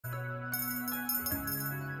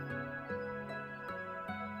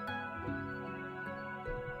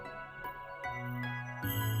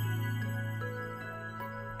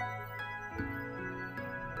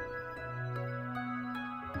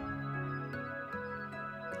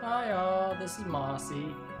Hi all, this is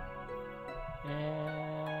Mossy.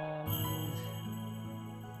 And...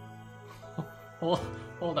 hold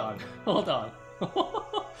on.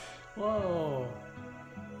 Whoa.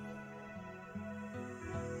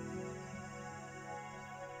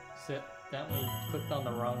 Definitely clicked on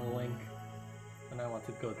the wrong link and I want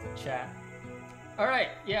to go to chat. Alright,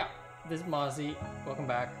 yeah, this is Mossy. Welcome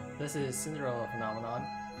back. This is Cinderella Phenomenon.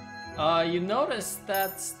 You notice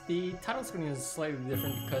that the title screen is slightly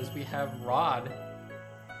different because we have Rod's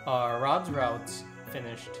route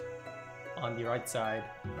finished on the right side,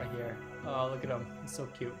 right here. Oh, look at him, he's so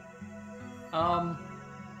cute. And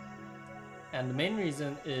the main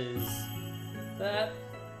reason is that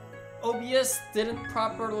OBS didn't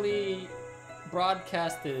properly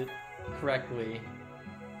broadcast it correctly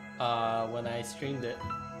when I streamed it.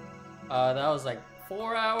 That was like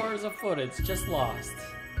 4 hours of footage just lost.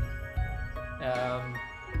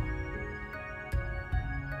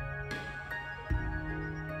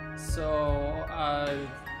 So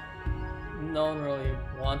no one really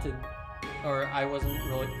wanted, or I wasn't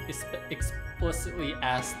really explicitly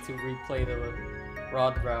asked to replay the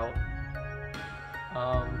Rod route.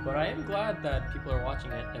 But I am glad that people are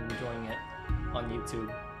watching it and enjoying it on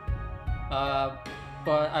YouTube.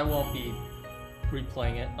 But I won't be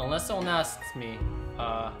replaying it unless someone asks me,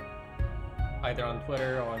 either on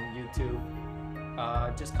Twitter or on YouTube.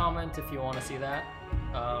 Just comment if you want to see that.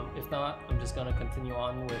 If not, I'm just gonna continue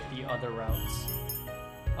on with the other routes.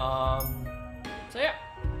 So yeah.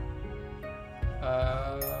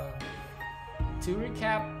 To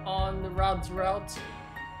recap on the Rod's route,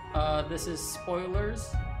 this is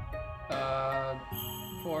spoilers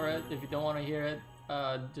for it. If you don't want to hear it,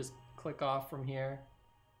 just click off from here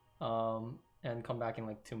and come back in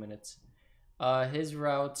like 2 minutes. His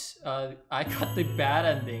route, I got the bad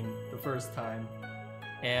ending the first time,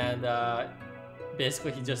 and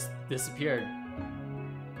basically he just disappeared.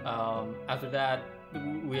 After that,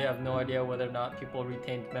 we have no idea whether or not people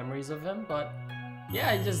retained memories of him, but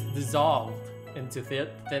yeah, he just dissolved into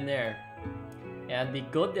thin air. And the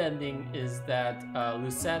good ending is that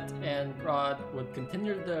Lucette and Rod would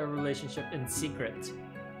continue their relationship in secret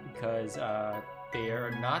because they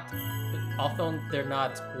are not, although they're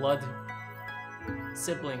not blood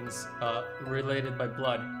siblings related by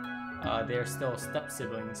blood, they are still step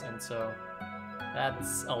siblings, and so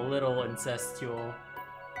that's a little incestual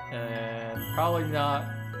and probably not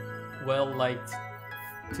well liked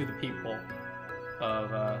to the people of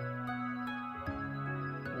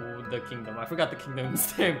the kingdom. I forgot the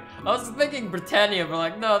kingdom's name. I was thinking Britannia, but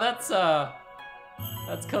like, no, that's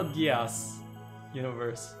Code Geass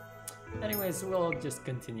universe. Anyways, we'll just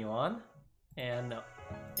continue on, and no,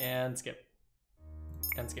 and skip,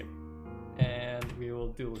 and skip, and we will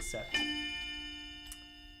do a set,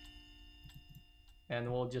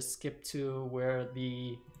 and we'll just skip to where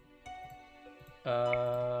the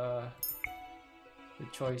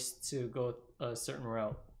choice to go a certain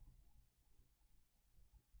route.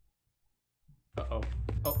 Uh-oh.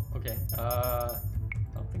 Oh, okay. I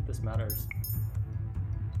don't think this matters.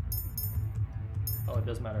 Oh, it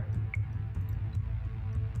does matter.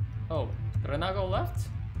 Oh, did I not go left?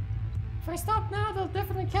 If I stop now, they'll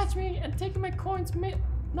definitely catch me, and taking my coins may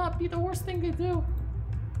not be the worst thing to do.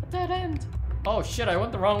 A dead end. Oh shit, I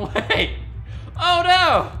went the wrong way! Oh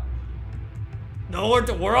no! Nowhere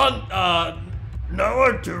to run,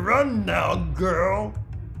 nowhere to run now, girl!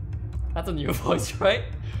 That's a new voice, right?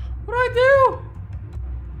 What do I do?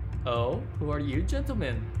 Oh, who are you,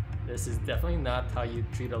 gentlemen? This is definitely not how you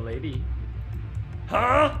treat a lady.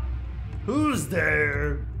 Huh? Who's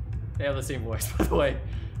there? They have the same voice, by the way.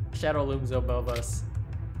 Shadow looms above us.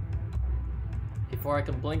 Before I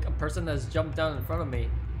can blink, a person has jumped down in front of me.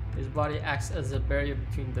 His body acts as a barrier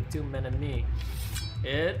between the two men and me.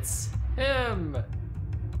 It's him!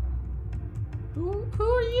 Who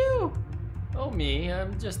are you? Oh, me.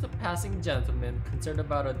 I'm just a passing gentleman concerned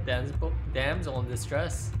about a damsel in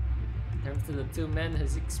distress. Turns to the two men,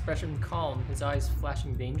 his expression calm, his eyes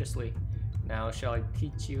flashing dangerously. Now shall I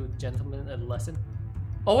teach you gentlemen a lesson?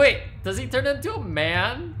 Oh wait, does he turn into a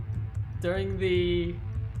man during the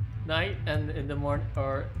night, and in the morning,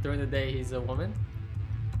 or during the day he's a woman?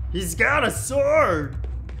 He's got a sword!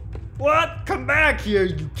 What? Come back here,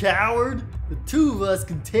 you coward! The two of us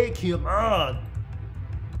can take him on!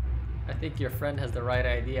 I think your friend has the right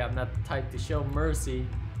idea. I'm not the type to show mercy.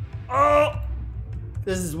 Oh!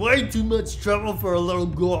 This is way too much trouble for a little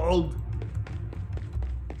gold.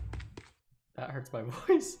 That hurts my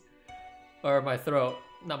voice. Or my throat,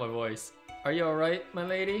 not my voice. Are you alright, my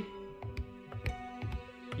lady?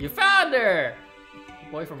 You found her!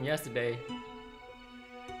 The boy from yesterday.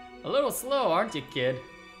 A little slow, aren't you, kid?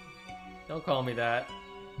 Don't call me that.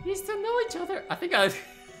 We still know each other. I think I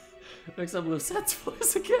mixed up Lucettes'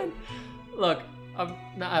 voice again. Look, I'm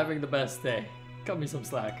not having the best day. Cut me some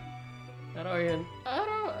slack. I don't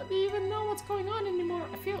even know what's going on anymore.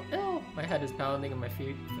 I feel ill. My head is pounding and my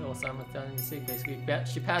feet feel simultaneously. Basically,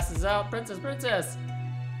 she passes out. Princess, princess!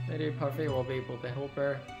 Lady Parfait will be able to help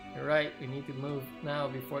her. You're right. We need to move now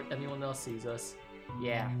before anyone else sees us.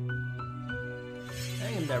 Yeah.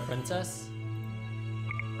 Hang in there, princess.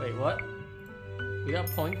 Wait, what? We got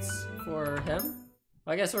points for him?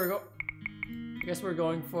 I guess we're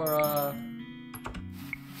going for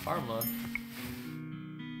Karma.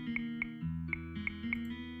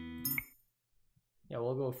 Yeah,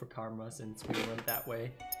 we'll go for Karma since we went that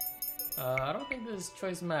way. I don't think this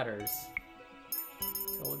choice matters.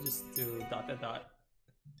 So we'll just do ...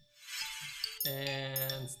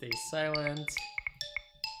 And stay silent.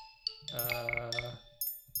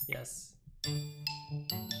 Yes.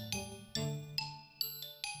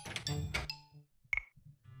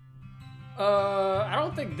 I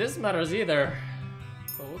don't think this matters either.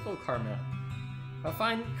 But we'll go Karma. I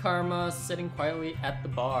find Karma sitting quietly at the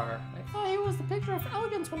bar. I thought he was the picture of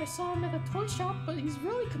elegance when I saw him at a toy shop, but he's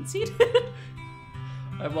really conceited.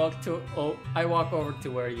 I walk over to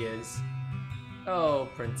where he is. Oh,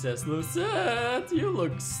 Princess Lucette, you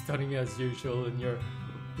look stunning as usual in your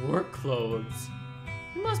work clothes.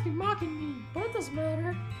 You must be mocking me, but it doesn't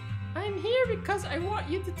matter. I am here because I want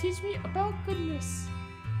you to teach me about goodness.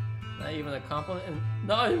 Not even a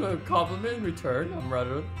compliment in return. I'm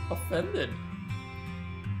rather offended.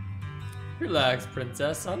 Relax,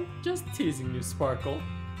 princess. I'm just teasing you, Sparkle.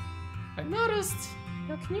 I noticed.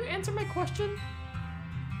 Now can you answer my question?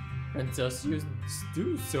 Princess, you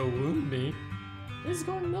do so wound me. This is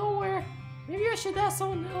going nowhere. Maybe I should ask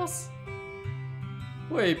someone else.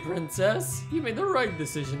 Wait, princess. You made the right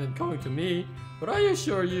decision in coming to me, but I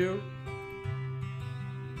assure you,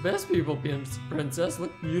 best people, princess,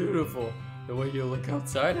 look beautiful. The way you look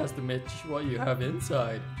outside has to match what you have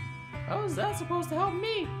inside. How is that supposed to help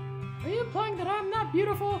me? Are you implying that I'm not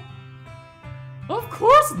beautiful? Of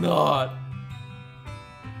course not!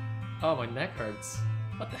 Oh, my neck hurts.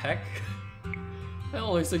 What the heck? I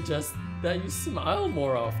only suggest that you smile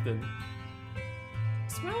more often.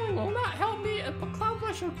 Smiling will not help me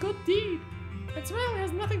accomplish a good deed. And smiling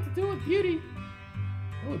has nothing to do with beauty.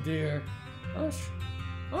 Oh dear.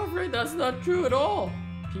 I'm afraid that's not true at all.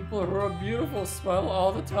 People who are beautiful smile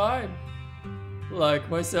all the time. Like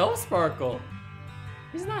myself, Sparkle.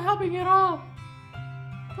 He's not helping at all.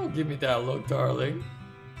 Don't give me that look, darling.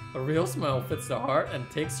 A real smile fits the heart and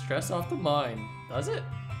takes stress off the mind. Does it?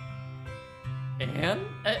 And?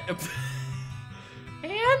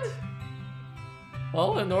 And?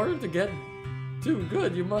 Well, in order to get too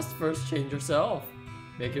good, you must first change yourself.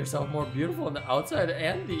 Make yourself more beautiful on the outside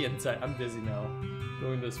and the inside. I'm dizzy now,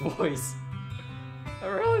 doing this voice. I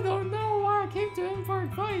really don't know why I came to him for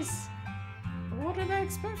advice. But what did I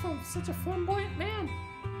expect from such a flamboyant man?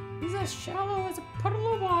 He's as shallow as a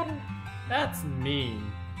puddle of water. That's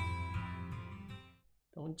mean.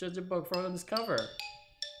 Don't judge a book from its cover.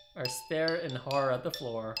 Or stare in horror at the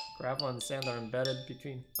floor. Gravel and sand are embedded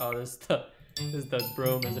between... Oh, this is the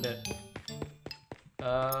broom, isn't it?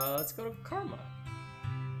 Let's go to Karma.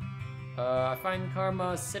 I find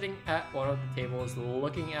Karma sitting at one of the tables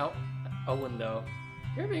looking out a window.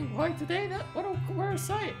 You're being quiet today? What a rare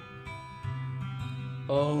sight.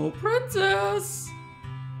 Oh, princess!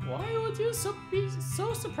 Why would you be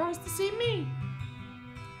so surprised to see me?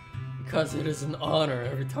 Because it is an honor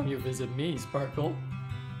every time you visit me, Sparkle.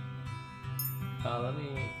 Let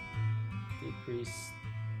me decrease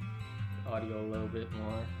the audio a little bit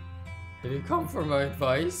more. Did you come for my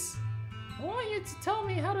advice? I want you to tell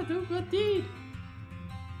me how to do a good deed.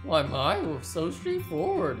 Why, my, so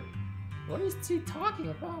straightforward. What is he talking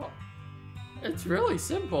about? It's really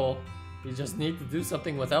simple. You just need to do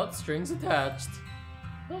something without strings attached.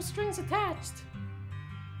 No strings attached?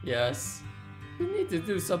 Yes. You need to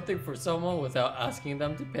do something for someone without asking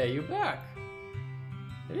them to pay you back.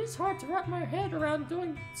 It is hard to wrap my head around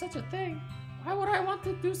doing such a thing. Why would I want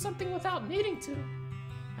to do something without needing to?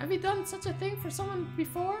 Have you done such a thing for someone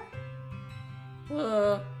before?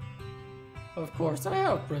 Of course I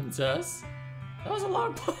have, princess. That was a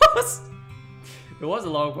long pause. It was a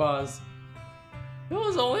long pause. It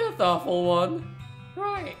was only a thoughtful one.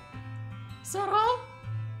 Right. Is that all?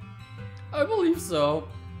 I believe so.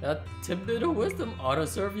 That tidbit of wisdom ought to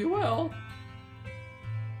serve you well.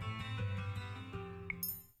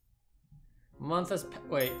 Month has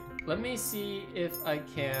wait, let me see if I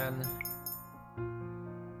can...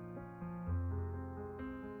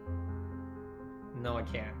 No, I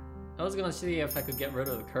can't. I was gonna see if I could get rid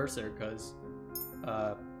of the cursor, because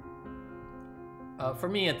for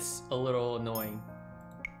me it's a little annoying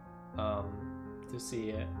to see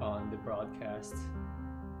it on the broadcast.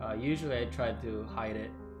 Usually I try to hide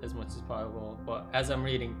it as much as possible, but as I'm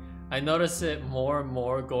reading, I notice it more and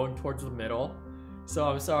more going towards the middle. So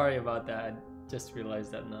I'm sorry about that, I just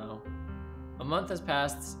realized that now. A month has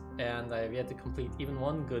passed, and I have yet to complete even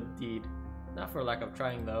one good deed. Not for lack of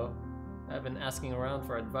trying though. I've been asking around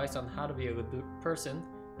for advice on how to be a good person,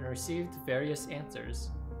 and received various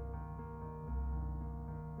answers.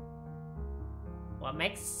 What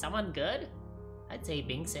makes someone good? I'd say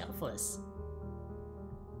being selfless.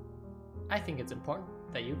 I think it's important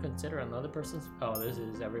that you consider another person's... Oh, this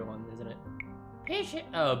is everyone, isn't it? Patient.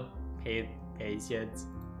 Patience.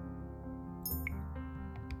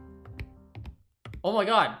 Oh my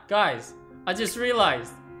god, guys, I just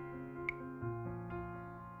realized.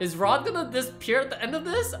 Is Rod gonna disappear at the end of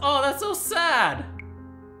this? Oh, that's so sad.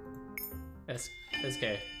 It's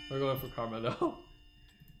okay. We're going for karma though.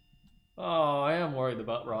 Oh, I am worried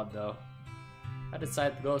about Rod though. I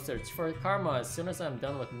decided to go search for karma as soon as I'm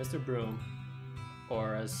done with Mr. Broom.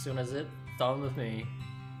 Or as soon as it's done with me.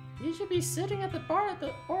 He should be sitting at the bar at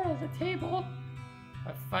the table.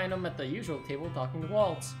 I find him at the usual table talking to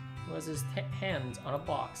Waltz, who has his hands on a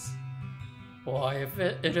box. Why, if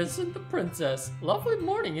it isn't the princess. Lovely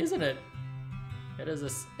morning, isn't it? It is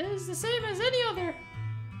the same as any other.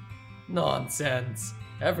 Nonsense.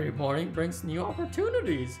 Every morning brings new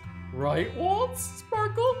opportunities. Right, Waltz,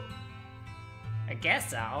 Sparkle? I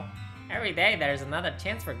guess so. Every day there's another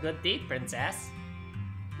chance for good deed, princess.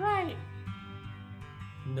 Right.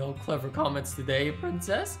 No clever comments today,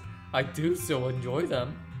 princess. I do so enjoy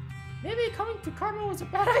them. Maybe coming to karma was a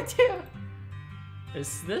bad idea.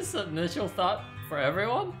 Is this an initial thought for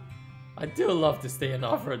everyone? I do love to stay and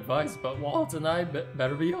offer advice, but Waltz and I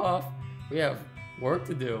better be off. We have work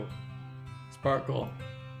to do. Sparkle.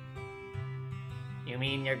 You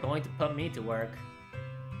mean you're going to put me to work?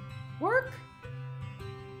 Work?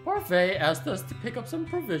 Parfait asked us to pick up some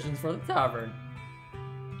provisions for the tavern.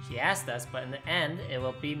 She asked us, but in the end, it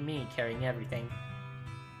will be me carrying everything.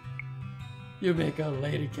 You make a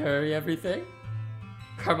lady carry everything?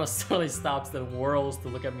 Karma suddenly stops and whirls to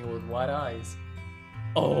look at me with wide eyes.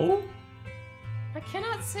 Oh? I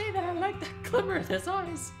cannot say that I like that glimmer in his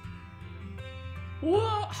eyes.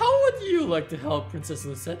 Well, how would you like to help Princess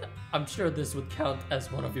Lucette? I'm sure this would count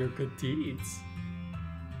as one of your good deeds.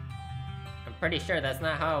 I'm pretty sure that's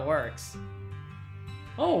not how it works.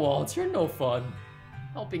 Oh, Waltz, you're no fun.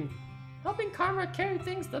 Helping Karma carry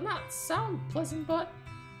things does not sound pleasant, but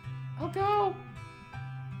I'll go.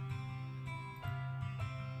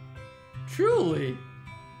 Truly?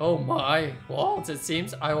 Oh my, Waltz, it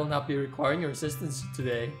seems I will not be requiring your assistance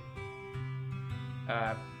today.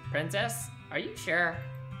 Princess, are you sure?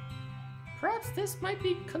 Perhaps this might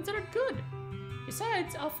be considered good.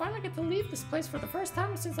 Besides, I'll finally get to leave this place for the first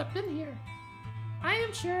time since I've been here. I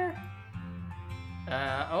am sure.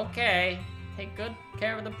 Okay. Take good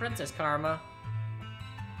care of the princess, Karma.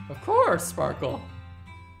 Of course, Sparkle.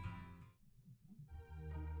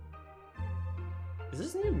 Is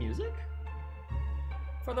this new music?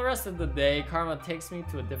 For the rest of the day, Karma takes me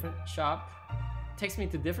to different shops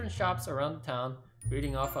around town,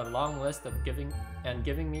 reading off a long list of giving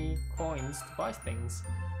me coins to buy things.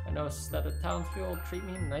 I noticed that the townspeople treat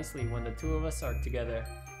me nicely when the two of us are together.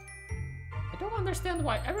 I don't understand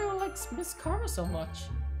why everyone likes Miss Karma so much,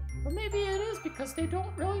 but maybe it is because they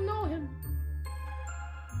don't really know him.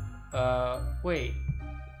 Wait.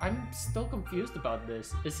 I'm still confused about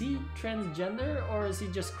this. Is he transgender or is he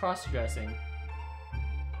just cross-dressing?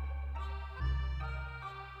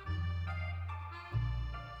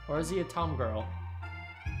 Or is he a tomgirl?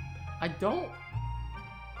 I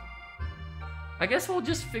guess we'll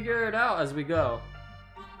just figure it out as we go.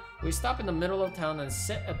 We stop in the middle of town and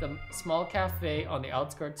sit at the small cafe on the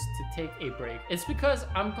outskirts to take a break. It's because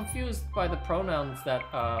I'm confused by the pronouns that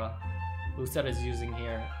Lucette is using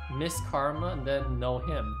here. Miss Karma and then know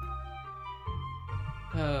him.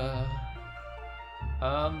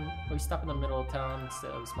 We stop in the middle of town, sit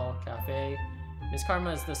at a small cafe. Miss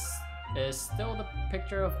Karma is still the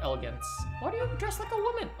picture of elegance. Why do you dress like a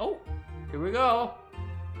woman? Oh, here we go.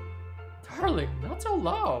 Darling, not so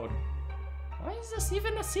loud. Why is this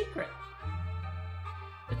even a secret?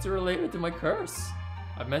 It's related to my curse.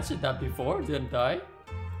 I mentioned that before, didn't I?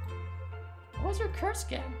 What was your curse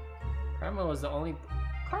again? Karma was the only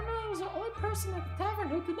person at the tavern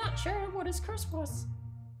who did not share what his curse was.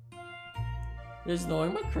 Is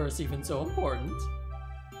knowing my curse even so important?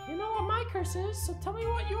 You know what my curse is, so tell me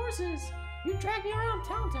what yours is. You dragged me around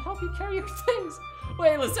town to help you carry your things.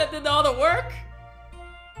 Wait, Lisette did all the work?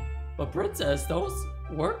 But Princess, those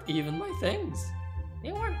weren't even my things.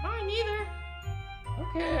 They weren't mine either.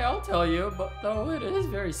 Okay, I'll tell you, but though it is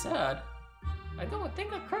very sad. I don't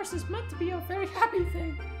think a curse is meant to be a very happy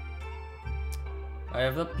thing. I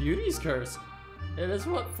have the beauty's curse. It is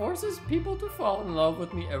what forces people to fall in love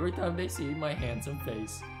with me every time they see my handsome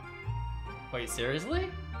face. Wait, seriously?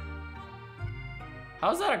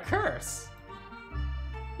 How's that a curse?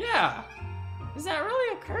 Yeah. Is that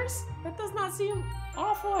really a curse? That does not seem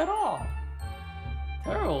awful at all.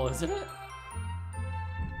 Terrible, isn't it?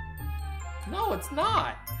 No, it's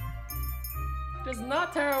not. It is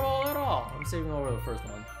not terrible at all. I'm saving over the first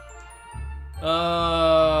one.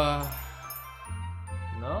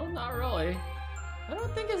 No, not really. I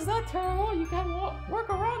don't think it's that terrible. You can work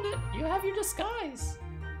around it. You have your disguise.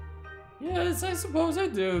 Yes, I suppose I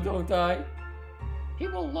do, don't I?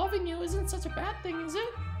 People loving you isn't such a bad thing, is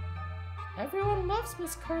it? Everyone loves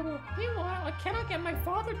Miss Carmel. Meanwhile, I cannot get my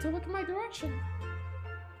father to look in my direction.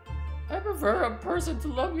 I prefer a person to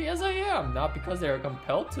love me as I am, not because they are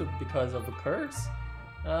compelled to because of a curse.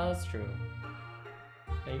 That's true.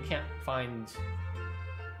 And you can't find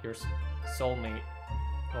your soulmate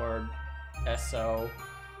or SO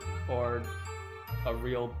or a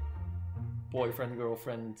real boyfriend,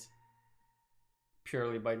 girlfriend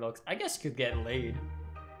purely by looks. I guess you could get laid.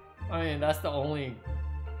 I mean, that's the only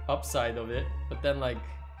upside of it. But then, like,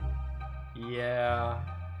 yeah,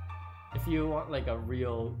 if you want like a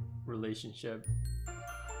real relationship,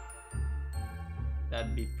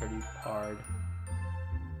 that'd be pretty hard.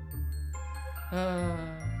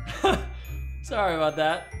 Sorry about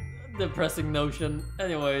that depressing notion.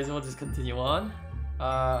 Anyways, we'll just continue on.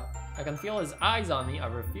 I can feel his eyes on me. I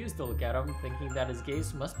refuse to look at him, thinking that his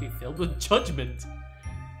gaze must be filled with judgment.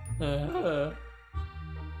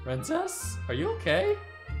 Princess, are you okay?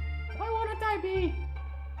 Why wouldn't I be?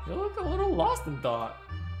 You look a little lost in thought.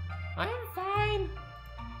 I am fine.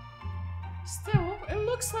 Still, it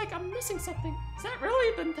looks like I'm missing something. Is that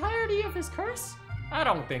really the entirety of his curse? I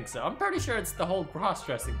don't think so. I'm pretty sure it's the whole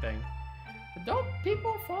cross-dressing thing. But don't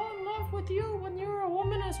people fall in love with you when you're a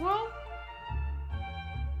woman as well?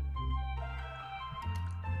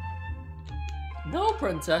 No,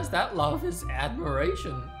 Princess, that love is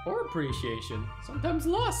admiration or appreciation, sometimes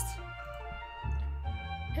lust.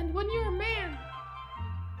 And when you're a man,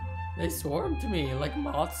 they swarm to me like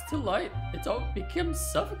moths to light. It all becomes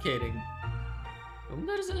suffocating. Whom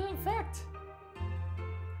does it affect?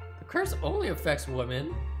 The curse only affects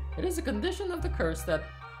women. It is a condition of the curse that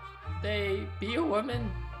they be a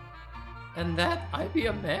woman and that I be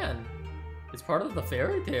a man. It's part of the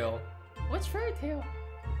fairy tale. Which fairy tale?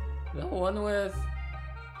 The one with...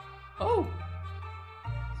 Oh!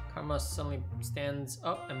 Karma suddenly stands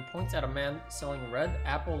up and points at a man selling red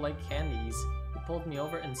apple-like candies. He pulled me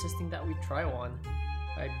over, insisting that we try one.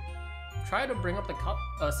 I tried to bring up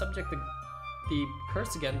the subject of the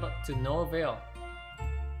curse again, but to no avail.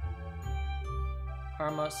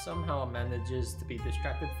 Karma somehow manages to be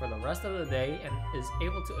distracted for the rest of the day and is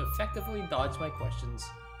able to effectively dodge my questions.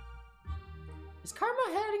 Is Karma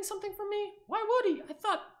hiding something from me? Why would he? I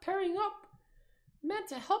thought pairing up meant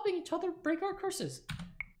helping each other break our curses.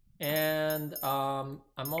 And I'm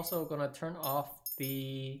also gonna turn off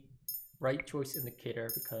the right choice indicator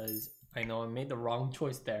because I know I made the wrong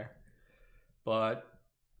choice there. But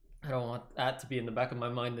I don't want that to be in the back of my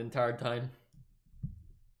mind the entire time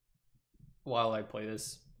while I play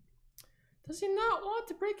this. Does he not want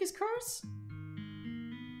to break his curse?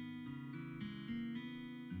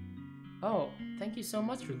 Oh, thank you so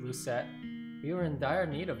much, Lucette. We were in dire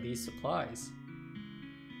need of these supplies.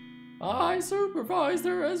 I supervised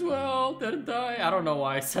her as well, didn't I? I don't know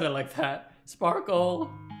why I said it like that.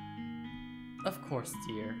 Sparkle. Of course,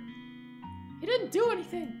 dear. He didn't do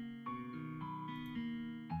anything.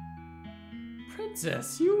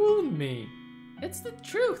 Princess, you wound me. It's the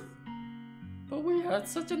truth. But we had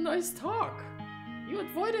such a nice talk. You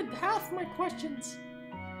avoided half my questions.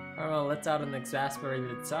 Karma lets out an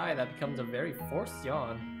exasperated sigh that becomes a very forced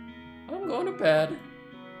yawn. I'm going to bed.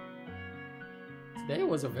 Today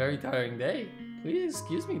was a very tiring day. Please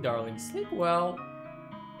excuse me, darling. Sleep well.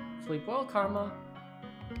 Sleep well, Karma.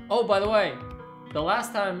 Oh, by the way, the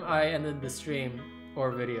last time I ended the stream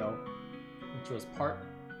or video, which was part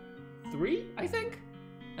 3, I think?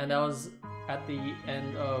 And that was at the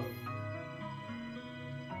end of...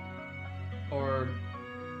 or...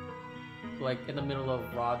 like in the middle of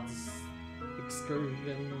Rod's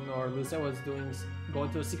excursion, or Lucette was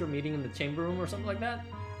going to a secret meeting in the chamber room or something like that.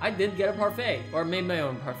 I did get a parfait, or made my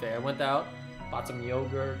own parfait. I went out bought some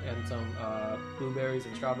yogurt and some blueberries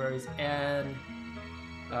and strawberries, and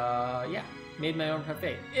yeah, made my own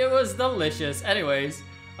parfait. It was delicious. Anyways,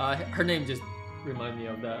 her name just reminded me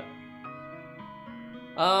of that.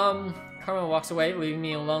 Karma walks away, leaving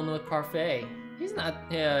me alone with parfait. He's not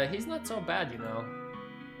so bad, you know.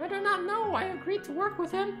 I do not know. I agreed to work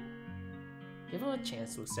with him. Give him a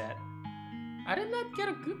chance, Lucette. I did not get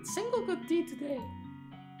a single good deed today.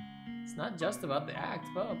 It's not just about the act,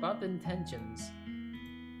 but about the intentions.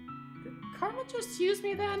 Did Karma just use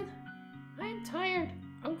me then? I am tired.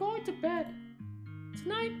 I'm going to bed.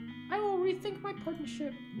 Tonight, I will rethink my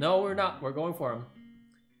partnership. No, we're not. We're going for him.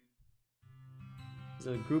 It's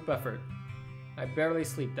a group effort. I barely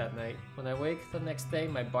sleep that night. When I wake the next day,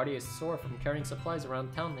 my body is sore from carrying supplies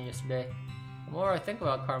around town yesterday. The more I think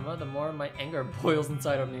about Karma, the more my anger boils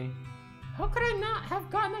inside of me. How could I not have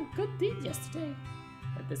gotten a good deed yesterday?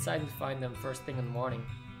 I decided to find them first thing in the morning.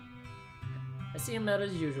 I see him at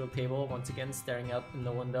his usual table, once again staring out in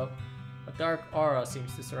the window. A dark aura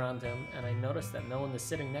seems to surround him, and I notice that no one is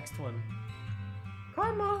sitting next to him.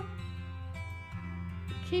 Karma!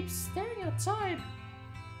 He keeps staring outside,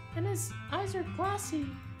 and his eyes are glassy.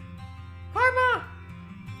 Karma!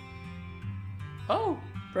 Oh,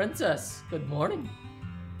 Princess, good morning.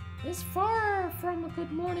 It's far from a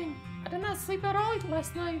good morning. I did not sleep at all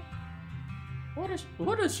last night.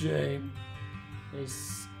 What a shame.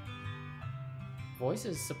 His voice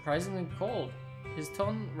is surprisingly cold. His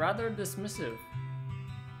tone rather dismissive.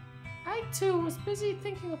 I too was busy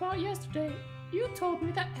thinking about yesterday. You told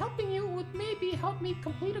me that helping you would maybe help me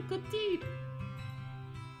complete a good deed.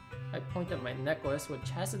 I point at my necklace, which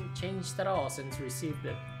hasn't changed at all since received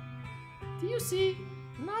it. Do you see?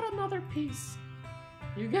 Not another piece.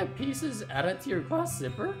 You get pieces added to your glass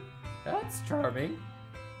zipper? That's charming.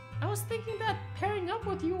 I was thinking that pairing up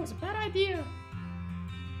with you was a bad idea.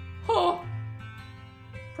 Oh!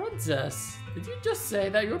 Princess, did you just say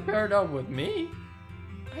that you're paired up with me?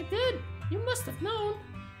 I did. You must have known.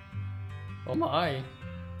 Oh my.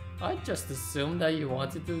 I just assumed that you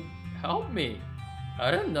wanted to help me.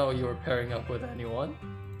 I didn't know you were pairing up with anyone.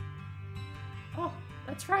 Oh,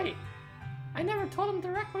 that's right. I never told him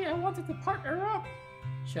directly I wanted to partner up.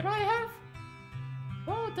 Should I have?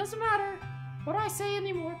 Well, it doesn't matter what I say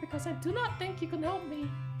anymore because I do not think you can help me.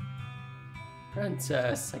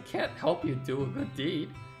 Princess, I can't help you do a good deed.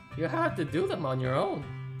 You have to do them on your own.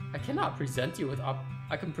 I cannot present you with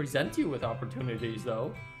I can present you with opportunities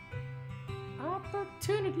though.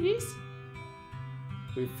 Opportunities?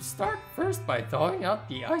 We start first by thawing out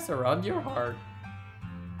the ice around your heart.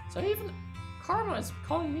 So even Karma is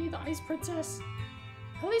calling me the Ice Princess.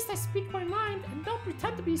 At least I speak my mind and don't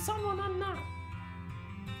pretend to be someone I'm not.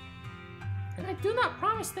 And I do not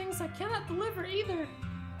promise things I cannot deliver either.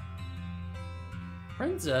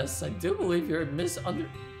 Princess, I do believe you're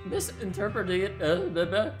misinterpreting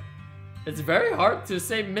it. It's very hard to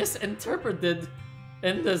say misinterpreted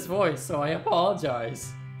in this voice, so I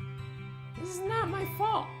apologize. This is not my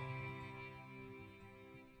fault.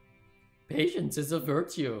 Patience is a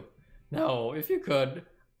virtue. Now, if you could,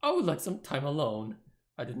 I would like some time alone.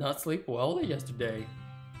 I did not sleep well yesterday.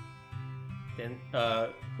 Then,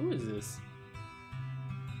 who is this?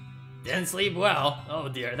 Didn't sleep well? Oh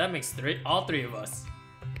dear, that makes all three of us.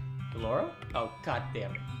 Laura? Oh, god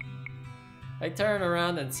damn it. I turn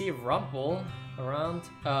around and see Rumple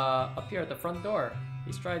appear at the front door.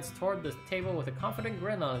 He strides toward the table with a confident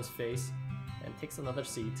grin on his face and takes another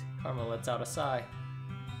seat. Karma lets out a sigh.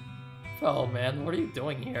 Fellow man, what are you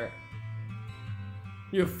doing here?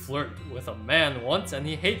 You flirt with a man once and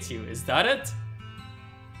he hates you, is that it?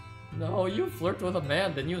 No, you flirt with a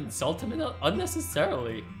man, then you insult him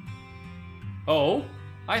unnecessarily. Oh,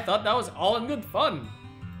 I thought that was all in good fun.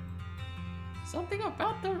 Something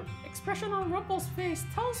about the expression on Rumple's face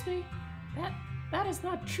tells me that that is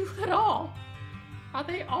not true at all. Are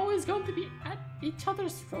they always going to be at each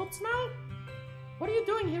other's throats now? What are you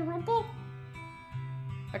doing here, Rumple?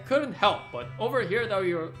 I couldn't help but overhear that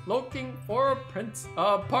you're looking for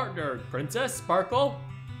a partner, Princess Sparkle.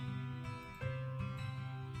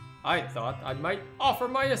 I thought I might offer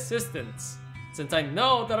my assistance, since I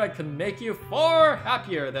know that I can make you far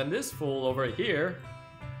happier than this fool over here.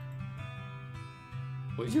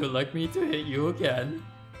 Would you like me to hit you again?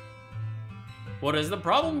 What is the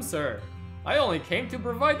problem, sir? I only came to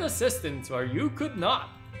provide assistance where you could not.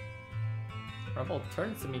 Rumple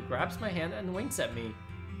turns to me, grabs my hand, and winks at me.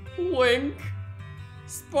 Wink!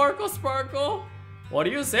 Sparkle, Sparkle! What do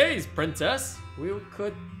you say, Princess? We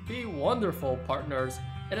could be wonderful partners,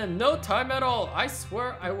 and in no time at all, I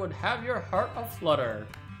swear I would have your heart aflutter.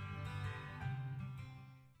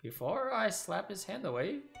 Before I slap his hand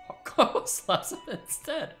away, Carl slaps him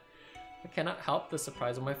instead. I cannot help the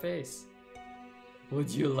surprise on my face. Would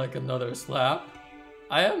you like another slap?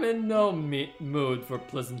 I am in no mood for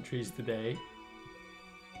pleasantries today.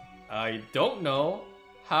 I don't know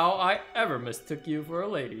how I ever mistook you for a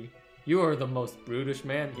lady. You are the most brutish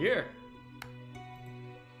man here.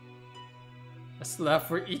 A slap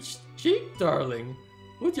for each cheek, darling.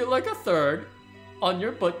 Would you like a third? On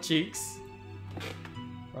your butt cheeks.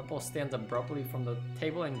 Rumple stands abruptly from the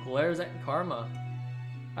table and glares at Karma.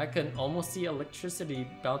 I can almost see electricity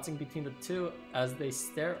bouncing between the two as they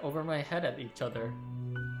stare over my head at each other.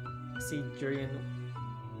 I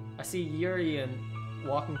see Urian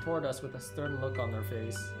walking toward us with a stern look on her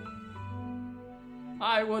face.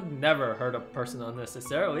 I would never hurt a person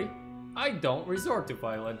unnecessarily. I don't resort to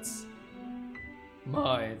violence.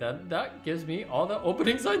 My, that gives me all the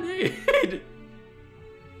openings I need.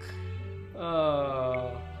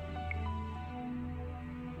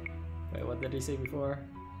 Wait, what did he say before?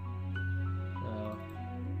 No.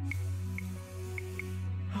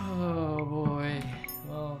 Oh boy.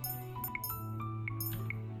 Well,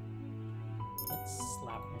 let's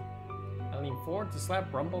slap him. I lean forward to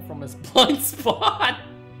slap Rumble from his blind spot.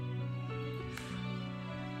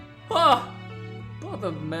 Ah! Both of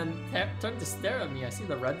the men turn to stare at me. I see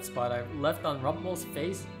the red spot I've left on Rumble's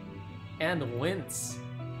face and wince.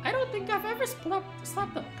 I don't think I've ever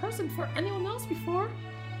slapped a person for anyone else before.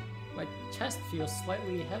 My chest feels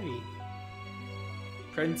slightly heavy.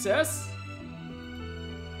 Princess?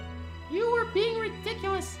 You were being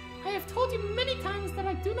ridiculous. I have told you many times that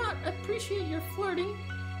I do not appreciate your flirting,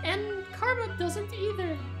 and Karma doesn't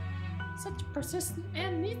either. Such a persistent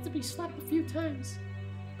man needs to be slapped a few times.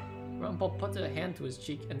 Rumple puts a hand to his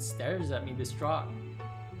cheek and stares at me distraught.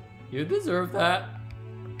 You deserve that.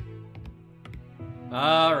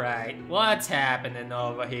 Alright, what's happening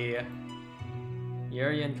over here?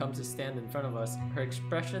 Urian comes to stand in front of us, her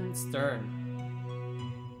expression stern.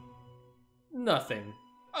 Nothing.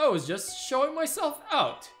 I was just showing myself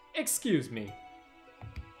out. Excuse me.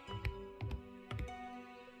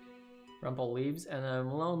 Rumple leaves and I'm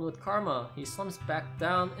alone with Karma. He slumps back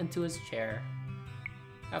down into his chair.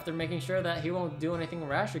 After making sure that he won't do anything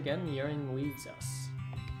rash again, Urian leaves us.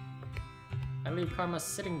 I leave Karma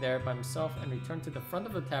sitting there by himself and return to the front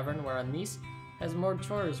of the tavern where Anise has more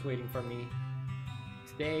chores waiting for me.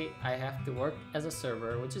 Today, I have to work as a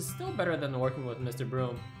server, which is still better than working with Mr.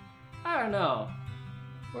 Broom. I don't know.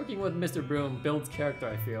 Working with Mr. Broom builds character,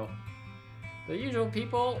 I feel. The usual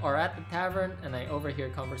people are at the tavern and I overhear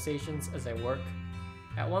conversations as I work.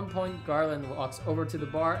 At one point, Garland walks over to the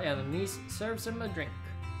bar and Anise serves him a drink.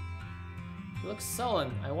 He looks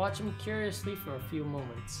sullen. I watch him curiously for a few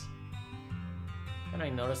moments. Then I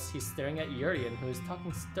notice he's staring at Urian, who is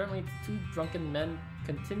talking sternly to two drunken men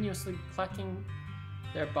continuously clacking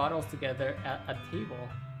their bottles together at a table.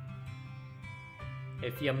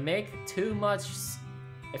 If you make too much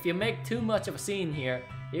of a scene here,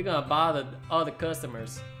 you're gonna bother other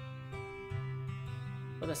customers.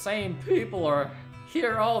 But the same people are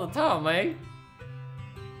here all the time, eh?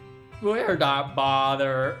 We're not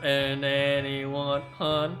bothering anyone,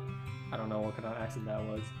 hun. I don't know what kind of accent that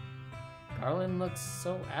was. Garland looks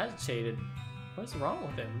so agitated. What's wrong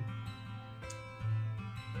with him?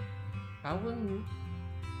 I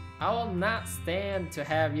will not stand to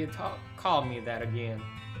have you call me that again.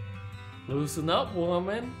 Loosen up,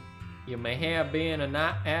 woman. You may have been a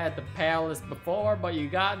night at the palace before, but you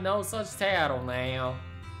got no such tattle now.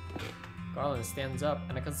 Garland stands up,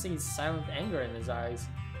 and I can see silent anger in his eyes.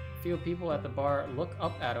 A few people at the bar look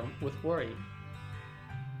up at him with worry.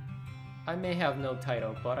 I may have no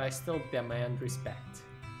title, but I still demand respect.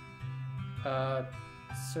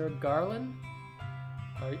 Sir Garland?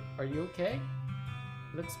 Are you okay?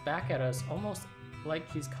 He looks back at us almost like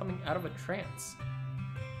he's coming out of a trance.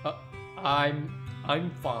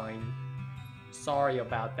 I'm fine. Sorry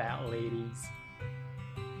about that, ladies.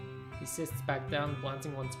 He sits back down,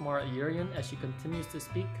 glancing once more at Urian as she continues to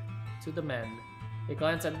speak to the men. They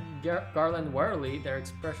glance at Garland warily, their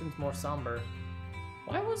expressions more somber.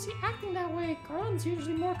 Why was he acting that way? Garland's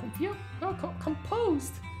usually more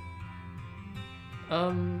composed.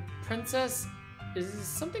 Princess, is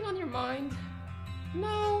something on your mind?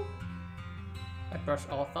 No. I brush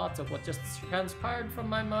all thoughts of what just transpired from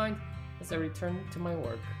my mind as I return to my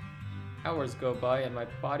work. Hours go by and my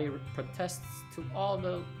body protests to all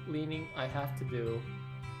the leaning I have to do.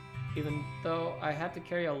 Even though I had to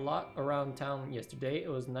carry a lot around town yesterday, it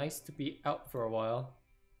was nice to be out for a while.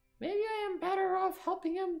 Maybe I am better off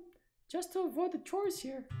helping him just to avoid the chores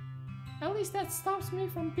here. At least that stops me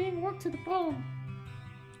from being worked to the bone.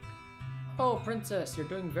 Oh, Princess, you're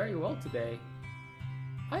doing very well today.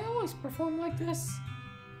 I always perform like this.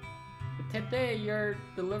 But today, you're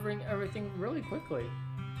delivering everything really quickly.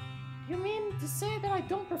 You mean to say that I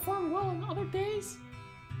don't perform well on other days?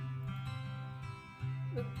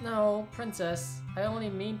 No, Princess. I only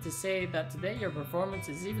mean to say that today your performance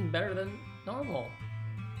is even better than normal.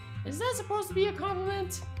 Is that supposed to be a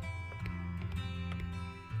compliment?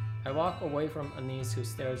 I walk away from Anise, who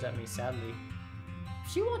stares at me sadly.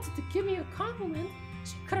 If she wanted to give me a compliment,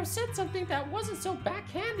 she could have said something that wasn't so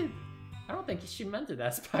backhanded. I don't think she meant it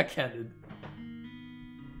as backhanded.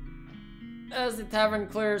 As the tavern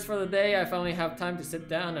clears for the day, I finally have time to sit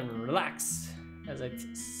down and relax.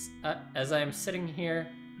 As I am sitting here,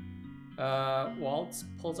 Waltz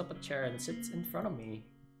pulls up a chair and sits in front of me.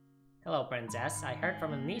 Hello, Princess. I heard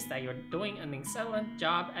from Anise that you're doing an excellent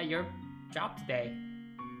job at your job today.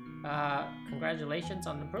 Congratulations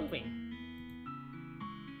on improving.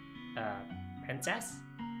 Princess?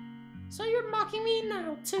 So you're mocking me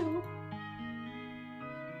now, too?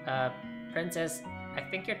 Princess, I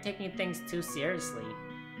think you're taking things too seriously.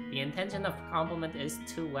 The intention of compliment is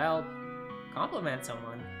to, well, compliment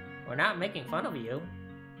someone. We're not making fun of you.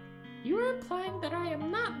 You are implying that I am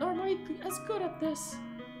not normally as good at this.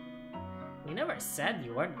 We never said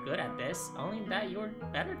you weren't good at this, only that you were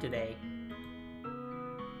better today.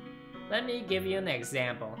 Let me give you an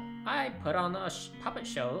example. I put on a puppet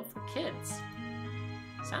show for kids.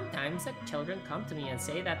 Sometimes the children come to me and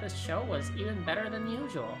say that the show was even better than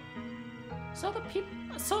usual. So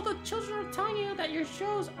the children are telling you that your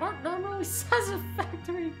shows aren't normally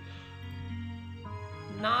satisfactory.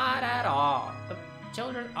 Not at all. The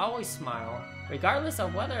children always smile, regardless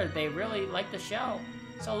of whether they really like the show.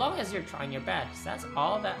 So long as you're trying your best, that's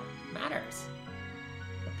all that matters.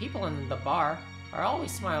 The people in the bar are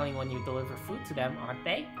always smiling when you deliver food to them, aren't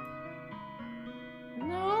they?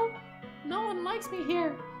 No, no one likes me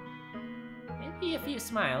here. Maybe if you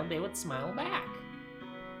smiled, they would smile back.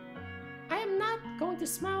 I am not going to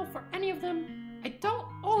smile for any of them. I don't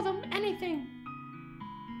owe them anything.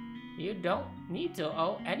 You don't need to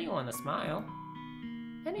owe anyone a smile.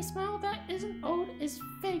 Any smile that isn't owed is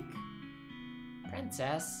fake.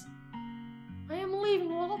 Princess. I am leaving,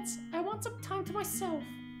 Waltz. I want some time to myself.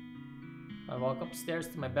 I walk upstairs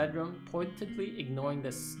to my bedroom, pointedly ignoring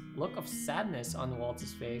this look of sadness on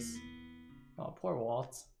Waltz's face. Oh, poor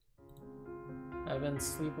Waltz. I've been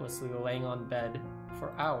sleeplessly laying on bed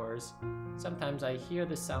for hours. Sometimes I hear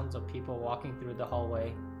the sounds of people walking through the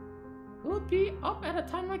hallway. Who would be up at a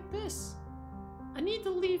time like this? I need to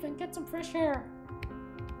leave and get some fresh air.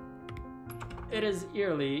 It is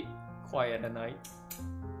eerily quiet at night.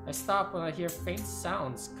 I stop when I hear faint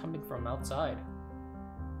sounds coming from outside.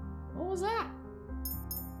 What was that?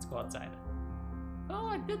 Let's go outside. Oh,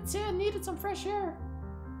 I did say I needed some fresh air.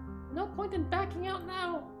 No point in backing out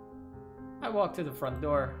now. I walk to the front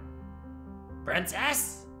door.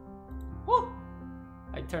 Princess? Oh!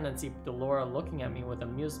 I turn and see Delora looking at me with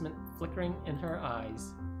amusement flickering in her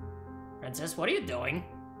eyes. Princess, what are you doing?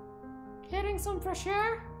 Getting some fresh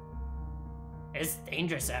air? It's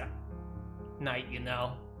dangerous at night, you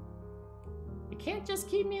know. You can't just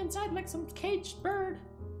keep me inside like some caged bird.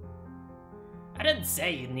 I didn't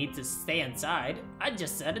say you need to stay inside. I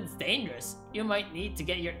just said it's dangerous. You might need to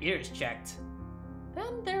get your ears checked.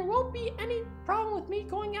 Then there won't be any problem with me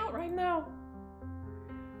going out right now.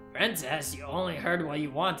 Princess, you only heard what you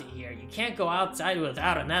want to hear. You can't go outside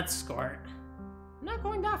without an escort. I'm not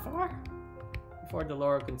going that far. Before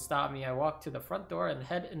Delora can stop me, I walk to the front door and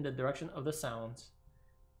head in the direction of the sounds.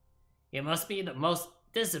 You must be the most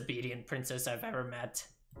disobedient princess I've ever met.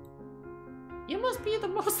 You must be the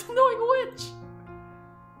most annoying witch.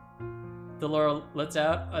 Delora lets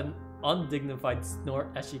out an undignified snort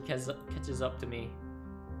as she catches up to me.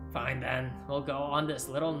 Fine then, we'll go on this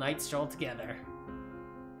little night stroll together.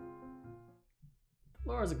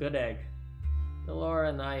 Delora's a good egg. Delora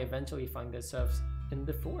and I eventually find ourselves in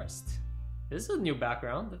the forest. This is a new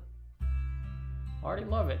background. Already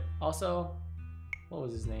love it. Also, what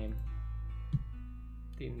was his name?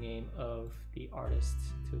 The name of the artist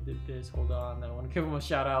who did this. Hold on, I want to give him a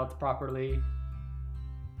shout out properly.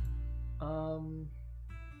 Come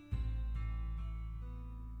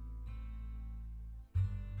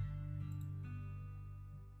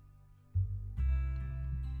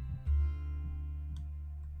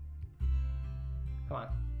on.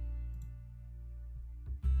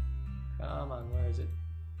 Come on, where is it?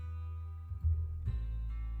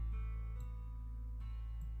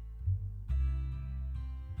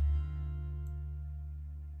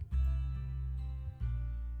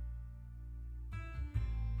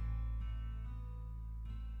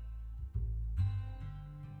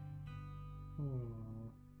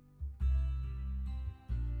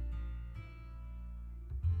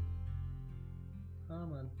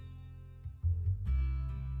 Come on.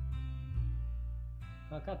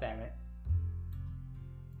 Oh, god damn it.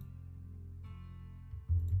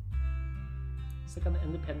 It's like an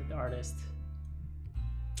independent artist.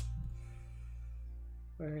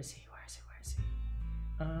 Where is he? Where is he? Where is he?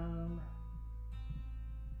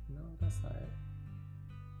 No, that's not it.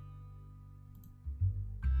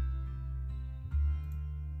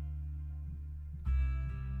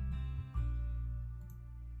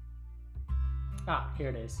 Ah, here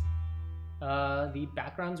it is. The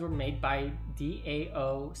backgrounds were made by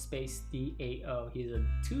DAO space DAO. He's a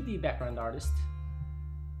 2D background artist.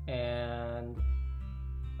 And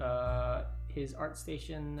his art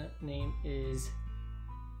station name is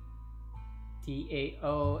DAONEYUNG.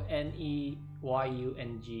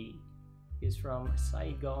 He's from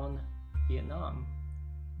Saigon, Vietnam.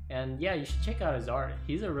 And yeah, you should check out his art.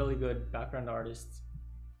 He's a really good background artist.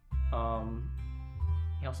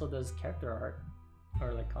 He also does character art,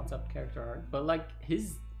 or like concept character art. But like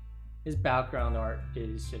his background art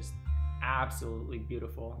is just absolutely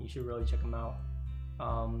beautiful. You should really check him out.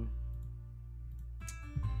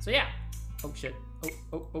 So yeah. Oh shit.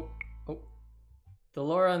 Oh.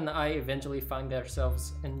 Delora and I eventually find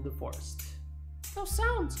ourselves in the forest. Those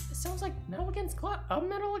sounds. It sounds like metal against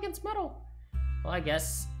metal against metal. Well, I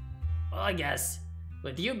guess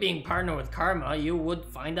with you being partnered with Karma, you would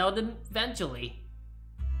find out eventually.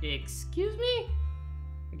 Excuse me?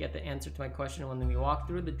 I get the answer to my question when we walk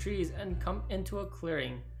through the trees and come into a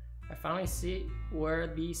clearing. I finally see where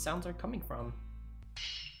the sounds are coming from.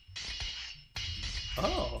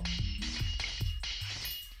 Oh.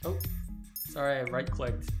 Sorry, I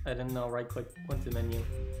right-clicked. I didn't know right-click went to the menu.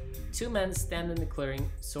 Two men stand in the clearing,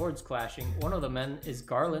 swords clashing. One of the men is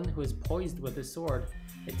Garland, who is poised with his sword.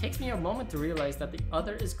 It takes me a moment to realize that the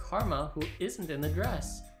other is Karma, who isn't in the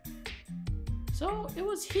dress. So it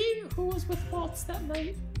was he who was with Waltz that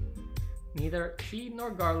night. Neither he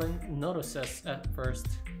nor Garland notice us at first.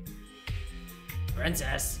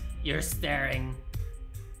 Princess, you're staring.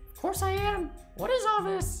 Of course I am. What is all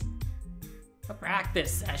this? A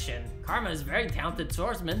practice session. Karma is a very talented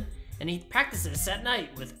swordsman, and he practices at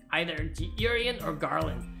night with either Urian or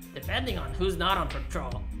Garland, depending on who's not on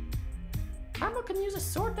patrol. Karma can use a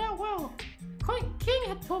sword that well. King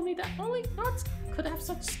had told me that only Nards could have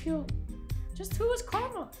such skill. Just who is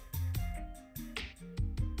Karma?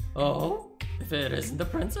 Oh, if it isn't the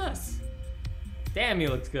princess. Damn, he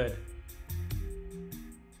looks good.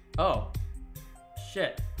 Oh,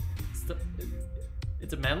 shit.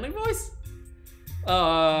 It's a manly voice?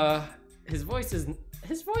 His voice is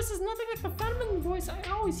nothing like the feminine voice I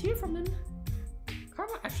always hear from him.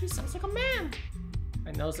 Karma actually sounds like a man.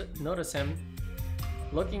 I notice him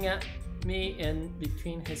looking at me in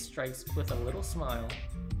between his strikes with a little smile.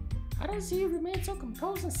 How does he remain so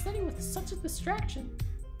composed and steady with such a distraction?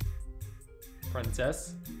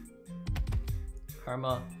 Princess.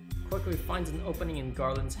 Karma quickly finds an opening in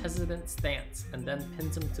Garland's hesitant stance and then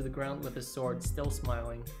pins him to the ground with his sword, still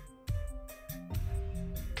smiling.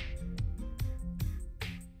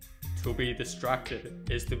 To be distracted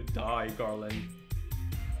is to die, Garland.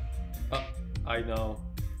 I know.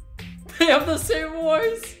 They have the same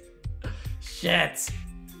voice! Shit!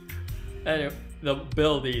 Anyway, the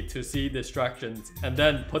ability to see distractions and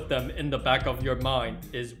then put them in the back of your mind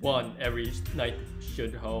is one every knight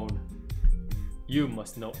should hone. You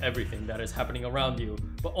must know everything that is happening around you,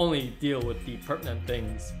 but only deal with the pertinent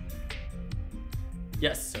things.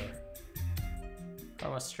 Yes, sir.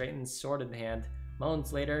 Karma straightens sword in hand.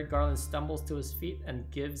 Moments later, Garland stumbles to his feet and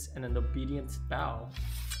gives an obedient bow.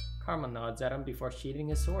 Karma nods at him before sheathing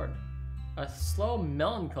his sword. A slow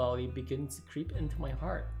melancholy begins to creep into my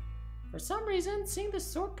heart. For some reason, seeing this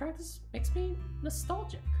sword practice makes me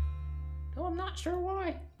nostalgic. Though I'm not sure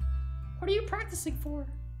why. What are you practicing for?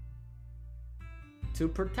 To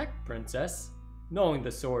protect, princess. Knowing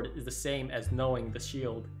the sword is the same as knowing the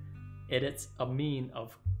shield. It is a means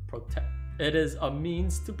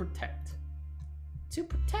to protect. To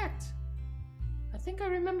protect? I think I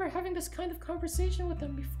remember having this kind of conversation with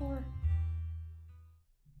them before.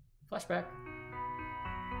 Flashback.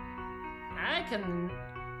 I can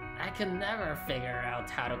never figure out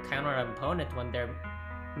how to counter an opponent when they're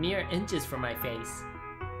mere inches from my face.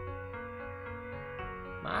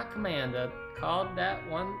 My commander called that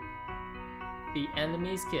one the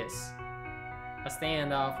enemy's kiss. A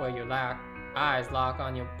standoff where your eyes lock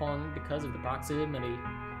on your opponent because of the proximity.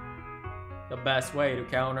 The best way to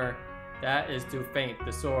counter that is to feint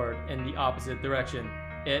the sword in the opposite direction.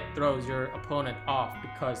 It throws your opponent off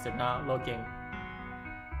because they're not looking.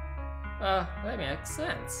 That makes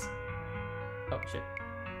sense. Oh shit.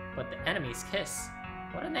 But the enemy's kiss.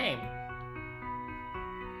 What a name.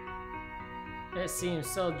 It seems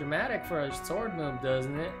so dramatic for a sword move,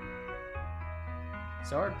 doesn't it?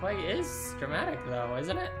 Swordplay is dramatic though,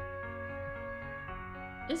 isn't it?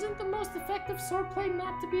 Isn't the most effective swordplay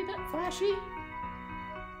not to be that flashy?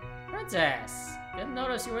 Princess! Didn't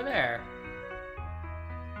notice you were there.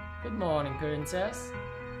 Good morning, Princess.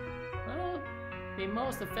 Well, the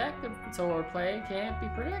most effective swordplay can't be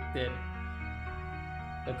predicted.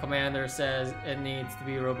 The commander says it needs to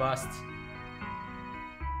be robust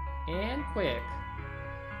and quick.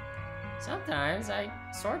 Sometimes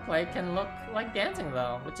swordplay can look like dancing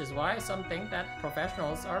though, which is why some think that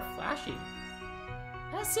professionals are flashy.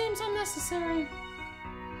 That seems unnecessary.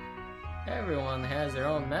 Everyone has their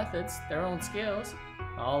own methods, their own skills.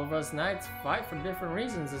 All of us knights fight for different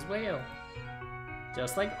reasons as well.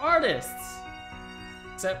 Just like artists.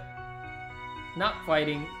 Except not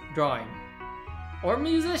fighting, drawing. Or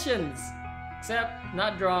musicians. Except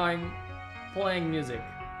not drawing, playing music.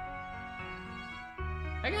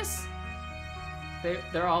 I guess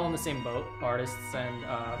they're all in the same boat, artists and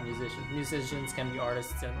musicians. Musicians can be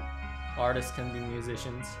artists and artists can be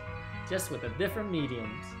musicians, just with a different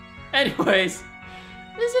mediums. Anyways,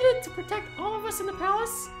 isn't it to protect all of us in the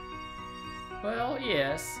palace? Well,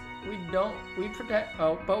 yes, but we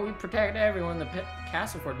protect everyone in the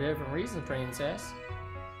castle for different reasons, Princess.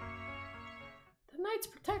 The knights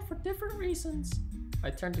protect for different reasons.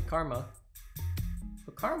 I turned to Karma.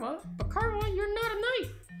 But Karma, you're not a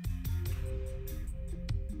knight.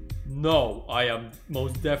 No, I am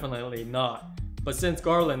most definitely not. But since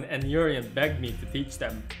Garland and Urian begged me to teach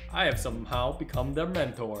them, I have somehow become their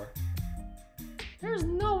mentor. There's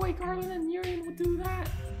no way Garland and Urian would do that.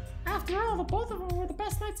 After all, the both of them were the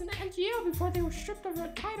best knights in the NGO before they were stripped of their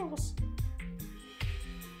titles.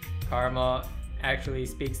 Karma actually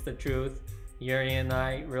speaks the truth. Urian and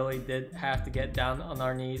I really did have to get down on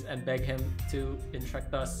our knees and beg him to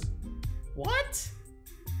instruct us. What?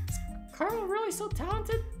 Is Karma really so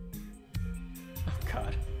talented? Oh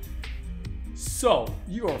god. So,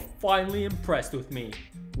 you are finally impressed with me.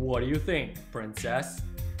 What do you think, Princess?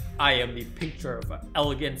 I am the picture of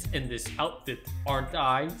elegance in this outfit, aren't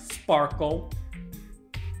I, Sparkle?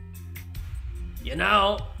 You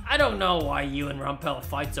know, I don't know why you and Rumpel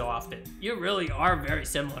fight so often. You really are very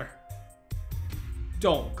similar.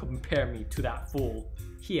 Don't compare me to that fool.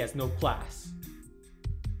 He has no class.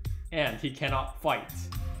 And he cannot fight.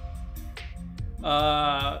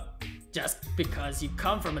 Just because you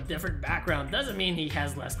come from a different background doesn't mean he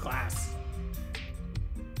has less class.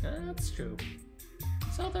 That's true.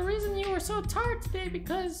 So the reason you were so tired today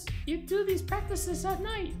because you do these practices at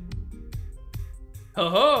night. Ho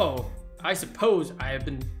ho! I suppose I have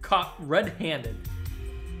been caught red-handed.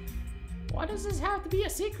 Why does this have to be a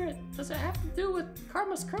secret? Does it have to do with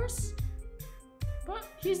Karma's curse? But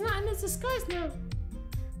he's not in his disguise now.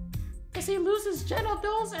 Does he lose his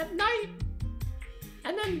genitals at night?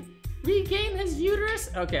 And then regain his uterus?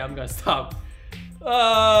 Okay, I'm gonna stop.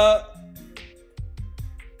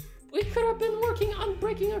 We could have been working on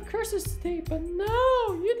breaking our curses today, but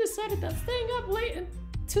no! You decided that staying up late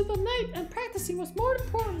into the night and practicing was more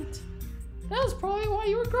important. That was probably why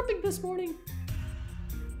you were grumping this morning.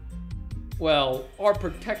 Well, our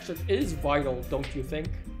protection is vital, don't you think?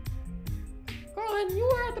 Garland, you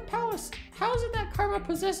were at the palace. How is it that Karma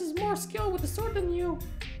possesses more skill with the sword than you?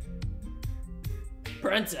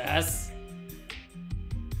 Princess!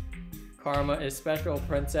 Karma is special,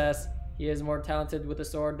 Princess. He is more talented with the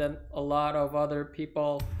sword than a lot of other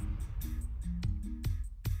people.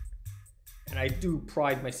 And I do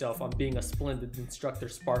pride myself on being a splendid instructor,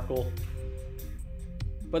 Sparkle.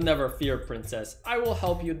 But never fear, Princess. I will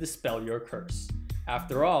help you dispel your curse.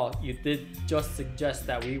 After all, you did just suggest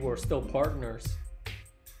that we were still partners.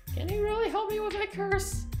 Can you really help me with my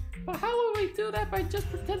curse? But how will we do that by just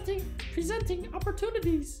presenting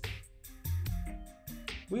opportunities?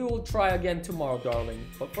 We will try again tomorrow, darling.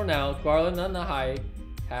 But for now, Garland and I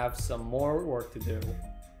have some more work to do.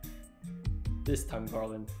 This time,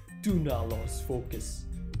 Garland, do not lose focus.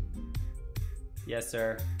 Yes,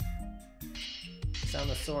 sir. The sound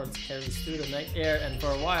of swords carries through the night air, and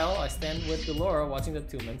for a while, I stand with Delora watching the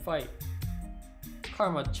two men fight.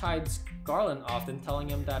 Karma chides Garland often, telling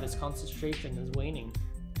him that his concentration is waning.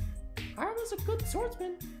 Karma's a good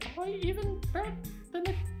swordsman, probably even better than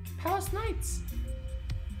the past knights.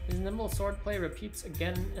 His nimble swordplay repeats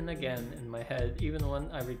again and again in my head, even when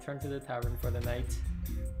I return to the tavern for the night.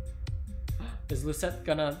 Is Lucette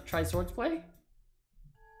gonna try swordplay?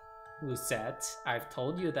 Lucette, I've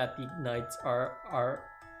told you that the knights are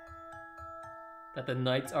that the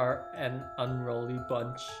knights are an unruly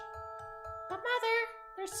bunch. But Mother,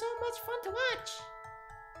 they're so much fun to watch.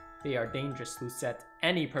 They are dangerous, Lucette.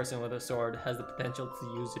 Any person with a sword has the potential to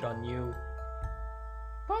use it on you.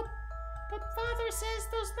 But Father says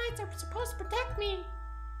those knights are supposed to protect me.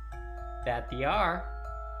 That they are,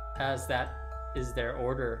 as that is their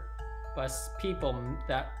order. But as people,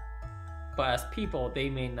 they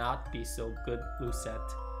may not be so good,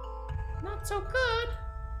 Lucette. Not so good.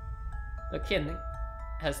 The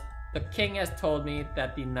king has told me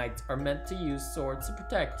that the knights are meant to use swords to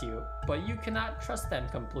protect you, but you cannot trust them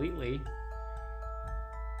completely.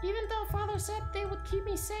 Even though Father said they would keep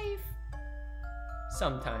me safe.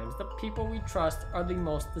 Sometimes the people we trust are the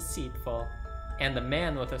most deceitful, and the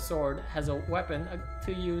man with a sword has a weapon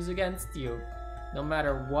to use against you. No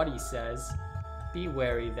matter what he says, be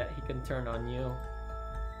wary that he can turn on you.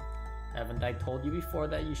 Haven't I told you before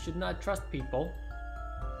that you should not trust people?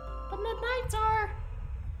 But the knights are...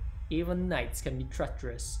 Even knights can be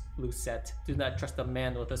treacherous, Lucette. Do not trust a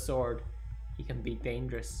man with a sword. He can be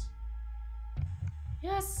dangerous.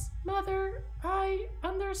 Yes, Mother, I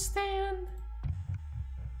understand.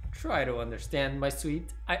 Try to understand, my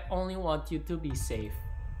sweet. I only want you to be safe.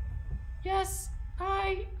 Yes,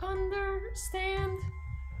 I understand.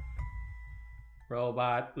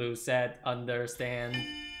 Robot Lucette, understand.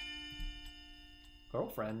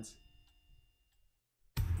 Girlfriends.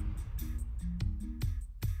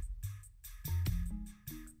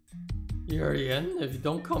 Urian, if you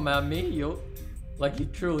don't come at me, like you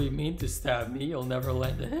truly mean to stab me, you'll never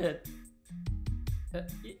land a hit.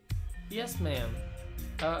 Yes, ma'am.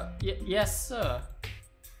 Yes, sir.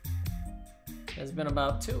 It's been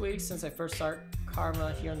about 2 weeks since I first started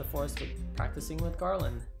Karma here in the forest practicing with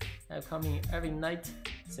Garland. I've come here every night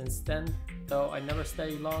since then, though I never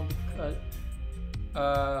stay long because...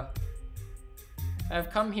 I've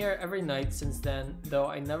come here every night since then, though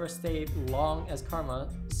I never stayed long as Karma,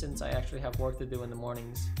 since I actually have work to do in the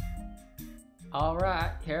mornings.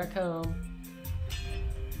 Alright, here I come.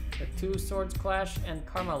 The two swords clash and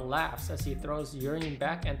Karma laughs as he throws Urian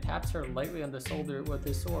back and taps her lightly on the shoulder with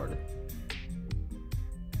his sword.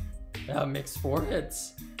 That makes 4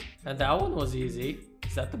 hits. And that one was easy.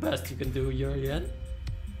 Is that the best you can do, Urian?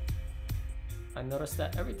 I noticed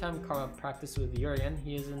that every time Karma practices with Urian,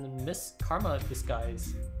 he is in the Miss Karma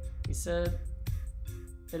disguise. He said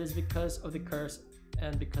it is because of the curse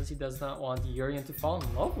and because he does not want Urian to fall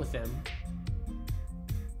in love with him.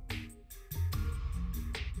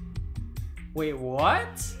 Wait,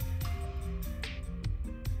 what?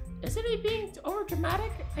 Isn't he being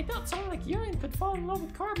overdramatic? I don't sound like Urian could fall in love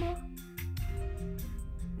with Karma.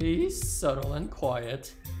 He's subtle and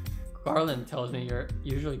quiet. Garland tells me you're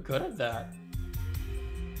usually good at that.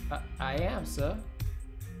 I am, sir.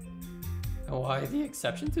 And why the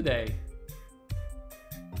exception today?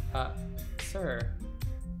 Sir.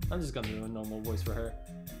 I'm just gonna do a normal voice for her.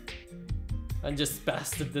 I'm just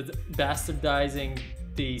bastardizing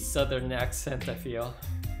the southern accent, I feel.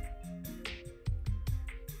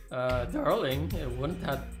 Darling, it wouldn't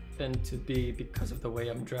happen to be because of the way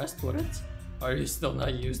I'm dressed, would it? Are you still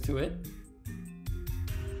not used to it?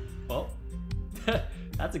 Well,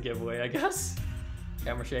 that's a giveaway, I guess.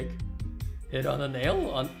 Camera shake. Hit the nail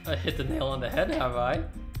on the head, have I?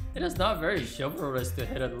 It is not very chivalrous to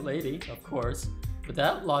hit a lady, of course, but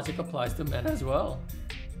that logic applies to men as well.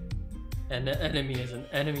 And an enemy is an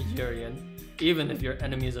enemy, Urian, even if your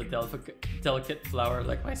enemy is a delicate flower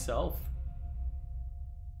like myself.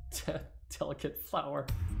 Delicate flower.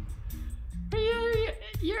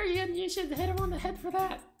 Urian, you should hit him on the head for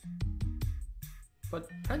that. But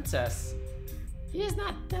Princess... He is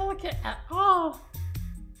not delicate at all.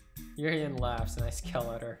 Urian laughs and I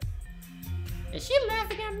scowl at her. Is she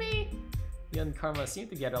laughing at me? You and Karma seem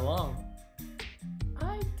to get along.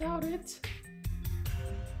 I doubt it.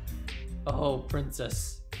 Oh,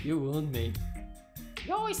 Princess, you wound me.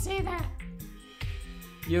 You always say that.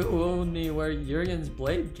 You wound me where Urian's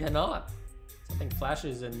blade cannot. Something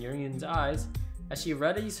flashes in Urian's eyes. As she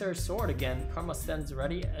readies her sword again, Karma stands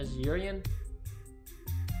ready as Urian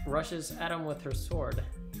rushes at him with her sword.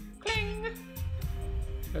 Cling!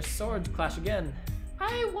 Their swords clash again.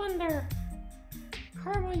 I wonder.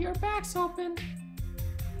 Karma, your back's open.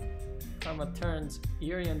 Karma turns.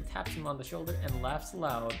 Urian taps him on the shoulder and laughs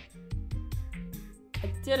aloud.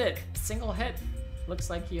 I did it! A single hit! Looks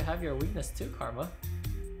like you have your weakness too, Karma.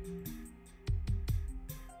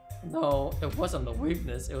 No, it wasn't the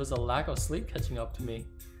weakness, it was a lack of sleep catching up to me.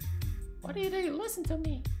 Why did he listen to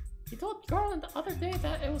me? He told Garland the other day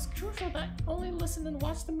that it was crucial that I only listen and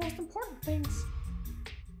watch the most important things.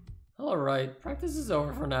 Alright, practice is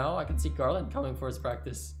over for now. I can see Garland coming for his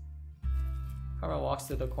practice. Karma walks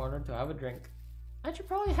to the corner to have a drink. I should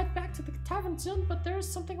probably head back to the tavern soon, but there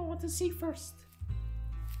is something I want to see first.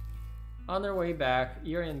 On their way back,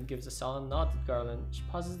 Urian gives a solemn nod to Garland. She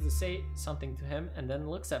pauses to say something to him and then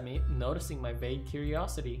looks at me, noticing my vague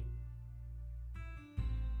curiosity.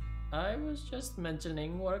 I was just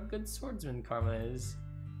mentioning what a good swordsman Karma is.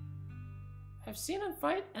 I've seen him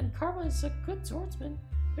fight, and Karma is a good swordsman.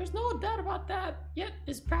 There's no doubt about that. Yet,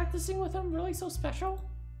 is practicing with him really so special?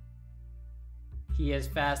 He is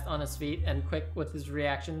fast on his feet and quick with his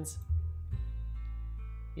reactions.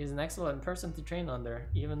 He is an excellent person to train under,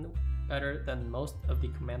 even better than most of the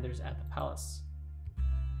commanders at the palace.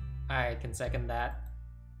 I can second that.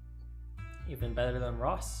 Even better than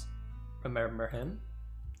Ross. Remember him?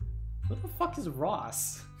 Who the fuck is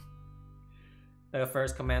Ross? The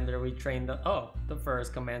first commander we trained the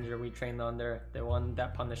first commander we trained under, the one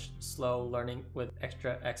that punished slow learning with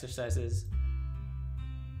extra exercises.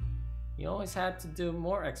 You always had to do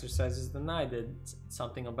more exercises than I did.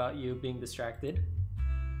 Something about you being distracted.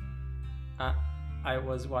 I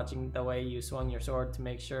was watching the way you swung your sword to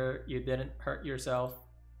make sure you didn't hurt yourself.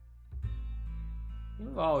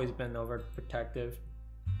 You've always been overprotective.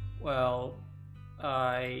 Well,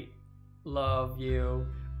 I love you.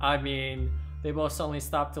 I mean, they both suddenly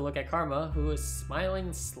stop to look at Karma, who is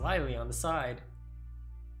smiling slyly on the side.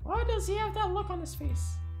 Why does he have that look on his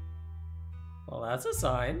face? Well, that's a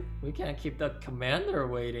sign. We can't keep the commander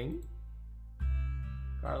waiting.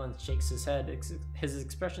 Garland shakes his head, his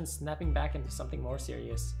expression snapping back into something more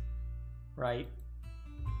serious. Right.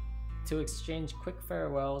 To exchange quick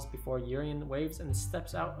farewells before Urian waves and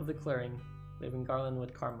steps out of the clearing, leaving Garland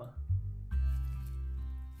with Karma.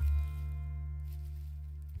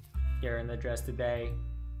 You're in the dress today.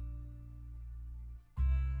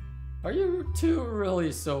 Are you two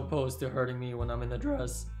really so opposed to hurting me when I'm in the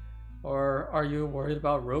dress? Or are you worried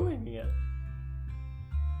about ruining it?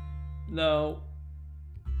 No.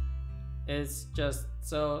 It's just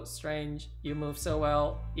so strange. You move so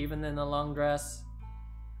well, even in a long dress.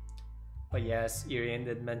 But yes, Urian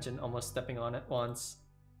did mention almost stepping on it once.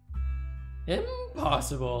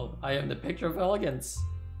 Impossible! I am the picture of elegance.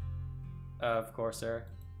 Of course, sir.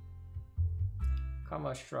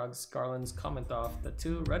 Karma shrugs Garland's comment off. The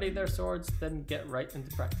two ready their swords, then get right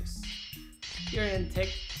into practice. Urian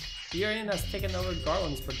has taken over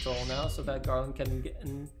Garland's patrol now so that Garland can get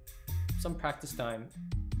in some practice time.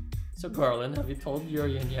 So Garland, have you told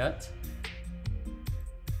Urian yet?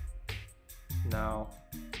 No.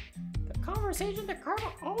 The conversation that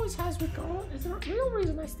Karma always has with Garland is the real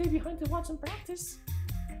reason I stay behind to watch him practice.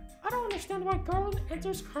 I don't understand why Garland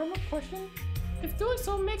answers Karma's question if doing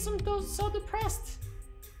so makes him so depressed.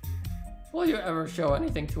 Will you ever show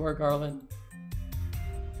anything to her, Garland?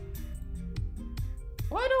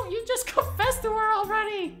 Why don't you just confess to her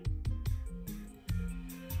already?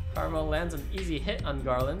 Karma lands an easy hit on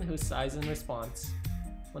Garland, who sighs in response.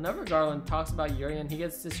 Whenever Garland talks about Urian, he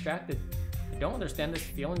gets distracted. I don't understand his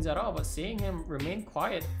feelings at all, but seeing him remain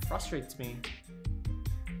quiet frustrates me.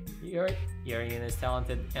 Urian is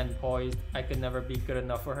talented and poised. I could never be good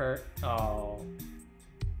enough for her. Oh.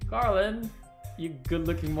 Garland, you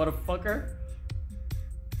good-looking motherfucker.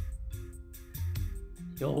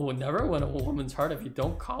 You'll never win a woman's heart if you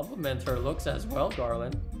don't compliment her looks as well,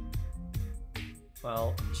 Garland.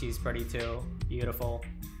 Well, she's pretty too. Beautiful.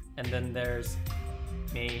 And then there's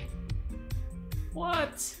me.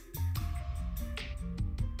 What?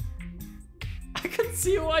 I can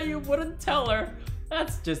see why you wouldn't tell her.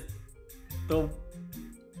 That's just the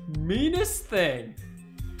meanest thing.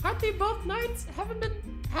 Aren't they both knights?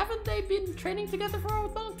 Haven't they been training together for a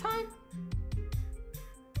long time?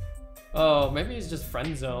 Oh, maybe he's just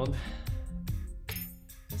friend zoned.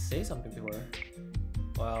 Just say something to her.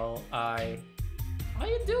 Well, all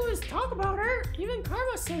you do is talk about her. Even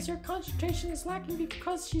Karma says your concentration is lacking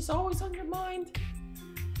because she's always on your mind.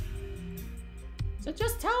 So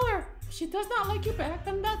just tell her. If she does not like you back,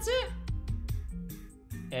 then that's it.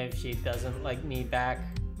 If she doesn't like me back.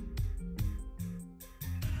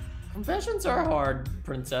 Confessions are hard,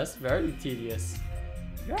 princess. Very tedious.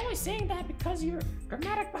 You're only saying that because you're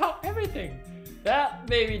dramatic about everything. That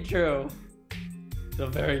may be true. The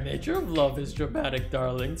very nature of love is dramatic,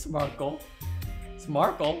 darling. Sparkle.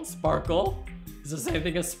 Sparkle is the same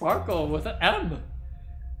thing as sparkle with an M.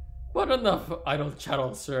 But enough idle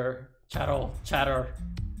chattel, sir. Chatter.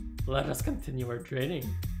 Let us continue our training.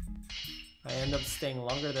 I end up staying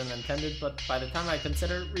longer than intended, but by the time I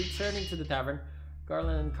consider returning to the tavern,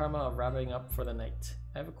 Garland and Karma are wrapping up for the night.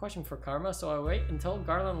 I have a question for Karma, so I wait until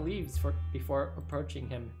Garland leaves before approaching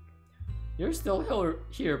him. You're still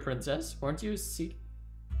here, princess. Weren't you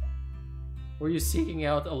Were you seeking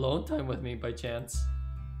out alone time with me by chance?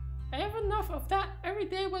 I have enough of that every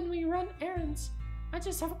day when we run errands. I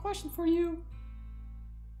just have a question for you.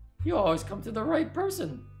 You always come to the right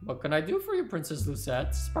person. What can I do for you, Princess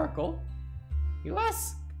Lucette? Sparkle. You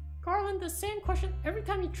ask Garland the same question every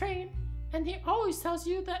time you train, and he always tells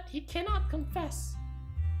you that he cannot confess.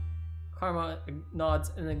 Karma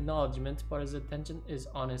nods in acknowledgement, but his attention is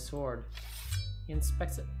on his sword. He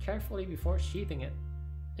inspects it carefully before sheathing it.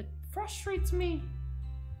 It frustrates me.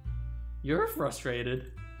 You're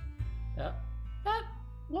frustrated? That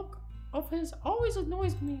look of his always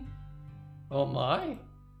annoys me. Oh my.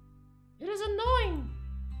 It is annoying.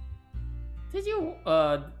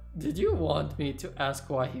 Did you want me to ask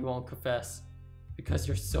why he won't confess? Because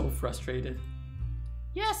you're so frustrated?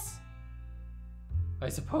 Yes. I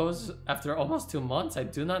suppose after almost 2 months, I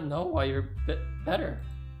do not know why you're a bit better.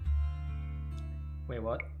 Wait,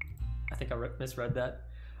 what? I think I misread that.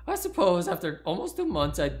 I suppose after almost 2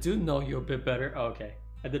 months, I do know you a bit better. Oh, okay,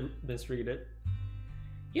 I did misread it.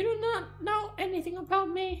 You do not know anything about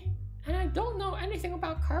me, and I don't know anything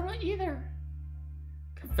about Karma either.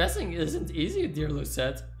 Confessing isn't easy, dear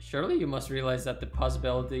Lucette. Surely you must realize that the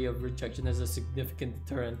possibility of rejection is a significant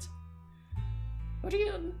deterrent. But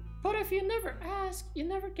if you never ask, you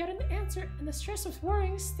never get an answer, and the stress of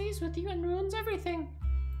worrying stays with you and ruins everything.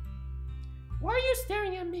 Why are you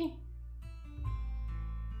staring at me?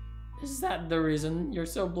 Is that the reason you're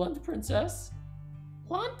so blunt, Princess?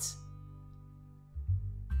 Blunt?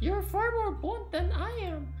 You're far more blunt than I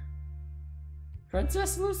am.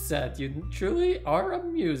 Princess Lucette, you truly are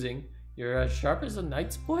amusing. You're as sharp as a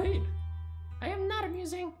knight's blade. I am not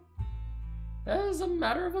amusing. That is a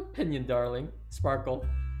matter of opinion, darling. Sparkle.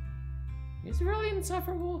 He's really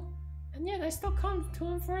insufferable, and yet I still come to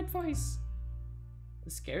him for advice. The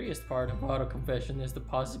scariest part about a confession is the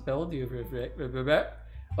possibility of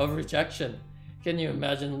rejection. Can you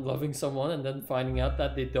imagine loving someone and then finding out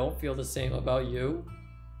that they don't feel the same about you?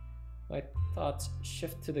 My thoughts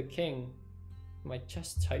shift to the king. My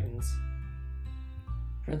chest tightens.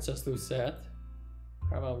 Princess Lucette.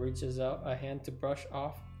 Carmel reaches out a hand to brush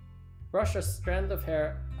a strand of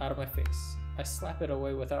hair out of my face. I slap it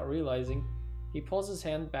away without realizing. He pulls his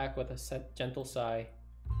hand back with a gentle sigh.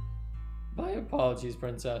 My apologies,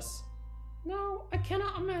 Princess. No, I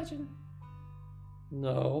cannot imagine.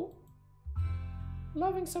 No?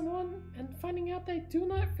 Loving someone and finding out they do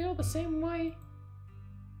not feel the same way.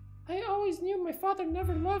 I always knew my father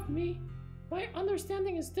never loved me. My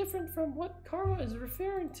understanding is different from what Karma is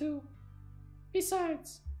referring to.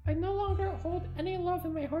 Besides, I no longer hold any love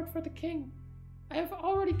in my heart for the king. I have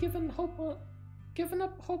already given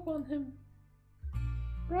up hope on him.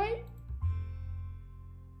 Right?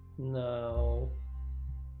 No.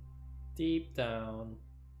 Deep down,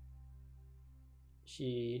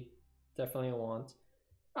 she definitely wants.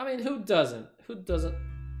 I mean, who doesn't? Who doesn't?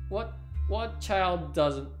 What child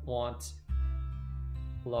doesn't want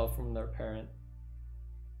love from their parent?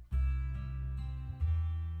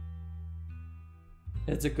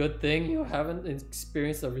 It's a good thing you haven't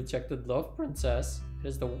experienced a rejected love, Princess. It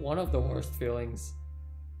is one of the worst feelings.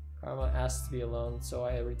 Karma asked to be alone, so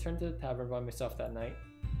I returned to the tavern by myself that night.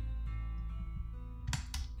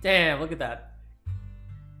 Damn, look at that.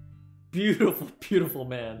 Beautiful, beautiful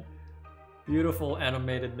man. Beautiful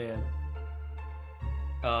animated man.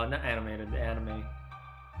 Not animated, anime.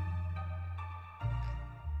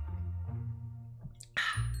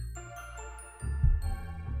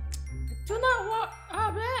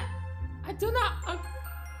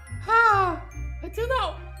 I do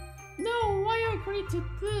not know why I agreed to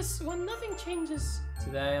this when nothing changes.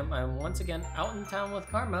 Today I'm once again out in town with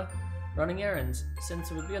Karma, running errands.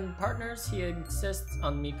 Since we've been partners, he insists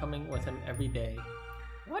on me coming with him every day.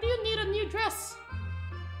 Why do you need a new dress?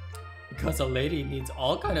 Because a lady needs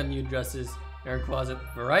all kind of new dresses in her closet.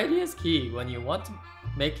 Variety is key when you want to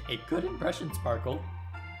make a good impression, Sparkle.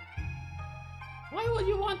 Why would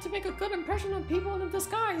you want to make a good impression on people in a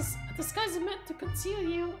disguise? A disguise is meant to conceal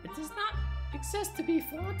you. It does not exist to be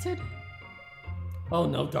flaunted. Oh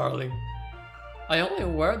no, darling. I only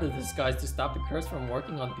wear the disguise to stop the curse from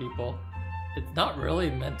working on people. It's not really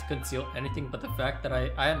meant to conceal anything but the fact that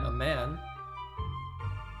I am a man.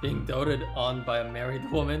 Being doted on by a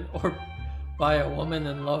married woman or by a woman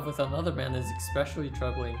in love with another man is especially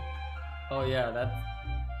troubling. Oh yeah,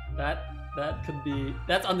 that could be,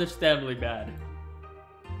 that's understandably bad.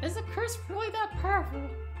 Is the curse really that powerful?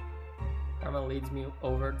 Karma leads me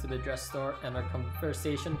over to the dress store and our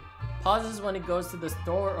conversation pauses when he goes to the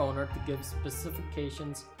store owner to give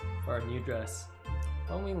specifications for a new dress.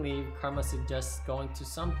 When we leave, Karma suggests going to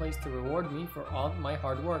some place to reward me for all my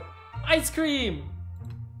hard work. Ice cream!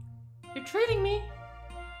 You're treating me.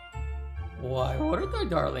 Why wouldn't I,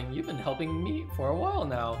 darling? You've been helping me for a while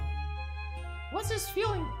now. What's this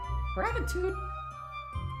feeling? Gratitude?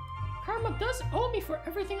 Karma does owe me for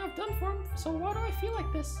everything I've done for him, so why do I feel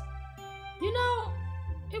like this? You know,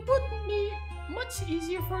 it wouldn't be much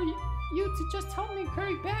easier for you to just help me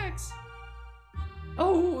carry bags.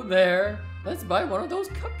 Oh, there. Let's buy one of those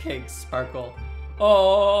cupcakes, Sparkle.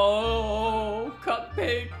 Oh,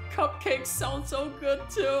 cupcakes sound so good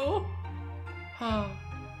too.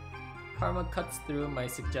 Karma cuts through my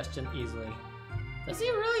suggestion easily. Does he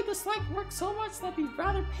really dislike work so much that he'd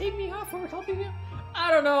rather pay me off for helping him?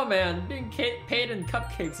 I don't know, man. Being paid in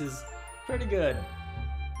cupcakes is pretty good,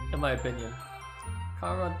 in my opinion.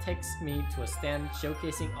 Karma takes me to a stand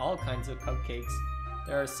showcasing all kinds of cupcakes.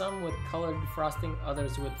 There are some with colored frosting,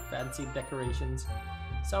 others with fancy decorations.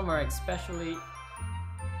 Some are especially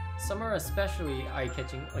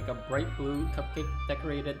eye-catching, like a bright blue cupcake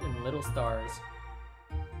decorated in little stars.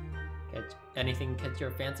 Anything catch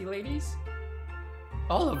your fancy, ladies?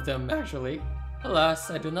 All of them, actually. Alas,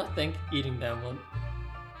 I do not think eating them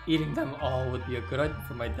all would be a good idea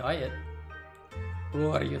for my diet.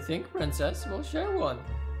 What do you think, Princess? We'll share one.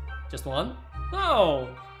 Just one? No!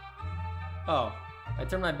 Oh, I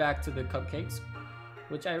turn my back to the cupcakes,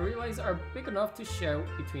 which I realize are big enough to share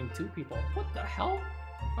between 2 people. What the hell?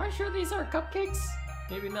 Are you sure these are cupcakes?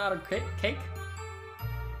 Maybe not a cake?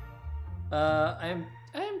 I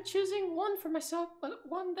am choosing one for myself, but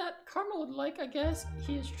one that Karma would like, I guess.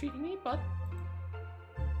 He is treating me, but...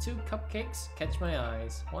 2 cupcakes catch my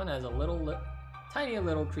eyes. One has a tiny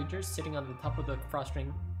little creature sitting on the top of the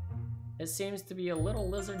frosting. It seems to be a little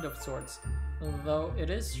lizard of sorts, though it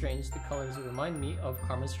is strange the colors remind me of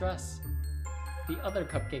Karma's dress. The other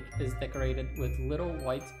cupcake is decorated with little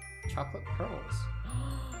white chocolate pearls.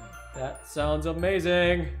 That sounds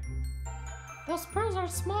amazing! Those pearls are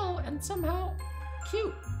small and somehow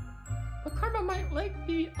cute. But Karma might like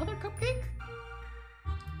the other cupcake?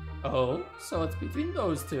 Oh, so it's between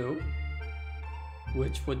those 2.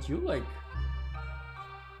 Which would you like?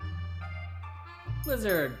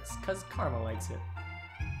 Lizards, cause Karma likes it.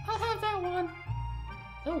 I'll have that one.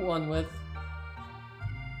 The one with...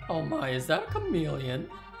 Oh my, is that a chameleon?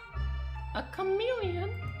 A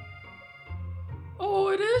chameleon? Oh,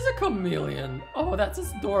 it is a chameleon! Oh, that's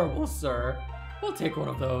adorable, sir. We'll take one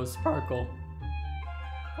of those, Sparkle.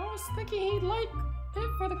 I was thinking he'd like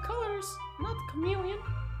it for the colors, not the chameleon.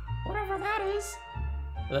 Whatever that is.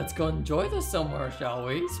 Let's go enjoy this somewhere, shall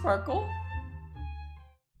we, Sparkle?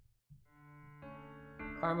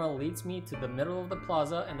 Karma leads me to the middle of the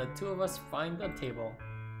plaza and the 2 of us find a table.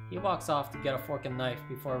 He walks off to get a fork and knife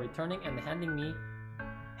before returning and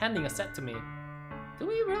handing a set to me. Do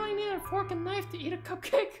we really need a fork and knife to eat a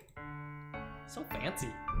cupcake? So fancy.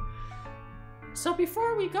 So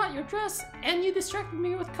before we got your dress and you distracted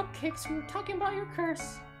me with cupcakes, we were talking about your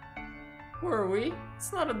curse. Were we?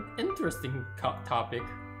 It's not an interesting topic.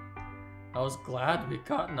 I was glad we'd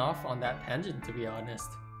gotten off on that tangent, to be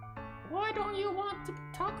honest. Why don't you want to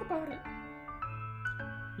talk about it?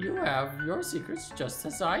 You have your secrets just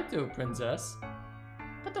as I do, Princess.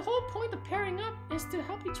 But the whole point of pairing up is to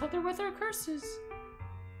help each other with our curses.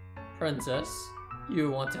 Princess, you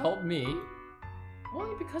want to help me?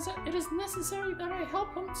 Only because it is necessary that I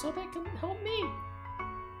help them so they can help me.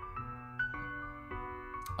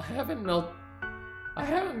 I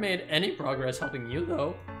haven't made any progress helping you,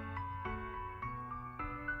 though.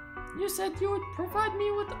 You said you would provide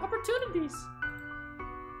me with opportunities.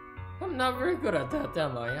 I'm not very good at that,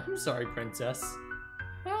 am I? I'm sorry, Princess.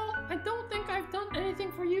 Well, I don't think I've done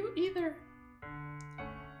anything for you either.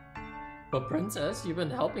 But Princess, you've been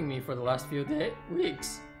helping me for the last few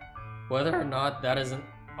weeks. Whether or not that is an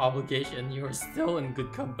obligation, you are still in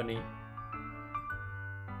good company.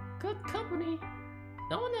 Good company?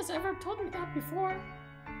 No one has ever told me that before.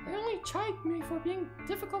 They only chided me for being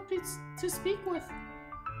difficult to speak with.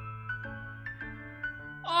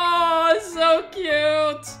 Oh, so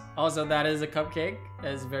cute! Also, that is a cupcake.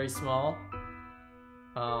 That is very small.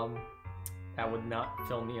 That would not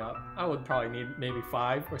fill me up. I would probably need maybe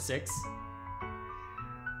 5 or 6.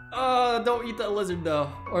 Don't eat the lizard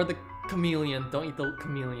though. Or the chameleon. Don't eat the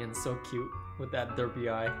chameleon. So cute with that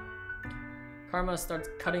derpy eye. Karma starts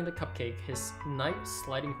cutting the cupcake, his knife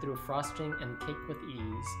sliding through frosting and cake with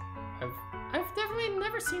ease. I've definitely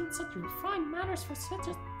never seen such refined manners for such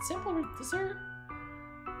a simple dessert.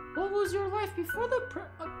 What was your life before the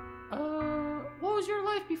what was your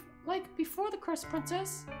life like before the curse,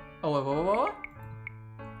 Princess? Oh, what?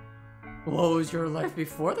 What was your life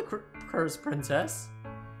before the curse, Princess?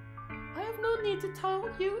 I have no need to tell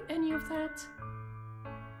you any of that.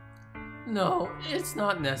 No, it's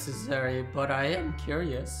not necessary, but I am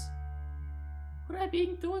curious. Would I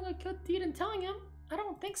be doing a good deed in telling him? I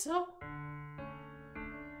don't think so.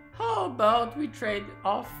 How about we trade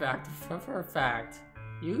off fact for fact?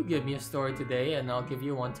 You give me a story today and I'll give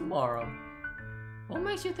you one tomorrow. What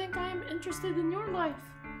makes you think I am interested in your life?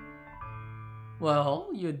 Well,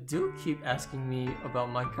 you do keep asking me about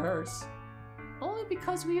my curse. Only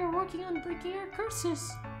because we are working on breaking our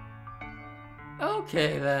curses.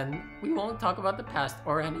 Okay then, we won't talk about the past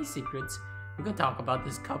or any secrets. We can talk about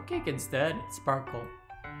this cupcake instead, Sparkle.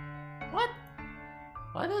 What?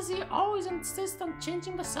 Why does he always insist on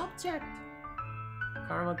changing the subject?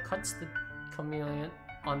 Karma cuts the chameleon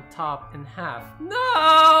on top in half.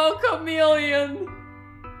 No, chameleon!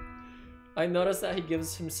 I notice that he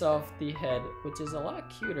gives himself the head, which is a lot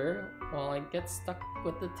cuter, while I get stuck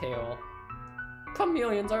with the tail.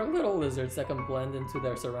 Chameleons are little lizards that can blend into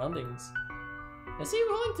their surroundings. Is he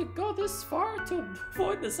willing to go this far to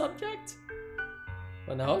avoid the subject?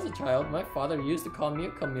 When I was a child, my father used to call me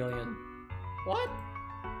a chameleon. What?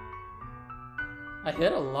 I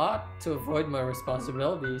hid a lot to avoid my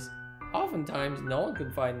responsibilities. Oftentimes, no one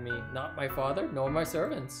could find me, not my father nor my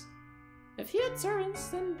servants. If he had servants,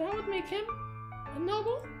 then that would make him a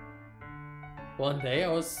noble? One day, I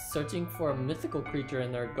was searching for a mythical creature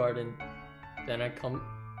in our garden. Then I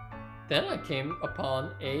came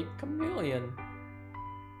upon a chameleon.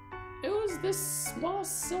 It was this small,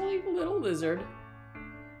 silly little lizard.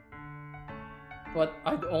 But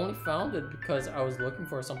I'd only found it because I was looking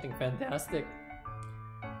for something fantastic.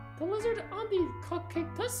 The lizard on the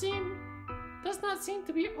cupcake does not seem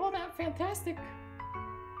to be all that fantastic.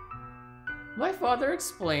 My father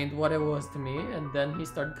explained what it was to me, and then he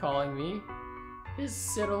started calling me his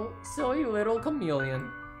silly little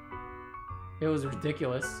chameleon. It was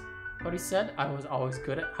ridiculous, but he said I was always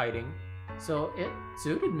good at hiding, so it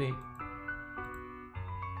suited me.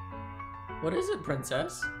 What is it,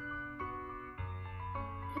 princess?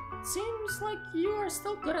 It seems like you are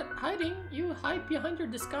still good at hiding. You hide behind your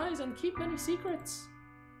disguise and keep many secrets.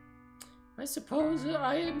 I suppose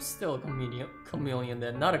I am still a chameleon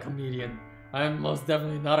then, not a comedian. I am most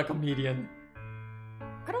definitely not a comedian.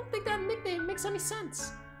 I don't think that nickname makes any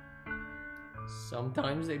sense.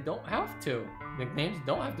 Sometimes they don't have to. Nicknames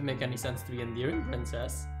don't have to make any sense to be endearing,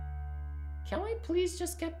 princess. Can we please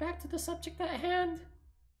just get back to the subject at hand?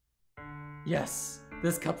 Yes,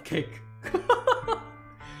 this cupcake.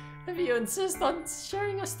 If you insist on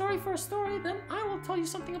sharing a story for a story, then I will tell you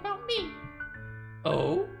something about me.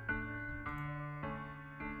 Oh?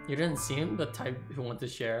 You didn't seem the type who want to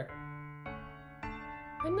share.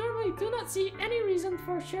 I normally do not see any reason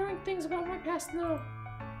for sharing things about my past now.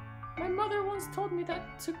 My mother once told me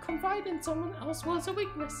that to confide in someone else was a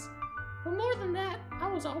weakness. But more than that, I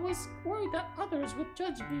was always worried that others would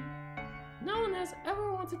judge me. No one has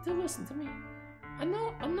ever wanted to listen to me. I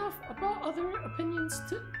know enough about other opinions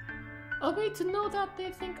to know that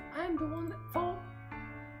they think I'm the one at fault.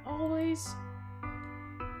 Always.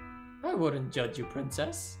 I wouldn't judge you,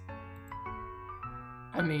 princess.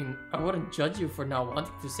 I mean, I wouldn't judge you for not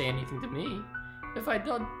wanting to say anything to me. If I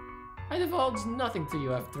did, I divulge nothing to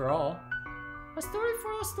you after all. A story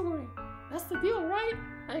for a story. That's the deal, right?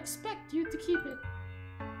 I expect you to keep it.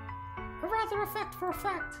 Or rather, a fact for a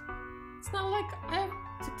fact. It's not like I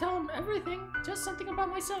have to tell him everything, just something about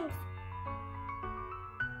myself.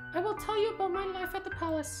 I will tell you about my life at the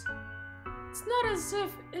palace. It's not as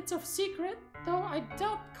if it's a secret, though I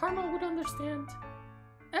doubt Karma would understand.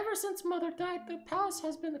 Ever since Mother died, the palace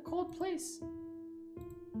has been a cold place.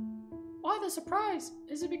 Why the surprise?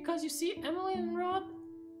 Is it because you see Emily and Rod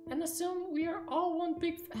and assume we are all one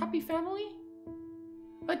big happy family?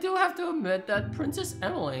 I do have to admit that Princess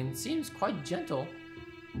Emmeline seems quite gentle.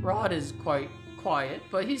 Rod is quite quiet,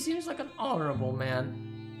 but he seems like an honorable man.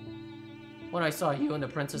 When I saw you and the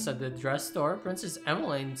princess at the dress store, Princess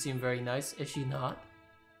Emmeline seemed very nice, is she not?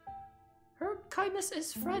 Her kindness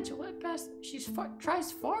is fragile at best. She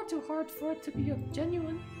tries far too hard for it to be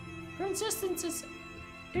genuine. Her insistence is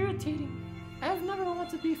irritating. I have never wanted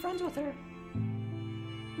to be friends with her.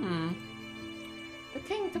 The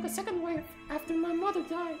king took a second wife after my mother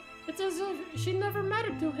died. It's as if she never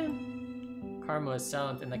mattered to him. Karma is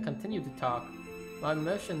silent and I continue to talk, my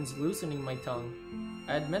emotions loosening my tongue.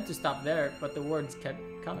 I had meant to stop there, but the words kept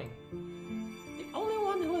coming. The only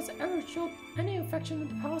one who has ever showed any affection in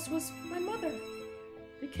the palace was my mother.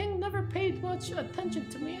 The king never paid much attention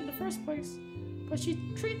to me in the first place, but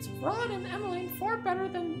she treats Rod and Emmeline far better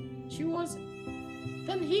than he was.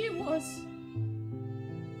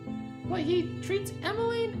 But he treats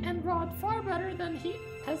Emmeline and Rod far better than he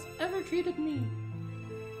has ever treated me.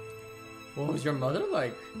 What was your mother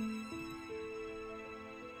like?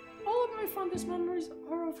 fondest memories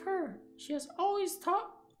are of her. She was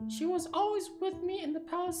always with me in the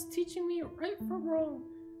palace, teaching me right from wrong.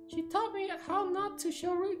 She taught me how not to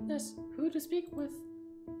show rudeness, who to speak with.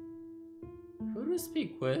 Who to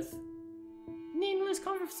speak with? Needless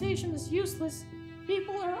conversation is useless.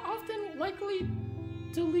 People are often likely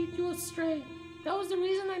to lead you astray. That was the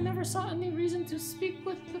reason I never saw any reason to speak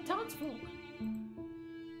with the townsfolk.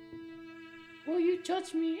 Will you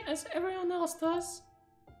judge me as everyone else does?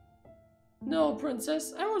 No,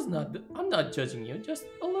 princess, I'm not judging you, just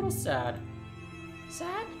a little sad.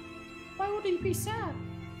 Sad? Why would you be sad?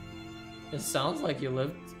 It sounds like you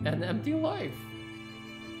lived an empty life.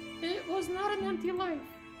 It was not an empty life.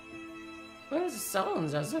 But it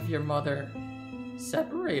sounds as if your mother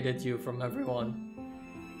separated you from everyone.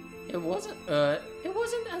 It wasn't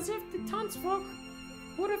as if the townsfolk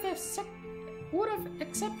would have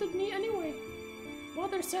accepted me anyway.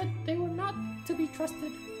 Mother said they were not to be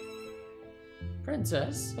trusted.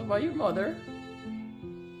 Princess, about your mother?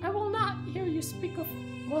 I will not hear you speak of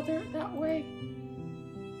mother that way.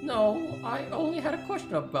 No, I only had a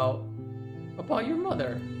question about your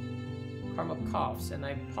mother. Karma coughs, and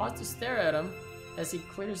I pause to stare at him as he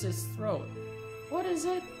clears his throat. What is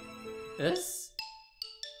it? This?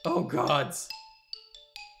 Oh gods!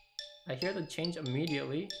 I hear the change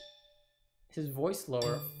immediately. His voice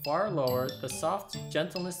lower, far lower, the soft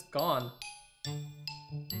gentleness gone.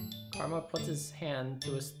 Karma puts his hand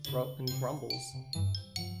to his throat and grumbles.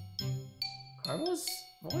 Karma's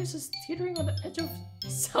voice is teetering on the edge of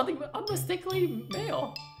sounding unmistakably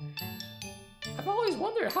male. I've always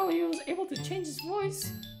wondered how he was able to change his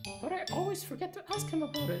voice, but I always forget to ask him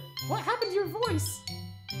about it. What happened to your voice?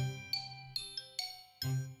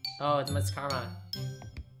 Oh, it's Miss Karma.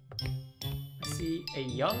 I see a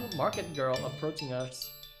young market girl approaching us.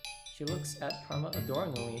 She looks at Karma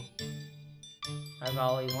adoringly. I've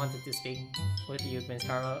always wanted to speak with you, Miss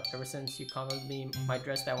Karma, ever since you complimented my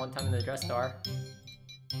dress that one time in the dress store.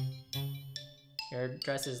 Your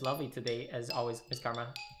dress is lovely today, as always, Miss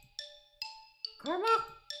Karma. Karma?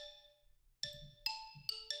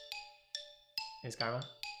 Miss Karma,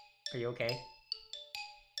 are you okay?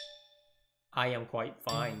 I am quite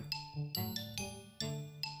fine.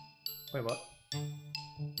 Wait, what?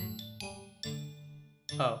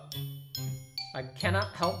 Oh. I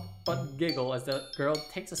cannot help but giggle as the girl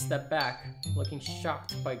takes a step back, looking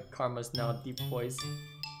shocked by Karma's now deep voice.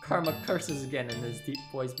 Karma curses again in his deep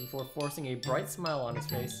voice before forcing a bright smile on his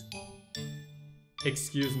face.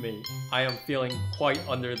 Excuse me, I am feeling quite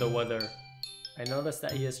under the weather. I notice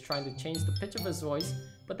that he is trying to change the pitch of his voice,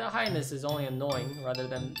 but the highness is only annoying rather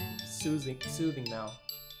than soothing now.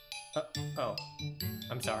 Oh,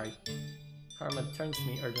 I'm sorry. Karma turns to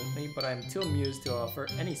me urgently, but I am too amused to offer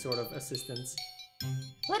any sort of assistance.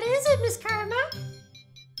 What is it, Miss Karma?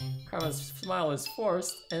 Karma's smile is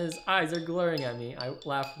forced, and his eyes are glaring at me. I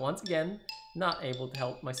laugh once again, not able to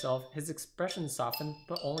help myself. His expression softened,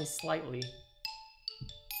 but only slightly.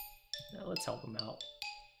 Now let's help him out.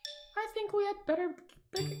 I think we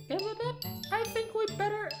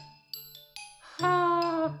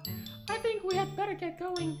better get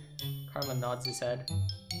going. Karma nods his head.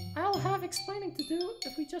 I'll have explaining to do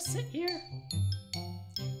if we just sit here.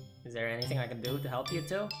 Is there anything I can do to help you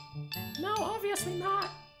two? No, obviously not.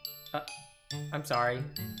 I'm sorry.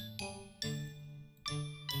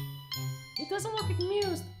 He doesn't look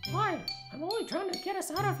amused. Why? I'm only trying to get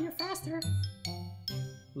us out of here faster.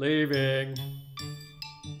 Leaving.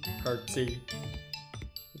 Curtsy.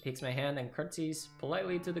 He takes my hand and curtsies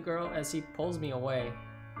politely to the girl as he pulls me away.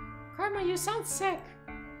 Karma, you sound sick.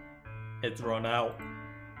 It's run out.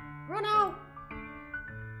 Run out?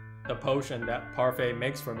 The potion that Parfait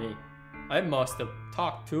makes for me. I must have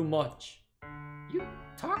talked too much. You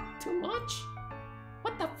talk too much?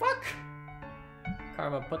 What the fuck?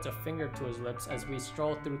 Karma puts a finger to his lips as we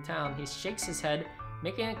stroll through town. He shakes his head,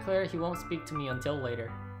 making it clear he won't speak to me until later.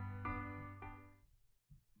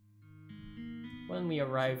 When we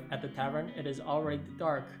arrive at the tavern, it is already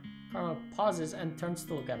dark. Karma pauses and turns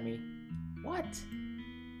to look at me. What?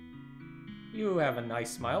 You have a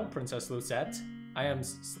nice smile, Princess Lucette. I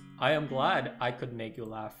am glad I could make you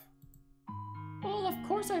laugh. Well, of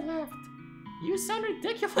course I laughed. You sound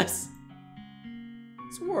ridiculous.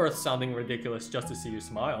 It's worth sounding ridiculous just to see you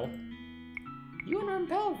smile. You and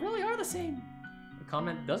Rambel really are the same. The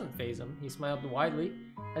comment doesn't faze him. He smiled widely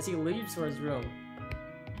as he leaves for his room.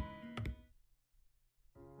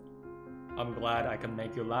 I'm glad I can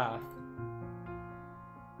make you laugh.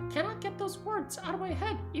 I cannot get those words out of my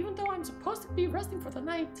head, even though I'm supposed to be resting for the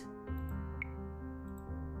night.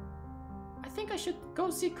 I think I should go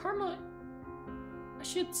see Karma I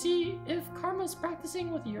should see if Karma's practicing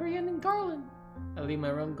with Urian and Garland. I leave my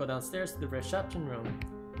room, go downstairs to the reception room.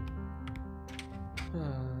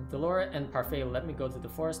 Delora and Parfait let me go to the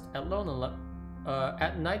forest at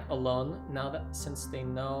night alone, since they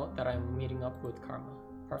know that I'm meeting up with Karma.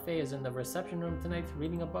 Parfait is in the reception room tonight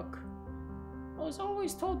reading a book. I was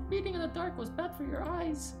always told reading in the dark was bad for your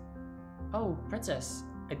eyes. Oh, Princess,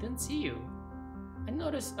 I didn't see you. I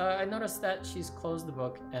noticed that she's closed the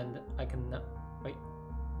book and I can wait.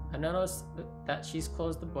 I noticed that she's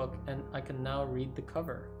closed the book and I can now read the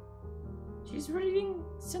cover. She's reading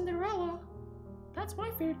Cinderella. That's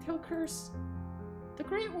my fairy tale curse. The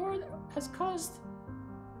Great War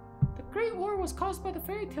was caused by the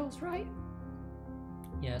fairy tales, right?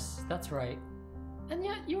 Yes, that's right. And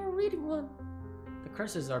yet you were reading one. The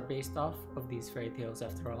curses are based off of these fairy tales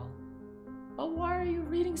after all. But why are you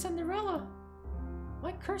reading Cinderella?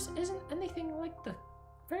 My curse isn't anything like the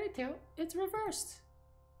fairy tale, it's reversed.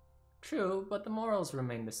 True, but the morals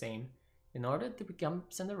remain the same. In order to become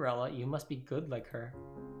Cinderella, you must be good like her.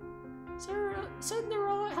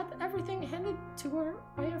 Cinderella had everything handed to her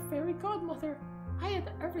by her fairy godmother. I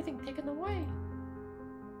had everything taken away.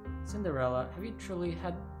 Cinderella, have you truly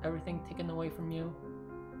had everything taken away from you?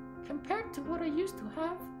 Compared to what I used to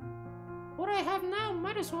have, what I have now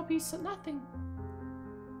might as well be nothing.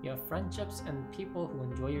 You have friendships and people who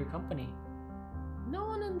enjoy your company. No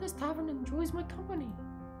one in this tavern enjoys my company.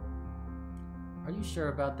 Are you sure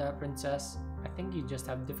about that, Princess? I think you just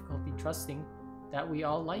have difficulty trusting that we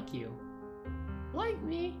all like you. Like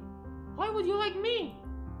me? Why would you like me?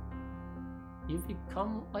 You've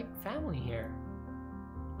become like family here.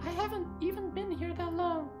 I haven't even been here that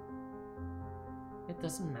long. It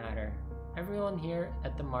doesn't matter. Everyone here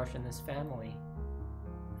at the Martian is family.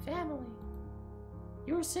 Family?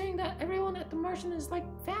 You were saying that everyone at the Martian is like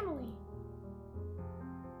family.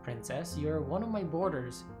 Princess, you're one of my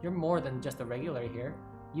boarders. You're more than just a regular here.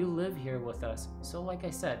 You live here with us, so like I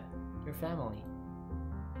said, you're family.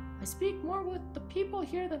 I speak more with the people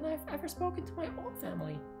here than I've ever spoken to my own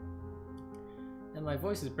family. And my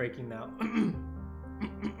voice is breaking now. Let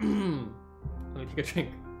me take a drink.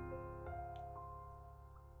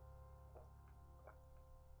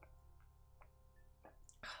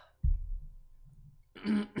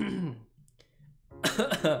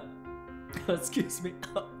 Excuse me.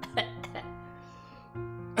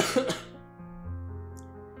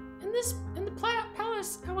 In the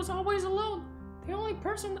palace, I was always alone. The only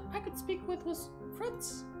person I could speak with was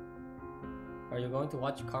Fritz. Are you going to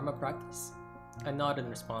watch Karma practice? I nod in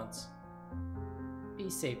response. Be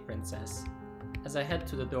safe, Princess. As I head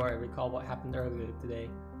to the door, I recall what happened earlier today.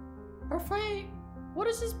 Parfait, what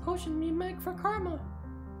does this potion you make for Karma?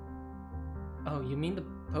 Oh, you mean the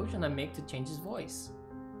potion I make to change his voice?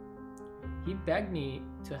 He begged me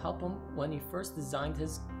to help him when he first designed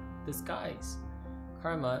his disguise.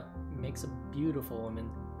 Karma makes a beautiful woman,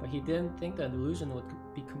 but he didn't think the illusion would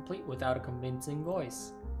be complete without a convincing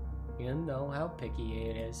voice. You know how picky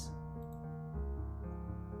it is.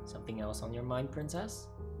 Something else on your mind, Princess?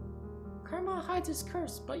 Karma hides his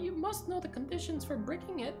curse, but you must know the conditions for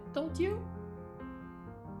breaking it, don't you?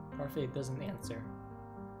 Parfait doesn't answer.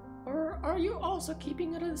 Or are you also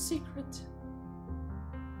keeping it a secret?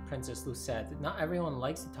 Princess Lucette, not everyone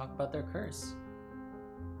likes to talk about their curse.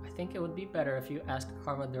 I think it would be better if you ask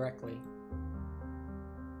Karma directly.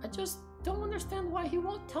 I just don't understand why he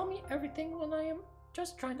won't tell me everything when I am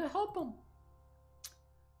just trying to help him.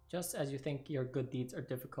 Just as you think your good deeds are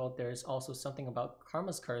difficult, there is also something about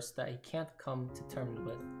Karma's curse that he can't come to terms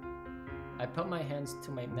with. I put my hands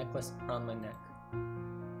to my necklace around my neck.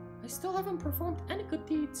 I still haven't performed any good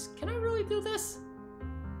deeds. Can I really do this?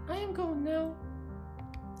 I am going now.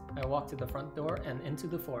 I walk to the front door and into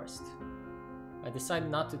the forest. I decide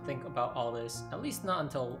not to think about all this, at least not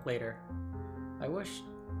until later. I wish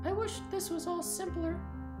this was all simpler,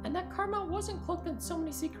 and that Karma wasn't cloaked in so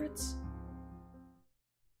many secrets.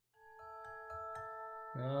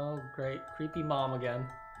 Oh, great. Creepy mom again.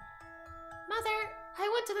 Mother, I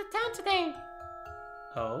went to the town today.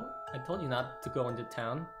 Oh? I told you not to go into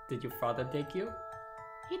town. Did your father take you?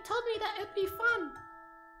 He told me that it'd be fun.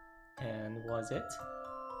 And was it?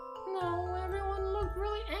 No, everyone looked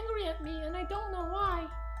really angry at me, and I don't know why.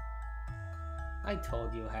 I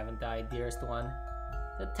told you, haven't I, dearest one?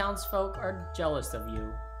 The townsfolk are jealous of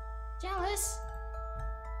you. Jealous?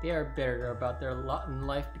 They are bitter about their lot in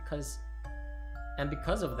life because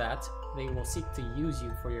of that, they will seek to use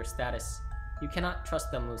you for your status. You cannot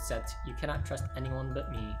trust them, Lucette. You cannot trust anyone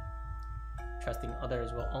but me. Trusting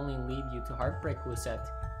others will only lead you to heartbreak, Lucette.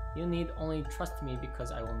 You need only trust me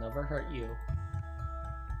because I will never hurt you.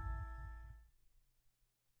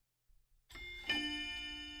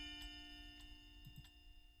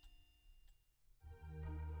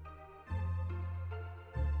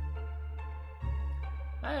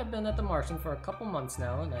 I have been at the Martian for a couple months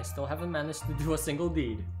now, and I still haven't managed to do a single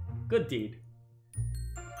deed. Good deed.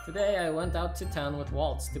 Today I went out to town with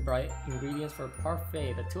Waltz to buy ingredients for a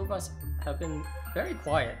parfait. The two of us have been very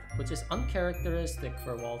quiet, which is uncharacteristic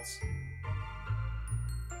for Waltz.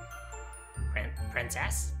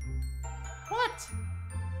 Princess? What?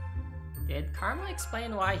 Did Karma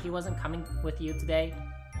explain why he wasn't coming with you today?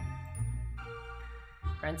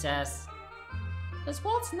 Princess. Does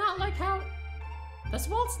Waltz not like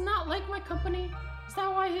my company? Is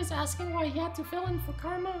that why he's asking why he had to fill in for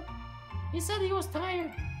Karma? He said he was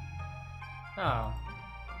tired. Oh.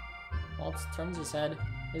 Waltz turns his head,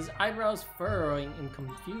 his eyebrows furrowing in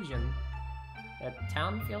confusion. The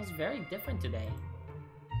town feels very different today.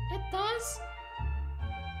 It does?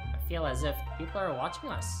 I feel as if people are watching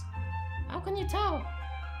us. How can you tell?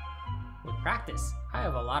 With practice, I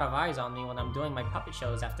have a lot of eyes on me when I'm doing my puppet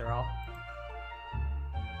shows after all.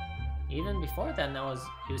 Even before then, I was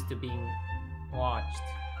used to being watched,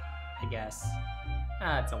 I guess.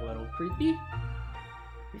 That's a little creepy.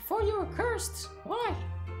 Before you were cursed, why?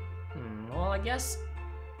 Well, I guess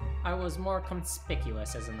I was more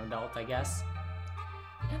conspicuous as an adult, I guess.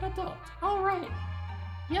 An adult, alright.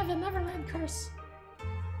 You have the Neverland curse.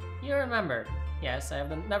 You remember. Yes, I have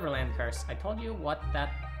the Neverland curse. I told you what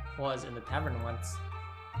that was in the tavern once.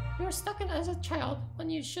 You were stuck in as a child when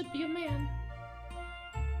you should be a man.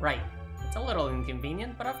 Right. It's a little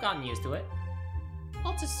inconvenient, but I've gotten used to it.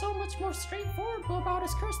 Waltz is so much more straightforward about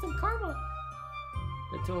his curse than Karma.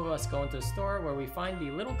 The two of us go into the store where we find the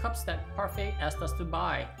little cups that Parfait asked us to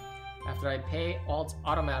buy. After I pay, Waltz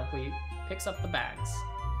automatically picks up the bags.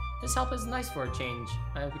 This help is nice for a change.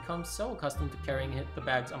 I have become so accustomed to carrying the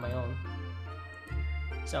bags on my own.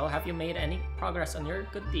 So, have you made any progress on your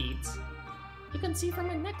good deeds? You can see from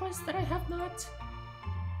my necklace that I have not.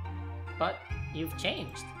 But you've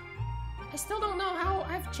changed. I still don't know how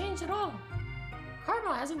I've changed at all.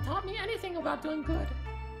 Karma hasn't taught me anything about doing good.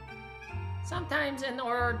 Sometimes, in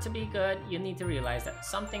order to be good, you need to realize that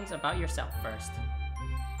some things about yourself first.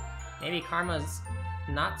 Maybe Karma's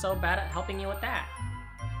not so bad at helping you with that.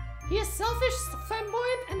 He is selfish,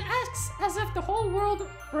 flamboyant, and acts as if the whole world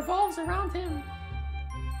revolves around him.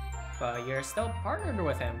 But you're still partnered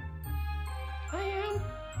with him. I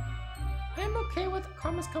am okay with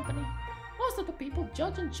Karma's company. Most of the people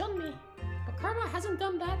judge and shun me. But Karma hasn't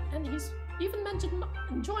done that, and he's even mentioned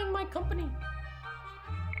enjoying my company.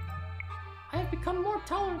 I have become more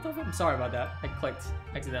tolerant of him. I'm sorry about that. I clicked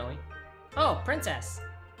accidentally. Oh, Princess!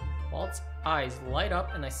 Walt's eyes light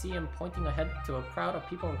up and I see him pointing ahead to a crowd of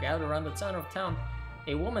people gathered around the center of town.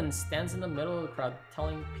 A woman stands in the middle of the crowd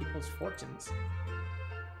telling people's fortunes.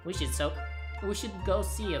 We should go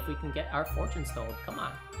see if we can get our fortunes told. Come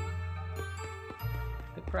on.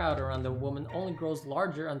 The crowd around the woman only grows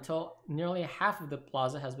larger until nearly half of the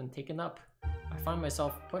plaza has been taken up. I find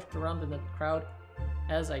myself pushed around in the crowd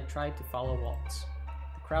as I try to follow Waltz.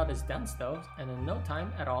 The crowd is dense though, and in no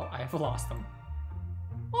time at all I have lost him.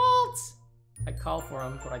 Waltz! I call for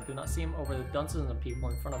him, but I do not see him over the dozens of people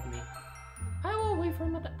in front of me. I will wait for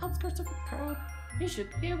him at the outskirts of the crowd. He should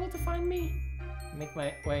be able to find me. I make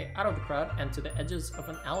my way out of the crowd and to the edges of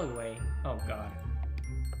an alleyway. Oh god.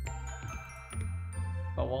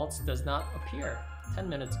 But Waltz does not appear. 10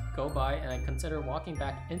 minutes go by and I consider walking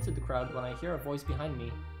back into the crowd when I hear a voice behind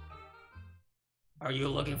me. Are you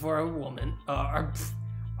looking for a woman? Are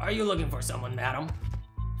you looking for someone, madam?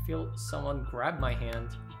 I feel someone grab my hand.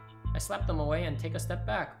 I slap them away and take a step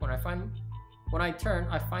back. When I turn,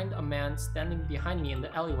 I find a man standing behind me in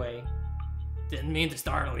the alleyway. Didn't mean to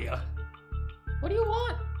startle you. What do you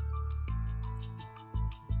want?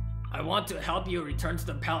 I want to help you return to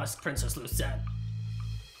the palace, Princess Lucette.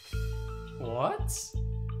 What?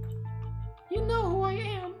 You know who I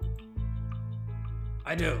am.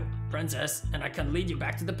 I do, Princess, and I can lead you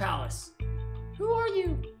back to the palace. Who are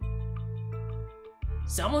you?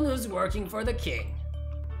 Someone who's working for the king.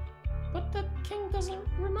 But the king doesn't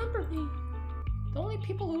remember me. The only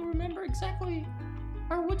people who remember exactly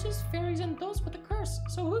are witches, fairies, and those with a curse.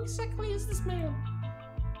 So who exactly is this man?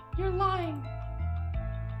 You're lying.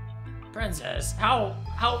 Princess,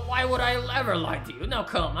 why would I ever lie to you? Now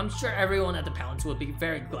come, I'm sure everyone at the palace will be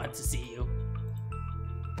very glad to see you.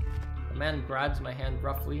 The man grabs my hand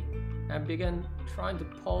roughly and begins trying to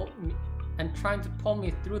pull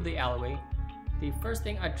me through the alleyway. The first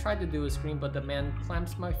thing I tried to do is scream, but the man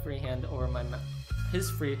clamps my free hand over my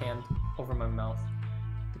his free hand over my mouth.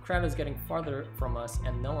 The crowd is getting farther from us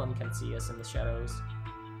and no one can see us in the shadows.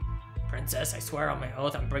 Princess, I swear on my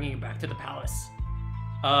oath I'm bringing you back to the palace.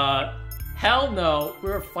 Hell no!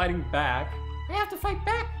 We're fighting back. I have to fight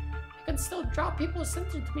back. I can still draw people's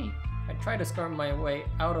attention to me. I try to squirm my way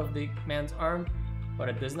out of the man's arm, but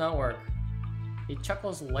it does not work. He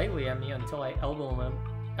chuckles lightly at me until I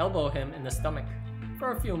elbow him in the stomach.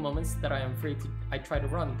 For a few moments that I am free, I try to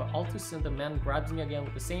run, but all too soon the man grabs me again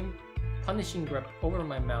with the same punishing grip over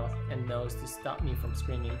my mouth and nose to stop me from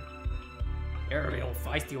screaming. You're a real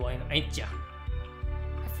feisty one, ain't ya?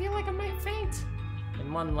 I feel like I might faint.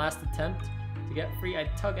 In one last attempt to get free, I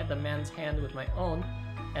tug at the man's hand with my own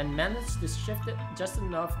and manage to shift it just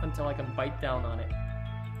enough until I can bite down on it.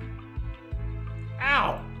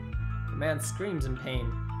 Ow! The man screams in pain,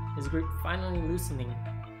 his grip finally loosening.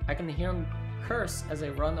 I can hear him curse as I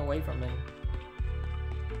run away from him.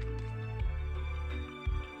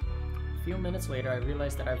 A few minutes later, I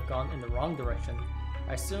realize that I've gone in the wrong direction.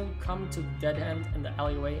 I soon come to the dead end in the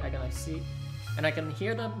alleyway I can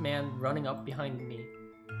hear the man running up behind me.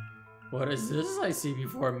 What is this I see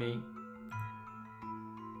before me?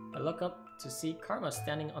 I look up to see Karma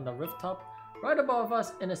standing on the rooftop right above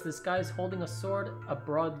us in his disguise, holding a sword, a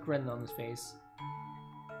broad grin on his face.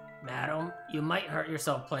 Madam, you might hurt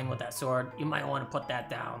yourself playing with that sword. You might want to put that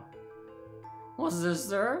down. What's this,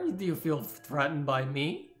 sir? Do you feel threatened by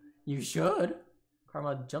me? You should.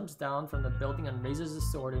 Karma jumps down from the building and raises the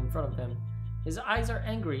sword in front of him. His eyes are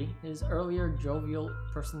angry, his earlier jovial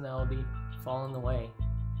personality fallen away.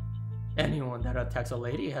 Anyone that attacks a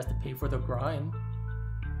lady has to pay for the crime.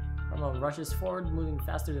 Karma rushes forward, moving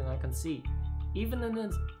faster than I can see. Even in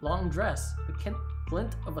his long dress, the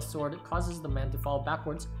glint of a sword causes the man to fall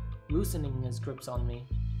backwards, loosening his grips on me.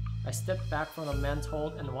 I step back from the man's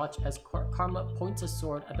hold and watch as Karma points a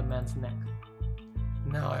sword at the man's neck.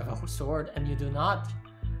 Now I have a sword and you do not.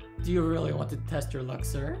 Do you really want to test your luck,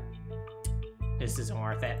 sir? This isn't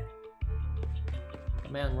worth it. The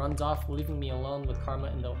man runs off, leaving me alone with Karma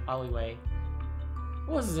in the alleyway.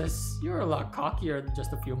 What's this? You're a lot cockier than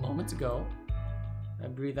just a few moments ago. I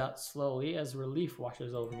breathe out slowly as relief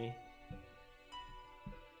washes over me.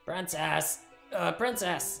 Princess!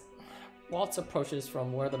 Princess! Waltz approaches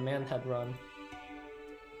from where the man had run.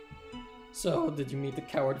 So, did you meet the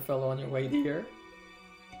coward fellow on your way here?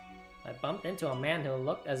 I bumped into a man who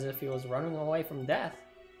looked as if he was running away from death.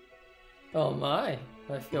 Oh my,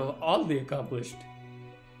 I feel oddly accomplished.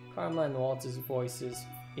 Karma and Waltz's voices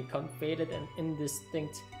become faded and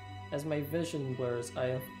indistinct as my vision blurs. I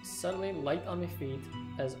am suddenly light on my feet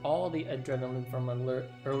as all the adrenaline from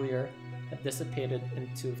earlier had dissipated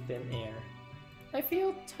into thin air. I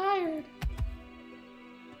feel tired.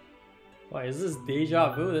 Why, is this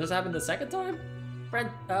deja vu? This happened the second time?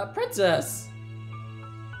 Princess!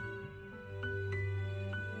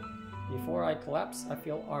 Before I collapse, I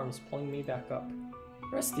feel arms pulling me back up.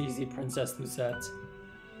 Rest easy, Princess Lucette.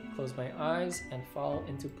 I close my eyes and fall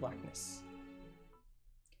into blackness.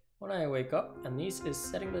 When I wake up, Anise is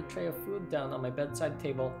setting the tray of food down on my bedside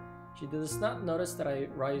table. She does not notice that I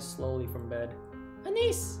rise slowly from bed.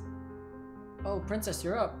 Anise! Oh, Princess,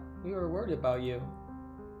 you're up. We were worried about you.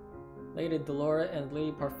 Lady Delora and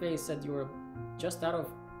Lady Parfait said you were just out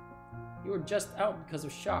because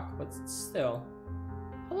of shock, but still.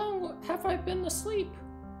 How long have I been asleep?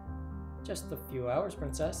 Just a few hours,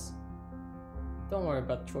 Princess. Don't worry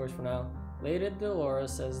about chores for now. Lady Delora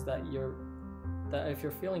says that if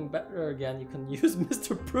you're feeling better again, you can use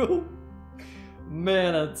Mr. Brew.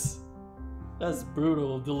 Man, that's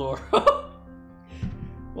brutal, Delora.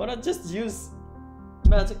 Why not just use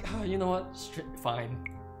magic? Oh, you know what? Fine.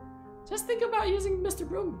 Just think about using Mr.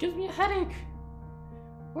 Broom. Gives me a headache.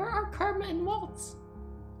 Where are Karma and Waltz?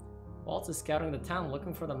 Waltz is scouting the town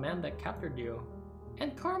looking for the man that captured you.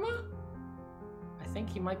 And Karma? I think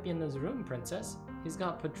he might be in his room, Princess. He's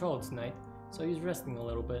got patrol tonight, so he's resting a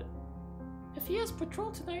little bit. If he has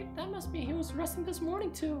patrol tonight, that must mean he was resting this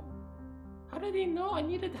morning too. How did he know I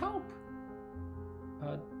needed help?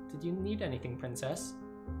 Did you need anything, Princess?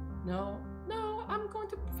 No, I'm going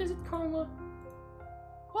to visit Karma.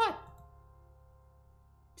 What?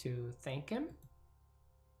 To thank him?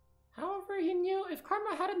 However, he knew if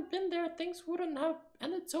Karma hadn't been there, things wouldn't have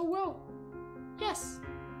ended so well. Yes.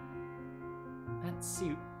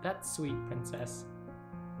 That's sweet, Princess.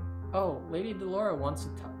 Oh, Lady Delora wants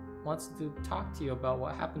to talk to you about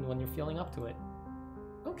what happened when you're feeling up to it.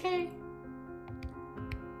 Okay.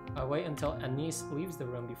 I wait until Anise leaves the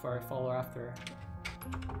room before I follow after her.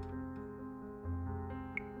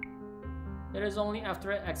 It is only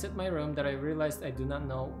after I exit my room that I realized I do not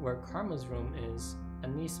know where Karma's room is.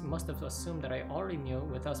 Anise must have assumed that I already knew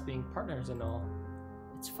with us being partners and all.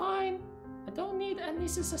 It's fine. I don't need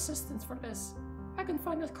Anise's assistance for this. I can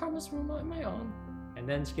find Karma's room on my own. And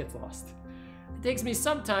then she gets lost. It takes me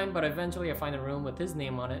some time, but eventually I find a room with his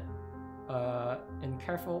name on it. In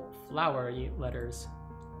careful flowery letters.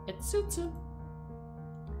 It suits him.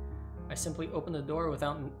 I simply open the door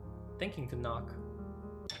without thinking to knock.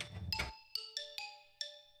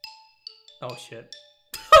 Oh shit.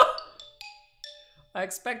 I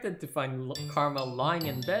expected to find Karma lying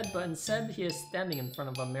in bed, but instead he is standing in front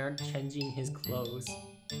of a mirror changing his clothes.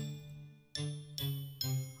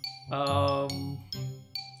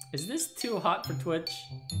 Is this too hot for Twitch?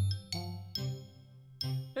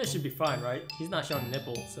 This should be fine, right? He's not showing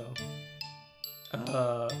nipple, so...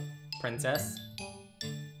 Princess?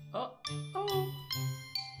 Oh.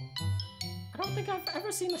 I don't think I've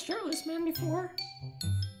ever seen a shirtless man before.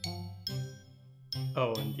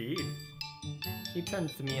 Oh, indeed. He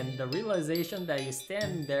turns to me and the realization that he's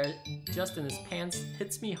standing there just in his pants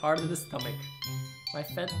hits me hard in the stomach.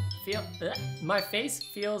 My face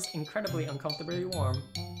feels incredibly uncomfortably warm.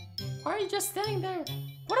 Why are you just standing there?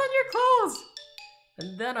 Put on your clothes!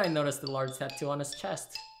 And then I noticed the large tattoo on his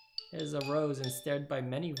chest. It is a rose instead by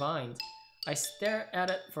many vines. I stare at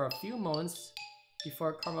it for a few moments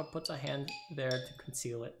before Karma puts a hand there to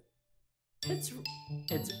conceal it. It's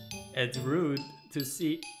rude to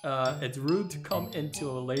see. It's rude to come into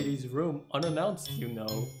a lady's room unannounced, you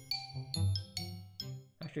know.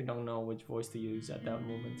 Actually, don't know which voice to use at that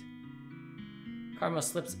moment. Karma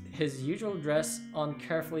slips his usual dress on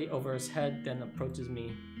carefully over his head, then approaches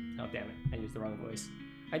me. Oh damn it! I used the wrong voice.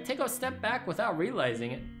 I take a step back without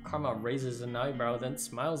realizing it. Karma raises an eyebrow, then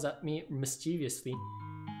smiles at me mischievously.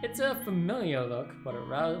 It's a familiar look, but it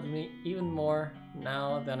rouses me even more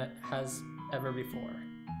now than it has ever before.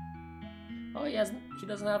 Oh, he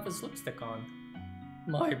doesn't have his lipstick on.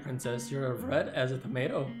 My princess, you're red as a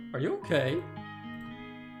tomato. Are you okay?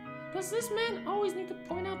 Does this man always need to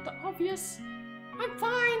point out the obvious? I'm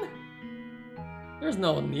fine! There's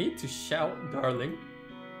no need to shout, darling.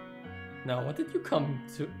 Now, what did you come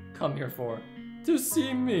here for? To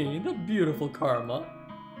see me, the beautiful Karma.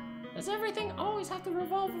 Does everything always have to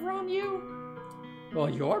revolve around you?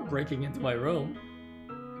 Well, you're breaking into my room.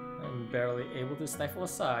 I'm barely able to stifle a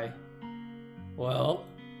sigh. Well,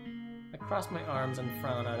 I cross my arms and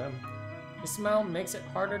frown at him. His smile makes it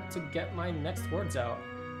harder to get my next words out.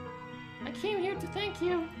 I came here to thank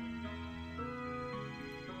you.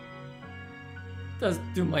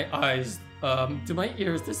 Do my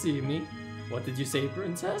ears deceive me? What did you say,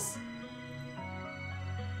 princess?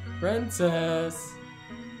 Princess!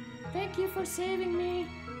 Thank you for saving me.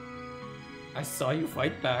 I saw you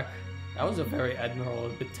fight back. That was a very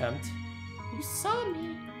admirable attempt. You saw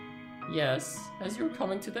me? Yes, as you were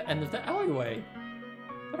coming to the end of the alleyway.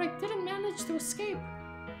 But I didn't manage to escape.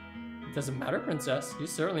 It doesn't matter, princess. You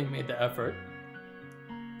certainly made the effort.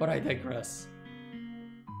 But I digress.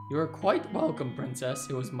 You are quite welcome, princess.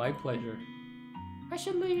 It was my pleasure. I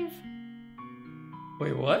should leave.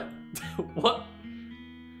 Wait, what? What?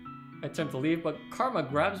 I turn to leave, but Karma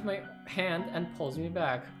grabs my hand and pulls me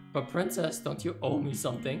back. But princess, don't you owe me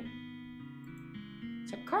something?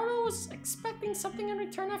 So Karma was expecting something in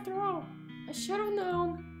return after all. I should have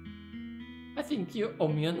known. I think you owe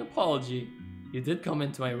me an apology. You did come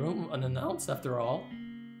into my room unannounced after all.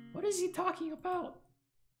 What is he talking about?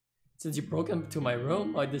 Since you broke into my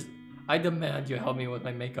room, I demand you help me with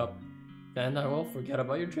my makeup. Then I will forget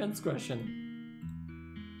about your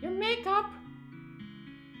transgression. Your makeup?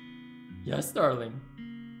 Yes, darling.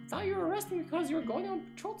 I thought you were resting because you were going on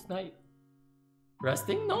patrol tonight.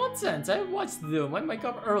 Resting? Nonsense! I had much to do. My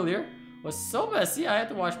makeup earlier was so messy I had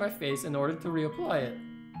to wash my face in order to reapply it.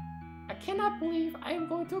 I cannot believe I am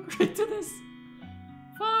going to agree to this.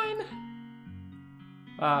 Fine.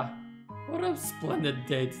 Ah, what a splendid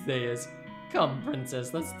day today is. Come,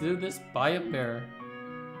 princess, let's do this by a mirror.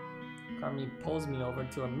 Karma pulls me over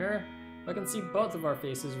to a mirror. I can see both of our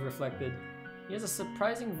faces reflected. He has a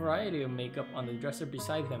surprising variety of makeup on the dresser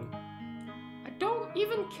beside him. I don't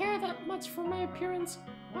even care that much for my appearance.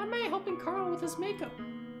 Why am I helping Karma with his makeup?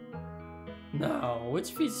 Now,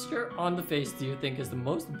 which feature on the face do you think is the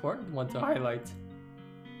most important one to highlight?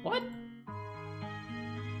 What?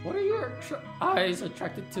 What are your eyes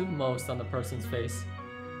attracted to most on the person's face?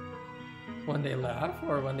 When they laugh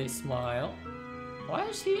or when they smile? Why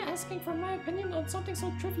is he asking for my opinion on something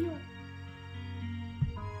so trivial?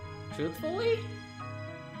 Truthfully?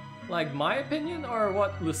 Like my opinion or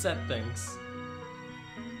what Lucette thinks?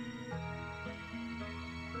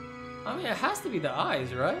 I mean, it has to be the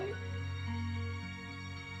eyes, right?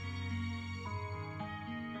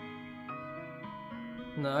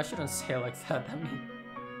 No, I shouldn't say it like that. I mean,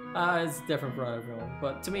 it's different for everyone,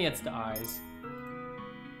 but to me it's the eyes.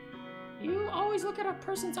 You always look at a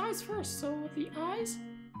person's eyes first, so the eyes?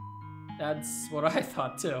 That's what I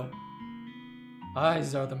thought too.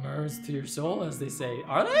 Eyes are the mirrors to your soul, as they say.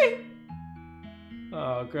 Are they?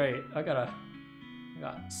 Oh, great. I got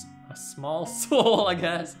a small soul, I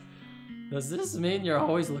guess. Does this mean you're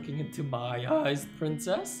always looking into my eyes,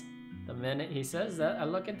 princess? The minute he says that, I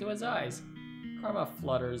look into his eyes. Karma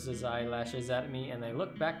flutters his eyelashes at me, and I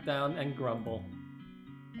look back down and grumble.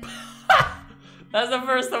 That's the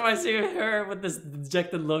first time I see her with this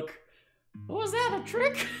dejected look. Was that a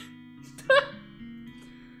trick?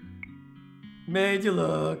 Made you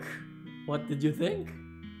look. What did you think?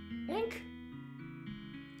 Think?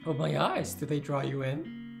 Oh, my eyes, do they draw you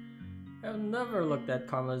in? I've never looked at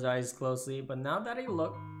Karma's eyes closely, but now that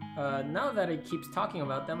he keeps talking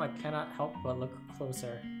about them, I cannot help but look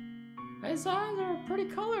closer. His eyes are a pretty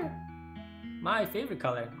color. My favorite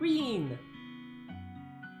color, green.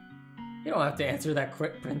 You don't have to answer that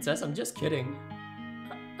quick, princess. I'm just kidding.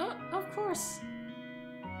 Of course.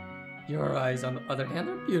 Your eyes, on the other hand,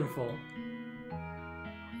 are beautiful.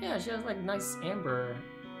 Yeah, she has like nice amber,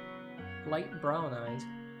 light brown eyes.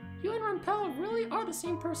 You and Rampell really are the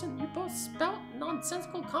same person. You both spout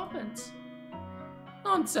nonsensical comments.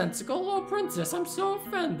 Nonsensical? Oh, princess, I'm so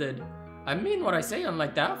offended. I mean what I say,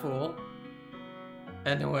 unlike that fool.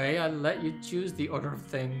 Anyway, I let you choose the order of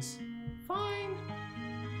things. Fine.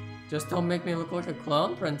 Just don't make me look like a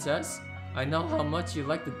clown, princess. I know how much you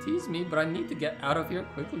like to tease me, but I need to get out of here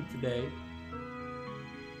quickly today.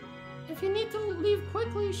 If you need to leave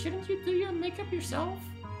quickly, shouldn't you do your makeup yourself?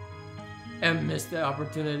 And miss the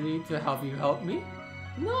opportunity to have you help me?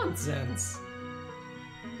 Nonsense.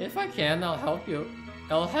 If I can, I'll help you.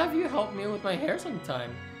 I'll have you help me with my hair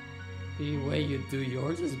sometime. The way you do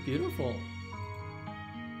yours is beautiful.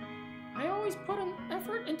 I always put an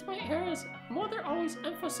effort into my hair as mother always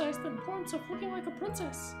emphasized the importance of looking like a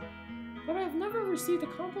princess. But I've never received a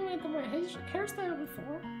compliment on my hairstyle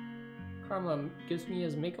before. Karma gives me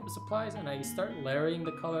his makeup supplies and I start layering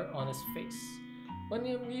the color on his face. When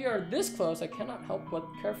we are this close, I cannot help but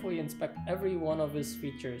carefully inspect every one of his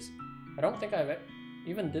features. I don't think I've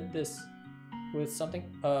even did this with something,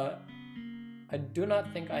 I do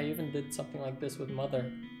not think I even did something like this with Mother.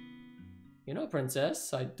 You know,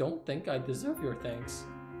 princess, I don't think I deserve your thanks.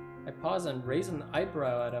 I pause and raise an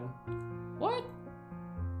eyebrow at him. What?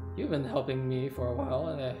 You've been helping me for a while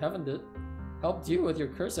and I haven't helped you with your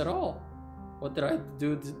curse at all. What did I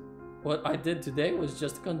do? What I did today was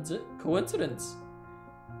just coincidence.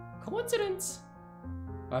 Coincidence?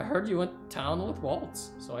 I heard you went to town with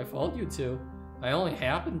Waltz, so I followed you too. I only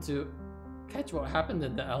happened to catch what happened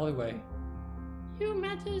in the alleyway. You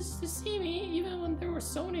managed to see me even when there were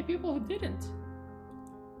so many people who didn't.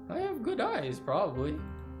 I have good eyes, probably.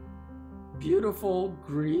 Beautiful,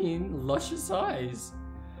 green, luscious eyes.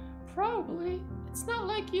 Probably. It's not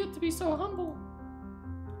like you to be so humble.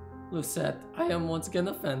 Lucette, I am once again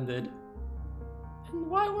offended. And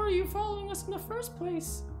why were you following us in the first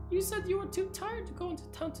place? You said you were too tired to go into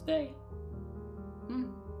town today.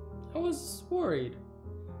 I was worried.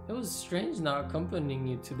 It was strange not accompanying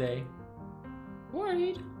you today.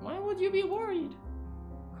 Worried? Why would you be worried?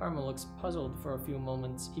 Karma looks puzzled for a few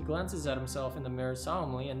moments. He glances at himself in the mirror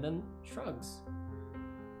solemnly and then shrugs.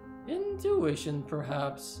 Intuition,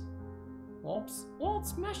 perhaps. Waltz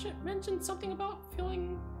mentioned something about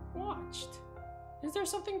feeling watched. Is there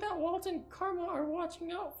something that Waltz and Karma are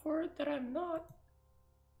watching out for that I'm not?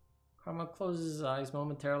 Karma closes his eyes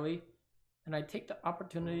momentarily, and I take the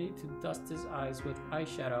opportunity to dust his eyes with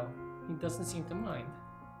eyeshadow. He doesn't seem to mind.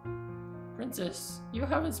 Princess, you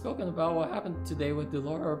haven't spoken about what happened today with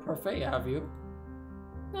Delora Parfait, have you?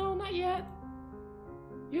 No, not yet.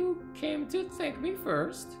 You came to thank me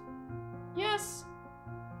first? Yes.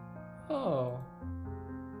 Oh.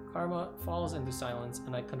 Karma falls into silence,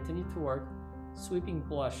 and I continue to work, sweeping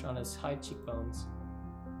blush on his high cheekbones.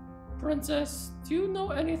 Princess, do you know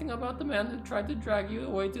anything about the man who tried to drag you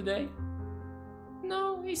away today?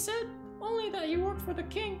 No, he said only that you worked for the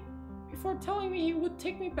king, before telling me he would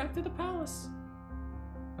take me back to the palace.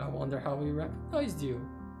 I wonder how he recognized you.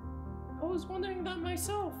 I was wondering that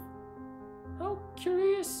myself. How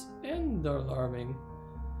curious and alarming.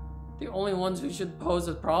 The only ones who should pose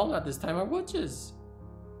a problem at this time are witches.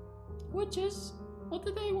 Witches? What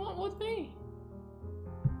do they want with me?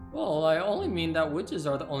 Well, I only mean that witches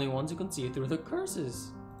are the only ones who can see through the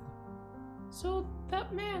curses. So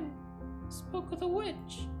that man spoke with a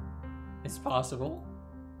witch? It's possible.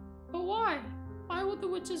 But why? Why would the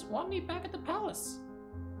witches want me back at the palace?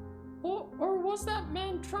 Or was that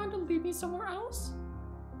man trying to lead me somewhere else?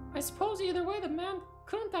 I suppose either way the man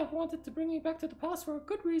couldn't have wanted to bring me back to the palace for a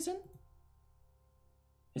good reason.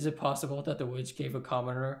 Is it possible that the witch gave a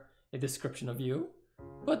commoner a description of you?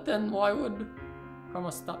 But then why would...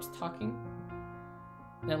 Karma stops talking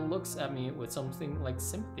and looks at me with something like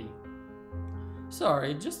sympathy.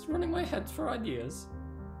 Sorry, just running my head for ideas.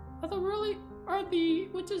 Are the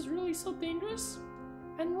witches really so dangerous?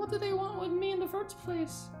 And what do they want with me in the first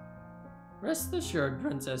place? Rest assured,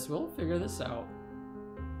 Princess, we'll figure this out.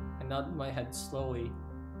 I nod my head slowly.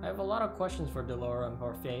 I have a lot of questions for Delora and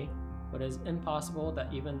Parfait, but it is impossible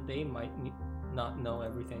that even they might not know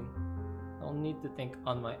everything. I'll need to think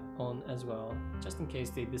on my own as well, just in case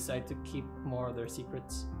they decide to keep more of their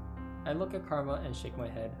secrets. I look at Karma and shake my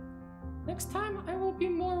head. Next time, I will be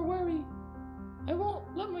more wary. I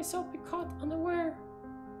won't let myself be caught unaware.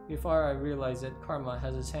 Before I realize it, Karma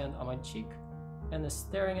has his hand on my cheek and is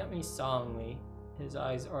staring at me solemnly. His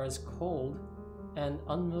eyes are as cold and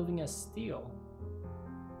unmoving as steel.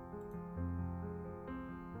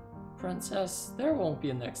 Princess, there won't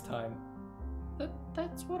be a next time.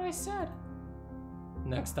 That's what I said.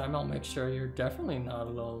 Next time I'll make sure you're definitely not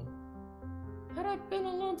alone. Had I been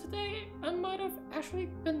alone today, I might have actually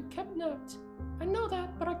been kidnapped. I know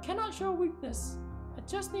that, but I cannot show weakness. I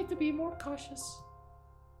just need to be more cautious.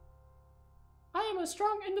 I am a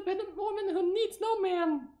strong, independent woman who needs no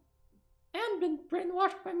man, and been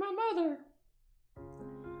brainwashed by my mother.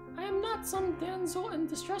 I am not some damsel in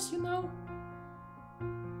distress, you know.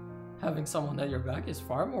 Having someone at your back is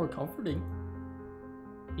far more comforting.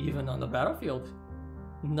 Even on the battlefield,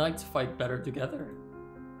 knights fight better together.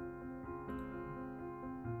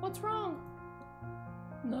 What's wrong?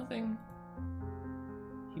 Nothing.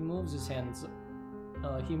 He moves his hand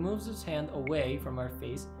away from our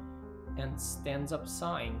face and stands up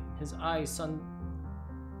sighing. His eyes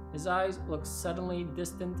look suddenly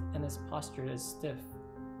distant and his posture is stiff.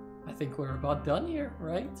 I think we're about done here,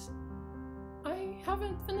 right? I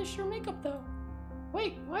haven't finished your makeup though.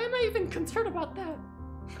 Wait, why am I even concerned about that?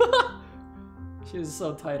 She was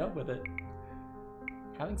so tied up with it.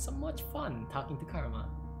 Having so much fun talking to Karma.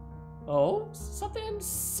 Oh, something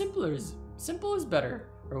simple is better.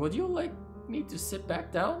 Or would you like me to sit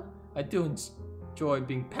back down? I do enjoy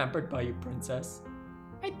being pampered by you, Princess.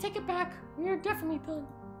 I take it back. We are definitely done.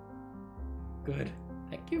 Good.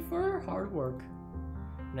 Thank you for your hard work.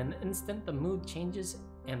 In an instant, the mood changes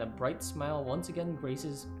and a bright smile once again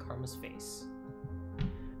graces Karma's face.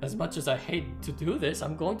 As much as I hate to do this,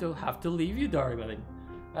 I'm going to have to leave you, darling.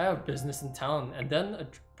 I have business in town and then a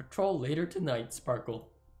patrol later tonight, Sparkle.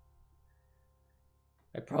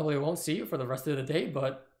 I probably won't see you for the rest of the day,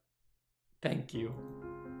 but thank you.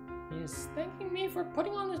 He is thanking me for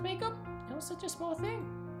putting on his makeup? It was such a small thing.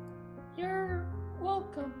 You're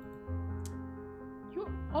welcome.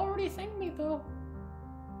 You already thanked me though.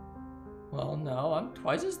 Well, now I'm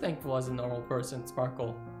twice as thankful as a normal person,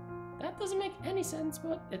 Sparkle. That doesn't make any sense,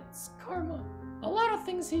 but it's Karma. A lot of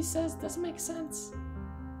things he says doesn't make sense.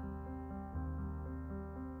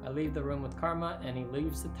 I leave the room with Karma and he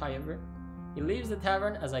leaves the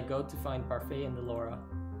tavern as I go to find Parfait and Delora.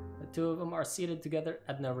 The two of them are seated together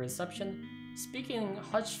at the reception, speaking in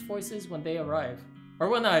hushed voices when I arrive.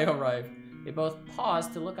 They both pause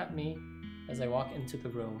to look at me as I walk into the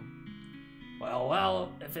room.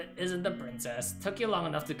 Well, if it isn't the princess, took you long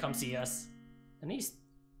enough to come see us. Anise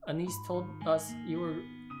told us you were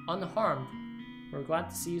unharmed. We're glad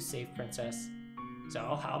to see you safe, Princess.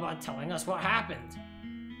 So how about telling us what happened?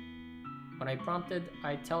 When I prompted,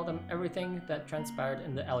 I tell them everything that transpired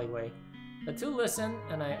in the alleyway. The two listen,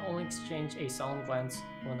 and I only exchange a solemn glance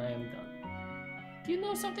when I am done. Do you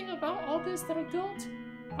know something about all this that I don't?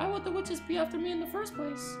 Why would the witches be after me in the first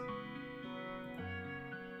place?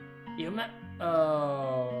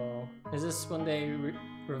 Oh, is this when they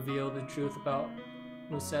reveal the truth about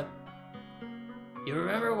Musette? You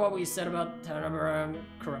remember what we said about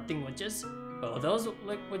corrupting witches? Well, those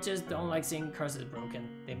witches don't like seeing curses broken.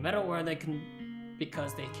 They meddle where they can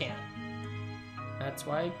because they can. That's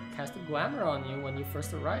why I cast a glamour on you when you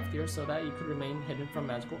first arrived here so that you could remain hidden from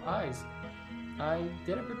magical eyes. I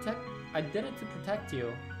did it to protect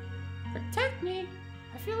you. Protect me?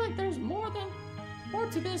 I feel like there's more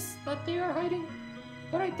to this that they are hiding.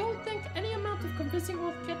 But I don't think any amount of convincing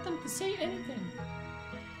will get them to say anything.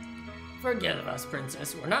 Forgive us,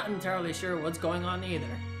 Princess. We're not entirely sure what's going on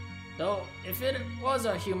either. Though, if it was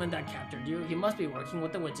a human that captured you, he must be working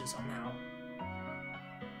with the witches somehow.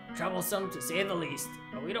 Troublesome to say the least,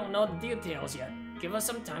 but we don't know the details yet. Give us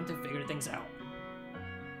some time to figure things out.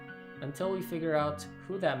 Until we figure out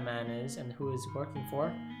who that man is and who he's working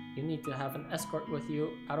for, you need to have an escort with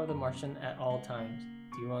you out of the Martian at all times.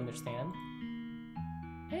 Do you understand?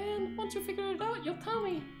 And once you figure it out, you'll tell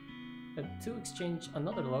me. The two exchange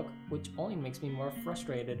another look, which only makes me more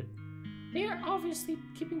frustrated. They are obviously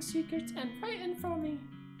keeping secrets and frightened from me.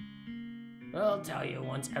 We'll tell you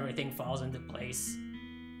once everything falls into place.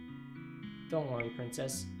 Don't worry,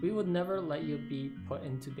 princess. We would never let you be put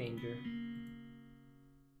into danger.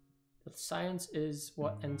 The silence is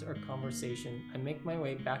what ends our conversation. I make my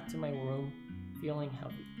way back to my room, feeling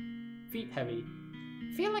heavy. Feet heavy.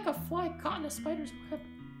 I feel like a fly caught in a spider's web.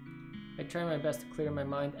 I try my best to clear my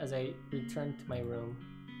mind as I return to my room.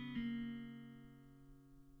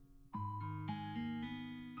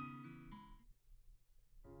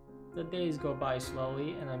 The days go by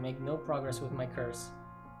slowly, and I make no progress with my curse.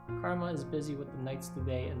 Karma is busy with the knights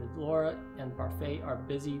today, and Laura and Parfait are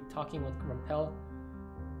busy talking with Rampel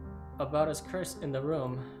about his curse in the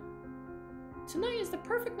room. Tonight is the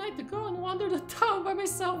perfect night to go and wander the town by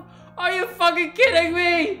myself. Are you fucking kidding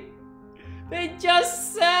me? They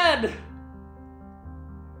just said!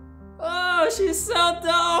 Oh, she's so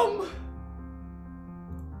dumb!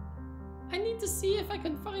 I need to see if I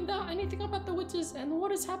can find out anything about the witches and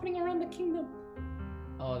what is happening around the kingdom.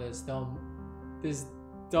 Oh, this dumb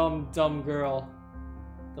girl.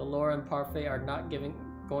 The Laura and Parfait are not going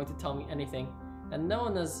to tell me anything, and no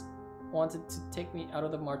one has wanted to take me out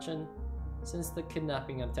of the marchen since the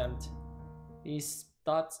kidnapping attempt. These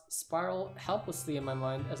thoughts spiral helplessly in my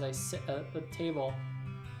mind as I sit at the table.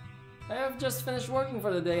 I have just finished working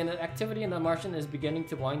for the day, and the activity in the marchen is beginning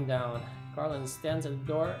to wind down. Garland stands at the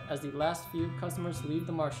door as the last few customers leave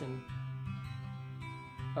the marchen.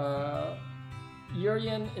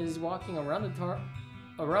 Urian is walking around the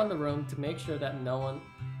room to make sure that no one.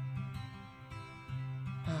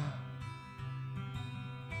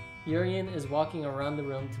 Urian is walking around the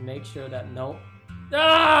room to make sure that no.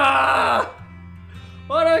 Ah!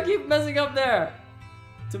 Why do I keep messing up there?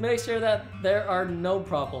 To make sure that there are no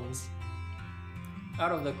problems.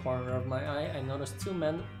 Out of the corner of my eye, I notice two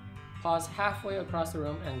men pause halfway across the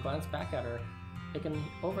room and glance back at her. I can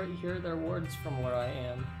overhear their words from where I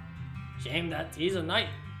am. Shame that he's a knight,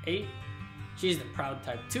 eh? She's the proud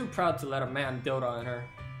type, too proud to let a man dote on her.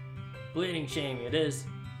 Bleeding shame it is.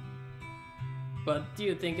 But do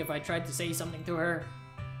you think if I tried to say something to her?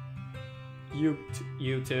 You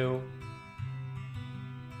too.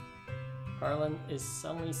 Garland is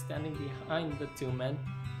suddenly standing behind the two men,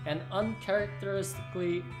 an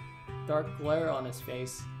uncharacteristically dark glare on his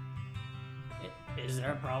face. Is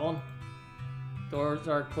there a problem? Doors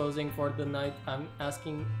are closing for the night. I'm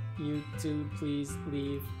asking you to please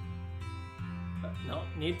leave. No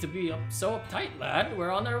need to be so uptight, lad.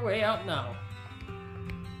 We're on our way out now.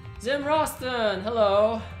 Zim Roston,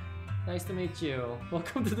 hello. Nice to meet you.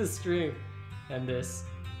 Welcome to the stream. And this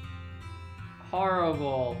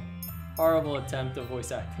horrible attempt of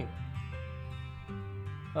voice acting.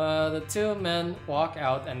 The two men walk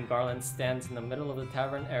out and Garland stands in the middle of the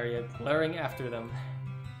tavern area, glaring after them.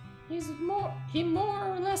 He more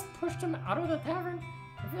or less pushed him out of the tavern.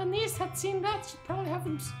 If Anise had seen that, she'd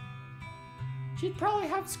probably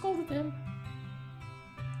have scolded him.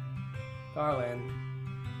 Garland,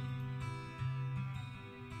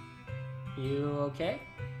 you okay?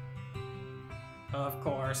 Of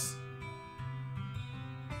course.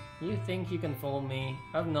 You think you can fool me?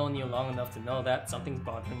 I've known you long enough to know that something's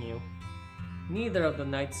bothering you. Neither of the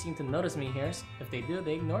knights seem to notice me here. If they do,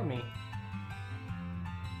 they ignore me.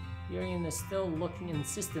 Urian is still looking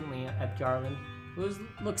insistently at Garland, who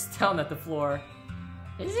looks down at the floor.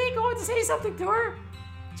 Is he going to say something to her?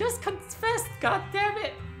 Just confess,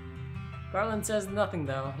 goddammit! Garland says nothing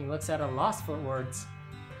though. He looks at a loss for words.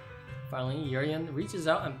 Finally, Urian reaches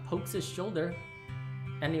out and pokes his shoulder,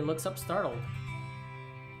 and he looks up startled.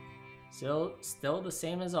 Still the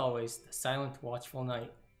same as always, the silent, watchful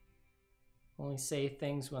knight. Only says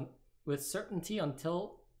things with certainty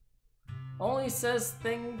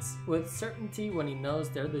when he knows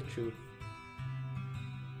they're the truth.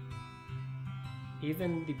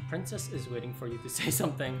 Even the princess is waiting for you to say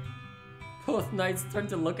something. Both knights turn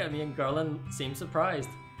to look at me and Garland seems surprised.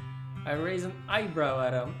 I raise an eyebrow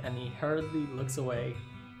at him and he hurriedly looks away.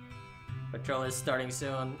 Patrol is starting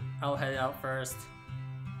soon. I'll head out first.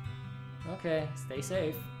 Okay, stay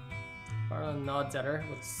safe. Garland nods at her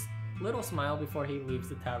with a little smile before he leaves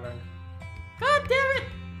the tavern. God damn it!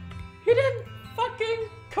 He didn't fucking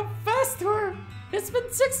confess to her! It's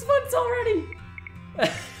been 6 months already!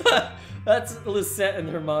 That's Lisette in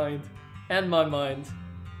her mind. And my mind.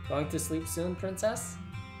 Going to sleep soon, princess?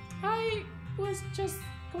 I was just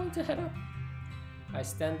going to head up. I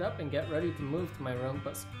stand up and get ready to move to my room,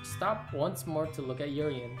 but stop once more to look at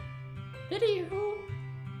Urian. Did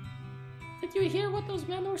you hear what those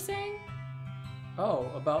men were saying?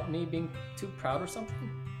 Oh, about me being too proud or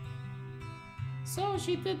something? So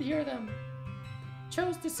she did hear them.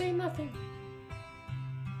 Chose to say nothing.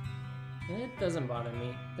 It doesn't bother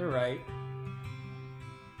me. They're right.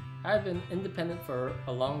 I've been independent for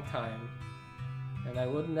a long time. And I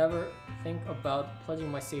would never think about pledging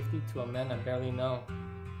my safety to a man I barely know.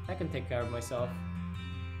 I can take care of myself.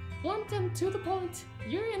 Blunt and to the point.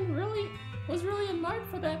 Urian was really admired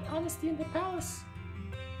for that honesty in the palace.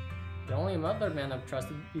 The only other man I've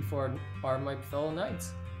trusted before are my fellow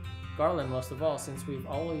knights. Garland most of all, since we've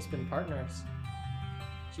always been partners.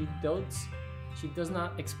 She does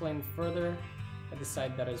not explain further. I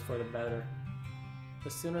decide that is for the better. The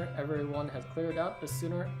sooner everyone has cleared out, the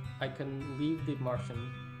sooner I can leave the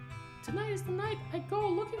Martian. Tonight is the night I go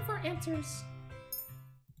looking for answers.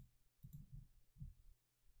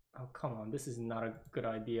 Oh, come on, this is not a good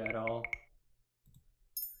idea at all.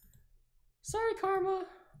 Sorry, Karma.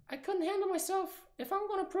 I couldn't handle myself. If I'm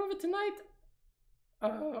gonna prove it tonight,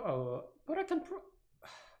 but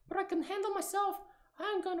I can handle myself.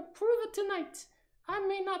 I'm gonna prove it tonight. I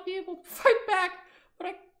may not be able to fight back, but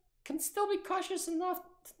I can still be cautious enough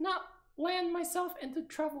to not land myself into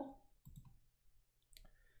trouble.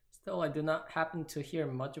 Still, I do not happen to hear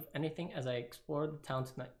much of anything as I explore the town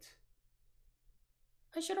tonight.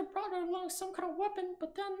 I should have brought along some kind of weapon,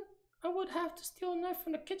 but then I would have to steal a knife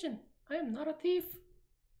from the kitchen. I am not a thief.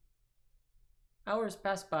 Hours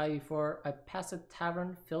pass by before I pass a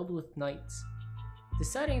tavern filled with knights.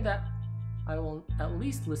 Deciding that I will at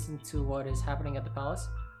least listen to what is happening at the palace,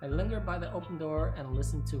 I linger by the open door and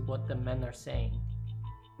listen to what the men are saying.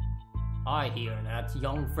 I hear that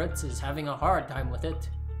young Fritz is having a hard time with it.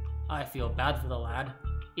 I feel bad for the lad.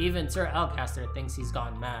 Even Sir Alcaster thinks he's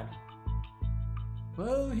gone mad.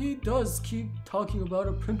 Well, he does keep talking about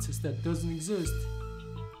a princess that doesn't exist.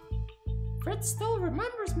 Fritz still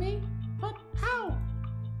remembers me, but how?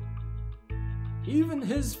 Even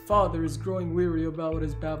his father is growing weary about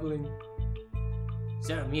his babbling.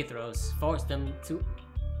 Sir Mithros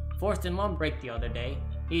forced him on break the other day.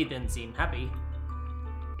 He didn't seem happy.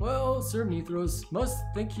 Well, Sir Mithros must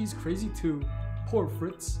think he's crazy too. Poor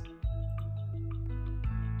Fritz.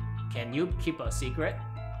 Can you keep a secret?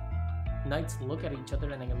 Knights look at each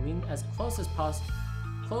other and I lean as close as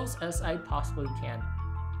I possibly can.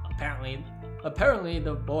 Apparently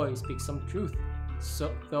the boy speaks some truth.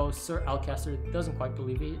 So, though Sir Alcaster doesn't quite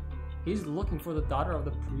believe it, he's looking for the daughter of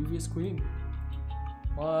the previous queen.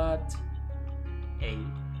 What?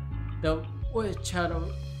 The witch had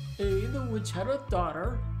a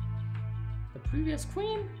daughter. The previous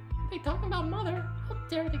queen? They talking about mother? How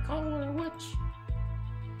dare they call her a witch?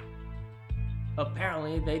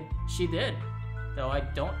 Apparently she did, though I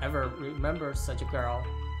don't ever remember such a girl.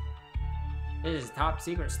 This is top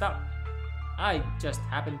secret stuff. I just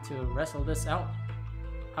happened to wrestle this out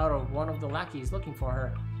of one of the lackeys looking for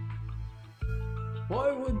her.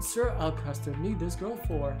 Why would Sir Alcaster need this girl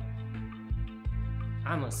for?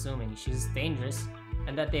 I'm assuming she's dangerous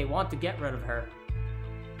and that they want to get rid of her.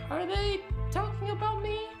 Are they talking about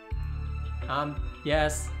me?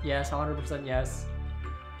 Yes, 100% yes.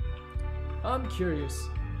 I'm curious.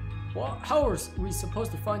 How are we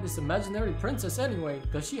supposed to find this imaginary princess anyway?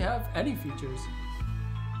 Does she have any features?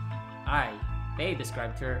 They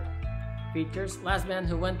described her features. Last man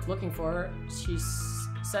who went looking for her, she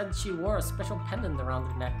said she wore a special pendant around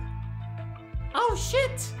her neck. Oh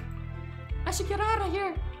shit! I should get out of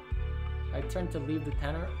here! I turn to leave the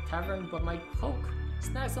tavern, but my cloak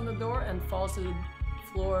snags on the door and falls to the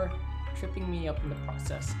floor, tripping me up in the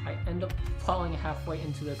process. I end up falling halfway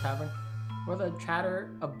into the tavern, where the chatter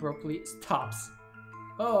abruptly stops.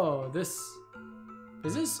 Oh,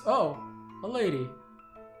 a lady.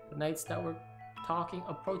 The knights that were talking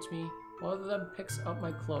approach me. One of them picks up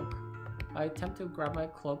my cloak. I attempt to grab my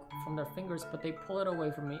cloak from their fingers, but they pull it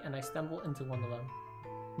away from me and I stumble into one of them.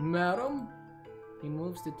 Madam? He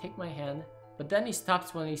moves to take my hand, but then he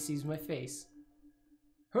stops when he sees my face.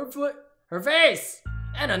 Her face!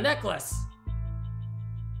 And a necklace!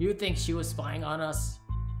 You think she was spying on us?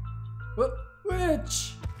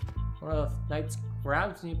 Witch! One of the knights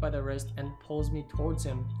grabs me by the wrist and pulls me towards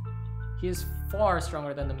him. He is far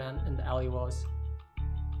stronger than the man in the alley was.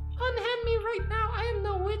 Unhand me right now, I am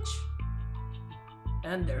no witch.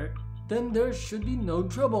 Then there should be no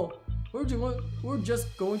trouble. We're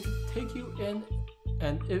just going to take you in,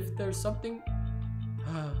 and if there's something...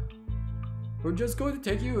 We're just going to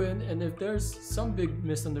take you in, and if there's some big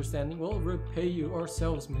misunderstanding, we'll repay you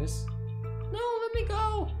ourselves, miss. No, let me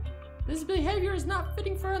go. This behavior is not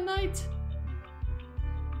fitting for a knight.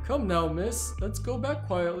 Come now, miss. Let's go back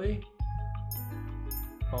quietly.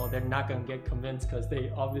 Oh, they're not gonna get convinced because they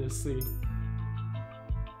obviously...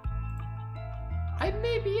 I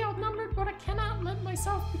may be outnumbered, but I cannot let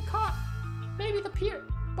myself be caught. Maybe the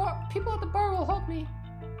people at the bar will help me.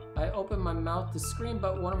 I open my mouth to scream,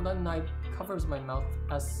 but one of the knights covers my mouth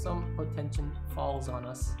as some attention falls on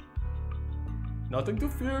us. Nothing to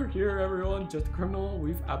fear here, everyone. Just a criminal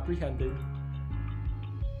we've apprehended.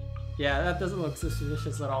 Yeah, that doesn't look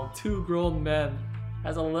suspicious at all. 2 grown men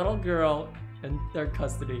has a little girl in their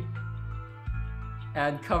custody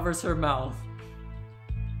and covers her mouth.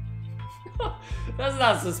 That's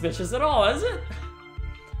not suspicious at all, is it?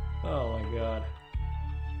 Oh my god.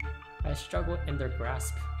 I struggle in their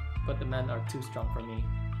grasp, but the men are too strong for me.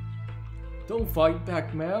 Don't fight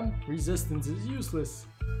back, ma'am. Resistance is useless.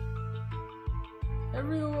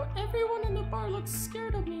 Everyone in the bar looks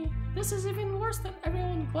scared of me. This is even worse than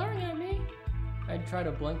everyone glaring at me. I try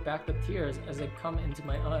to blink back the tears as they come into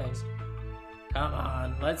my eyes. Come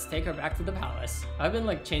on, let's take her back to the palace. I've been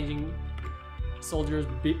like changing Soldier's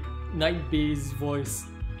Knight B's voice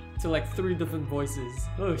to like 3 different voices.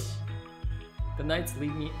 Whoosh. The knights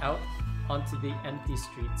lead me out onto the empty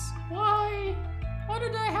streets. Why? Why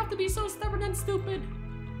did I have to be so stubborn and stupid?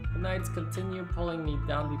 The knights continue pulling me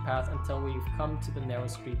down the path until we've come to the narrow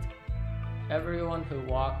street. Everyone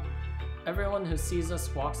who sees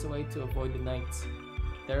us walks away to avoid the knights.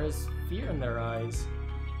 There is fear in their eyes.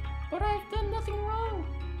 But I've done nothing wrong.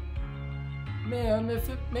 Ma'am, if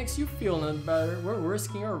it makes you feel any better, we're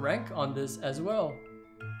risking our rank on this as well.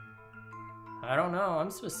 I don't know,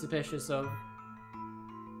 I'm suspicious of...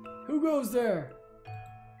 Who goes there?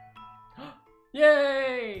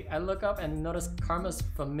 Yay! I look up and notice Karma's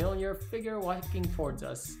familiar figure walking towards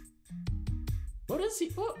us. What is he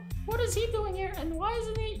doing here, and why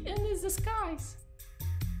isn't he in his disguise?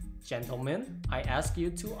 Gentlemen, I ask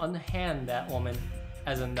you to unhand that woman.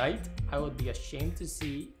 As a knight, I would be ashamed to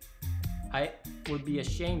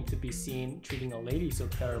be seen treating a lady so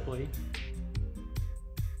terribly.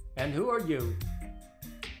 And who are you?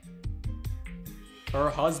 Her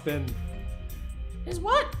husband. His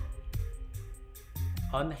what?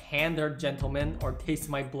 Unhand her, gentlemen, or taste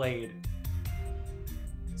my blade.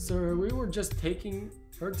 Sir, we were just taking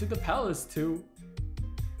her to the palace too.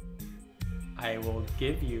 I will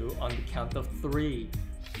give you on the count of 3.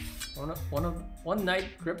 One knight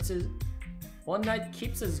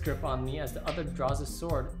keeps his grip on me as the other draws his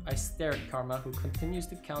sword. I stare at Karma, who continues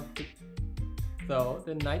to count though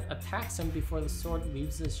the knight attacks him before the sword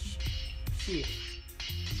leaves his sheath.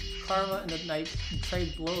 Karma and the knight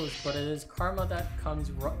trade blows, but it is Karma that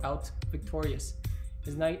comes out victorious.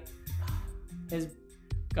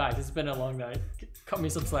 Guys, it's been a long night. Cut me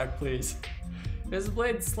some slack, please. His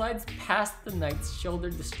blade slides past the knight's shoulder,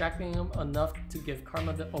 distracting him enough to give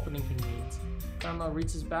Karma the opening he needs. Karma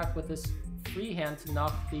reaches back with his free hand to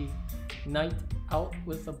knock the knight out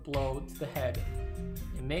with a blow to the head.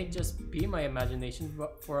 It may just be my imagination,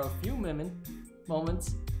 but for a few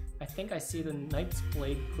moments, I think I see the knight's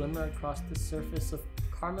blade glimmer across the surface of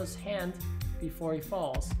Karma's hand before he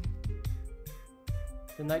falls.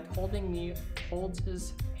 The knight holding me holds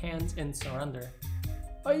his hands in surrender.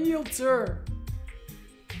 I yield, sir!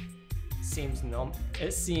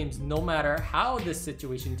 It seems no matter how this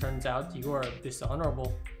situation turns out, you are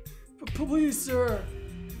dishonorable. Please, sir!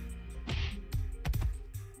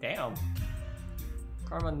 Damn.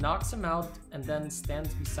 Karma knocks him out and then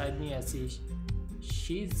stands beside me as he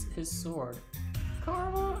sheathes his sword.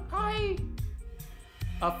 Karma,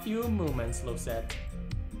 A few moments, Losette.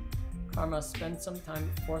 Karma spends some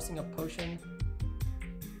time forcing a potion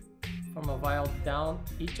from a vial down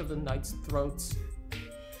each of the knights' throats.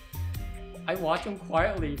 I watch him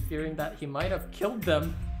quietly, fearing that he might have killed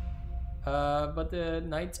them, but the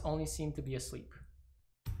knights only seem to be asleep.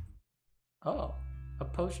 Oh,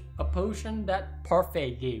 a potion that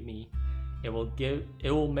Parfait gave me. It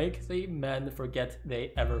will make the men forget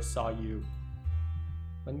they ever saw you.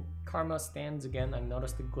 When Karma stands again, I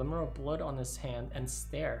notice the glimmer of blood on his hand and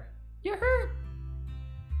stare. You're hurt!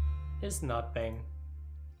 It's nothing.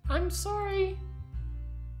 I'm sorry.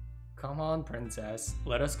 Come on, princess.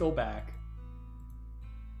 Let us go back.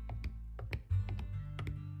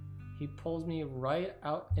 He pulls me right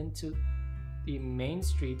out into the main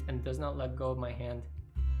street and does not let go of my hand.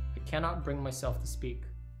 I cannot bring myself to speak.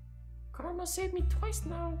 Karma saved me twice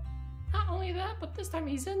now. Not only that, but this time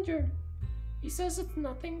he's injured. He says it's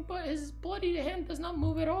nothing, but his bloody hand does not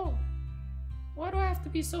move at all. Why do I have to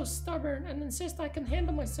be so stubborn and insist I can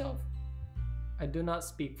handle myself? I do not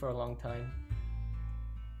speak for a long time.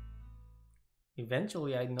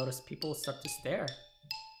 Eventually, I notice people start to stare.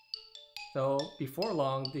 Though, before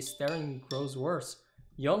long, the staring grows worse.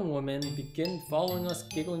 Young women begin following us,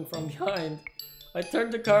 giggling from behind. I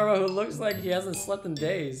turn to Karma, who looks like he hasn't slept in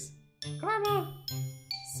days. Karma!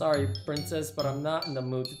 Sorry, princess, but I'm not in the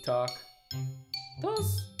mood to talk.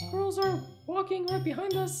 Those girls are walking right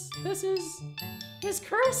behind us. This is his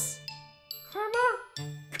curse?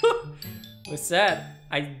 Karma? What's that?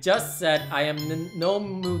 I just said I am in no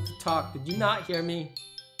mood to talk. Did you not hear me?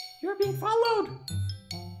 You're being followed!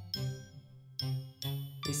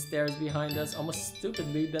 He stares behind us almost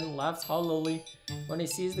stupidly, then laughs hollowly. When he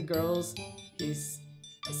sees the girls, I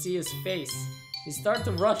see his face. He starts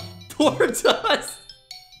to rush towards us.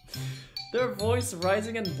 Their voice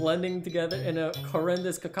rising and blending together in a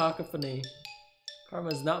horrendous cacophony. Karma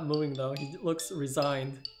is not moving though, he looks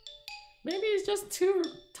resigned. Maybe he's just too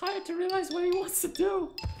tired to realize what he wants to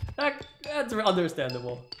do. That's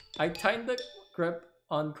understandable. I tighten the grip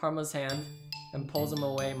on Karma's hand and pulls him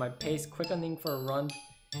away, my pace quickening for a run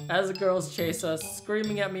as the girls chase us,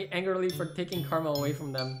 screaming at me angrily for taking Karma away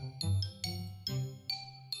from them.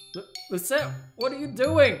 Lucette, what are you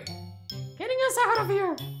doing? Getting us out of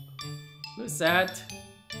here! Lucette!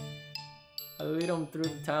 I lead him through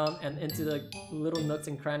the town and into the little nooks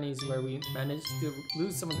and crannies where we managed to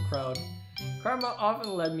lose some of the crowd. Karma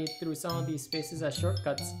often led me through some of these spaces as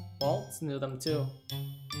shortcuts. Waltz knew them too.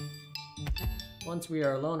 Once we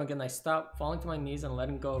are alone again, I stop, falling to my knees and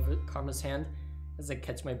letting go of Karma's hand as I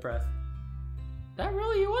catch my breath. That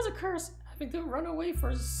really was a curse, having to run away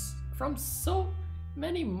from so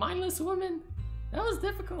many mindless women. That was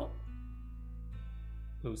difficult.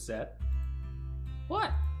 Lucette?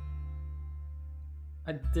 What?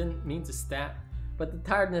 I didn't mean to stab, but the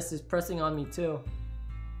tiredness is pressing on me too.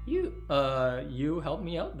 You helped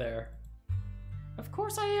me out there. Of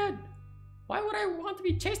course I did. Why would I want to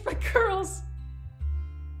be chased by girls?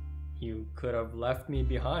 You could have left me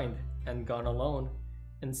behind and gone alone.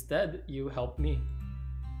 Instead, you helped me.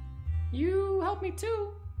 You helped me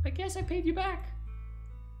too. I guess I paid you back.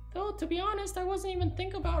 Though, to be honest, I wasn't even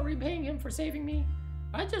thinking about repaying him for saving me.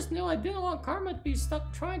 I just knew I didn't want Karma to be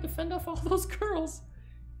stuck trying to fend off all those girls.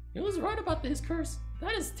 He was right about his curse.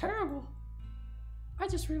 That is terrible. I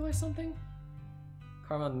just realized something.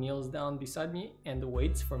 Karma kneels down beside me and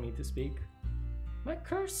waits for me to speak. My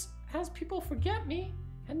curse has people forget me,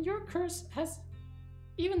 and your curse has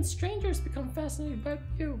even strangers become fascinated by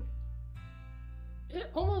you.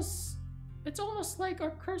 It's almost like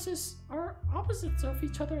our curses are opposites of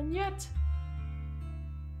each other, and yet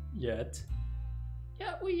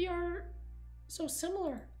we are so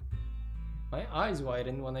similar. My eyes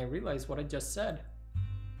widen when I realize what I just said.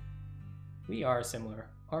 We are similar,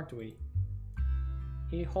 aren't we?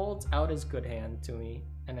 He holds out his good hand to me,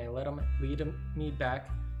 and I let him lead me back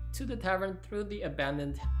to the tavern through the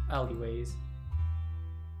abandoned alleyways.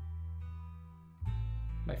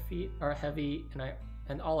 My feet are heavy,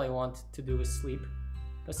 and all I want to do is sleep.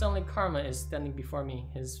 But suddenly Karma is standing before me,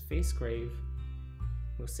 his face grave.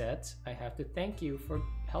 Lucette, I have to thank you for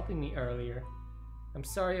helping me earlier. I'm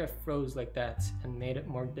sorry I froze like that and made it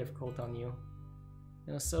more difficult on you.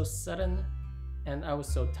 It was so sudden, and I was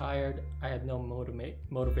so tired, I had no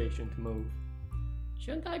motivation to move.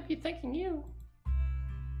 Shouldn't I be thanking you?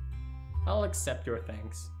 I'll accept your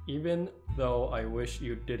thanks, even though I wish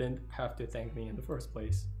you didn't have to thank me in the first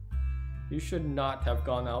place. You should not have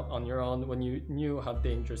gone out on your own when you knew how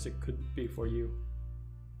dangerous it could be for you.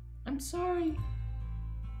 I'm sorry.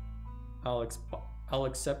 I'll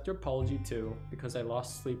accept your apology too, because I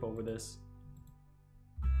lost sleep over this.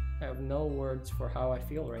 I have no words for how I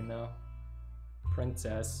feel right now.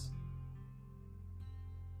 Princess.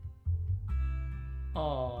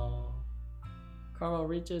 Aww. Karma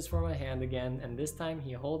reaches for my hand again, and this time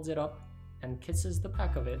he holds it up and kisses the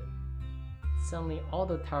back of it. Suddenly all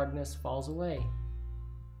the tiredness falls away.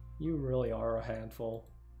 You really are a handful.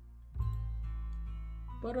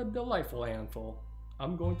 But a delightful handful.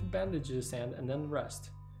 I'm going to bandage his hand and then rest.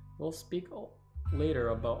 We'll speak later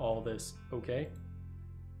about all this, okay?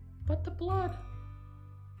 But the blood...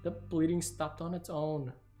 The bleeding stopped on its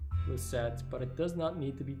own, Lucette, but it does not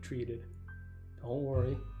need to be treated. Don't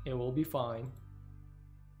worry, it will be fine.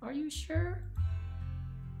 Are you sure?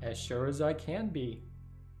 As sure as I can be.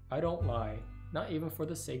 I don't lie, not even for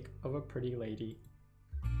the sake of a pretty lady.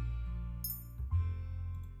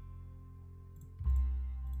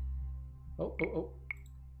 Oh.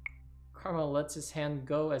 Karma lets his hand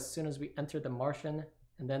go as soon as we enter the Martian,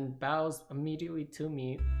 and then bows immediately to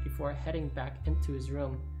me before heading back into his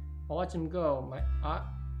room. I watch him go,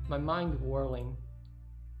 my mind whirling.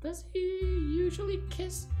 Does he usually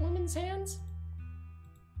kiss women's hands?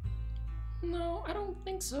 No, I don't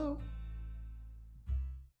think so.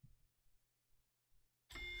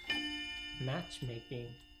 Matchmaking.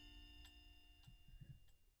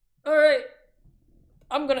 Alright.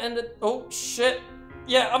 I'm gonna end it. Oh shit.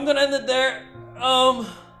 Yeah, I'm gonna end it there.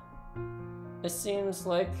 It seems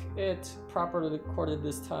like it properly recorded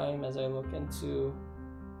this time as I look into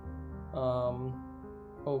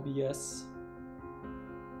OBS.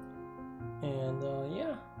 And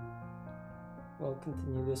yeah, we'll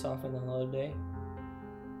continue this off in another day.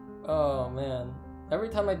 Oh man, every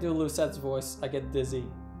time I do Lucettes' voice, I get dizzy.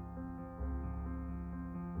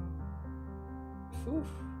 Oof.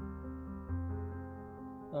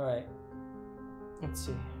 Alright, let's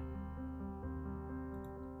see.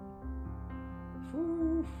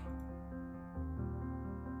 Oof.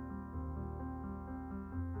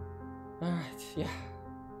 Alright, yeah.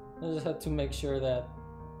 I just had to make sure that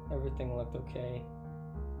everything looked okay.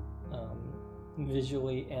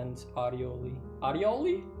 Visually and audioly.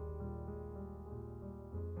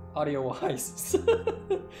 Audio-wise.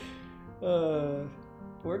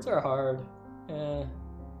 Words are hard.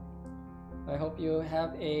 I hope you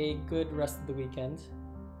have a good rest of the weekend.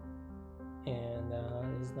 And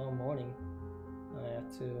it is now morning. I have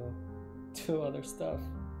to do other stuff.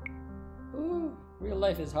 Ooh, real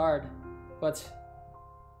life is hard, but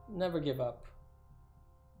never give up.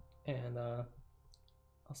 And I'll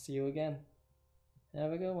see you again.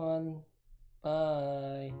 Have a good one.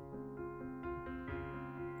 Bye.